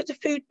who go to the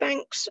food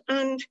banks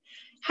and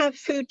have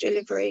food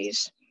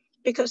deliveries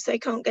because they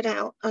can't get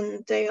out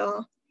and they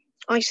are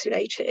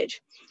isolated.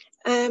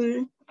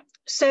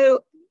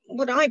 So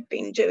what I've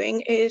been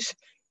doing is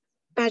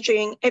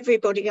badgering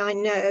everybody I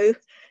know,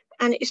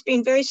 and it's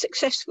been very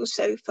successful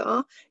so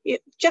far.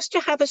 Just to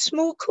have a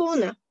small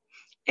corner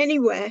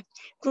anywhere,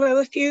 grow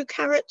a few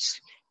carrots,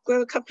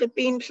 grow a couple of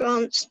bean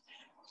plants.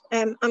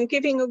 I'm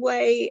giving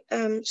away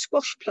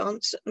squash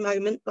plants at the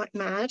moment like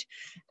mad,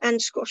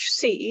 and squash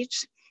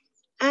seeds,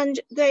 and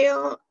they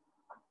are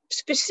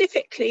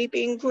specifically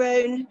being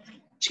grown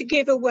to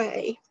give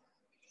away.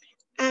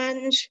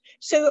 And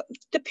so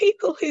the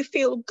people who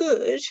feel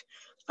good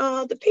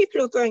are the people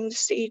who are growing the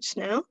seeds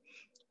now,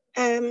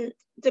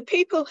 the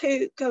people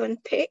who go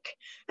and pick,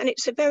 and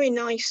it's a very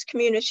nice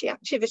community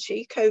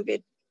activity.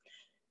 COVID,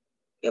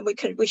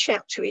 we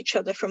shout to each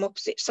other from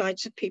opposite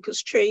sides of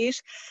people's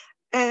trees,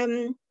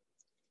 and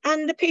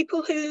the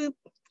people who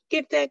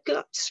give their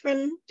gluts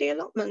from the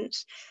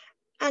allotments.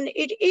 And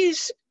it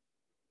is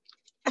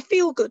a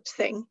feel-good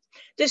thing.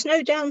 There's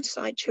no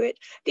downside to it.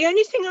 The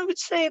only thing I would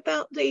say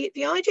about the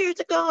idea of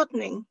the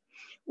gardening,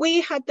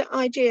 we had the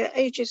idea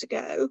ages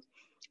ago,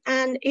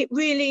 and it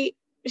really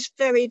is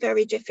very,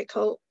 very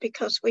difficult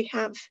because we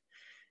have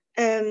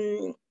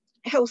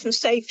health and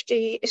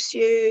safety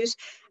issues,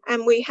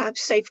 and we have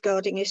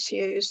safeguarding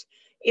issues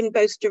in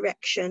both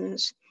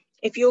directions.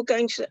 If you're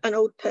going to an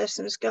old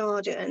person's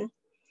garden,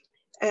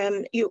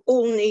 you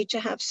all need to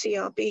have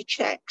CRB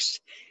checks.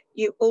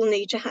 You all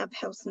need to have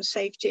health and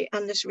safety,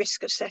 and there's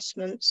risk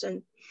assessments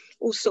and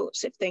all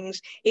sorts of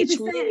things. It's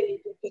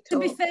really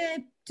difficult.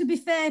 To be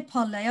fair,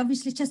 Polly,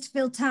 obviously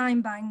Chesterfield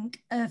Time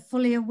Bank are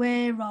fully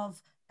aware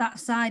of that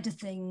side of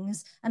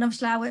things, and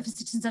obviously I work for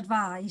Citizens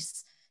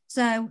Advice,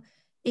 so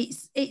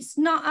it's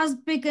not as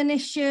big an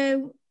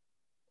issue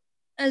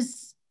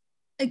as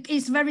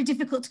it's very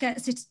difficult to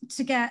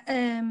get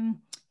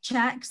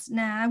checks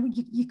now.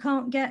 You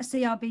can't get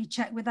CRB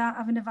check without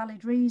having a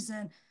valid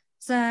reason.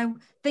 So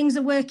things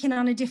are working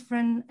on a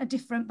different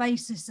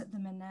basis at the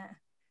minute.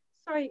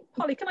 Sorry,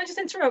 Polly, can I just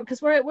interrupt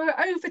because we're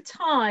over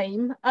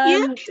time?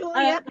 Yeah, sure.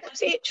 Yeah,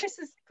 that's it.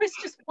 Chris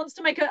just wants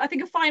to make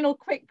a final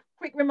quick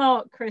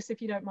remark, Chris,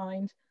 if you don't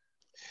mind.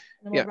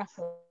 And then we'll wrap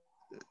up.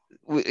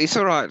 It's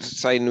all right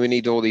saying we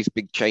need all these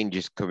big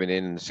changes coming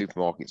in, and the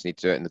supermarkets need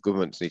to do it, and the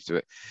governments need to do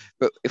it.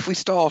 But if we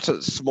start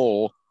at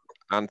small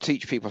and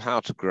teach people how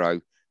to grow,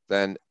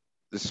 then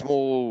the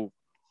small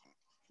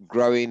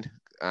growing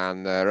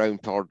and their own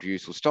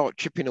produce will start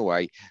chipping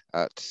away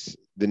at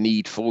the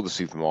need for the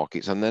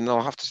supermarkets, and then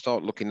they'll have to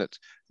start looking at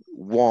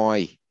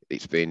why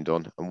it's being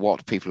done and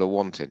what people are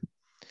wanting.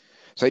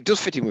 So it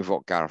does fit in with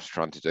what Gareth's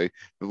trying to do,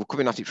 but we're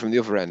coming at it from the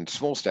other end.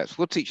 Small steps.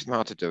 We'll teach them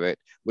how to do it.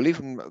 We'll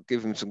even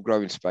give them some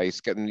growing space,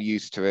 get them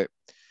used to it.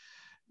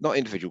 Not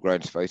individual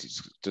growing space,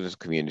 it's done as a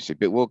community,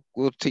 but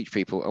we'll teach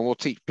people, and we'll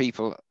teach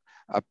people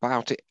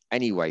about it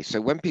anyway. So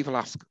when people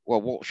ask,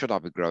 well, what should I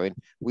be growing?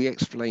 We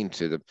explain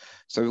to them.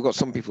 So we've got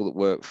some people that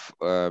work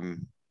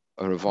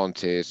are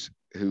volunteers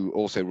who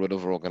also run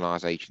other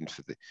organisations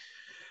for the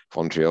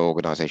voluntary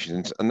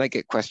organisations, and they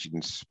get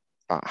questions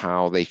about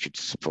how they should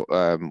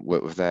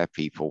work with their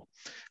people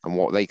and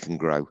what they can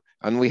grow,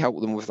 and we help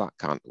them with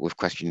with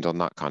questions on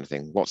that kind of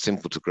thing. What's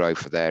simple to grow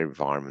for their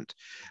environment?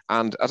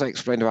 And as I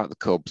explained about the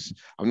cubs,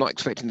 I'm not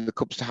expecting the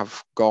cubs to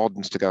have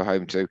gardens to go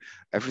home to.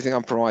 Everything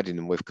I'm providing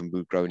them with can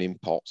be grown in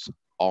pots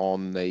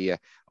on the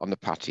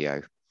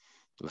patio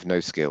with no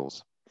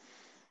skills.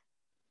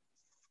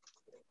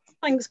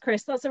 Thanks,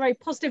 Chris. That's a very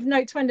positive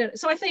note to end on.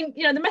 So I think,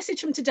 the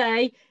message from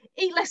today: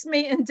 eat less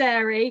meat and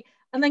dairy.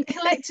 And then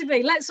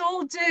collectively, let's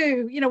all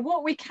do,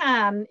 what we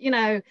can,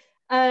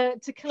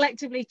 to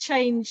collectively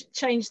change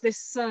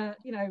this,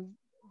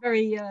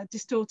 very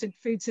distorted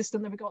food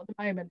system that we've got at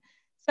the moment.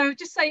 So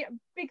just say a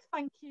big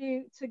thank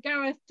you to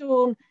Gareth,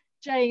 Dawn,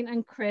 Jane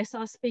and Chris,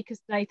 our speakers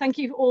today. Thank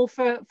you all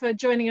for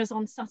joining us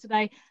on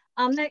Saturday.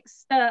 Our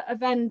next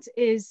event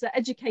is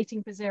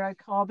Educating for Zero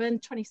Carbon,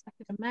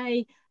 22nd of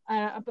May,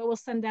 but we'll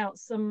send out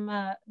some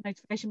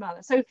notification about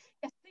that. So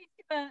yes, please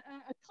give a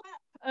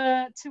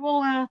clap to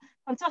all our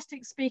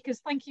fantastic speakers.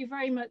 Thank you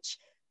very much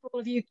for all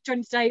of you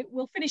joining today.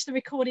 We'll finish the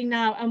recording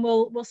now, and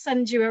we'll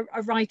send you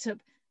a write-up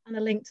and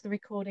a link to the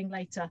recording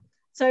later.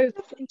 So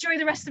enjoy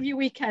the rest of your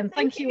weekend.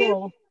 Thank you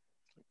all.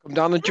 Come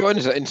down and join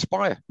us at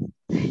Inspire.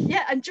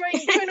 Yeah, and join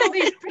all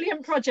these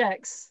brilliant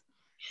projects.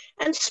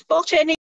 And spot any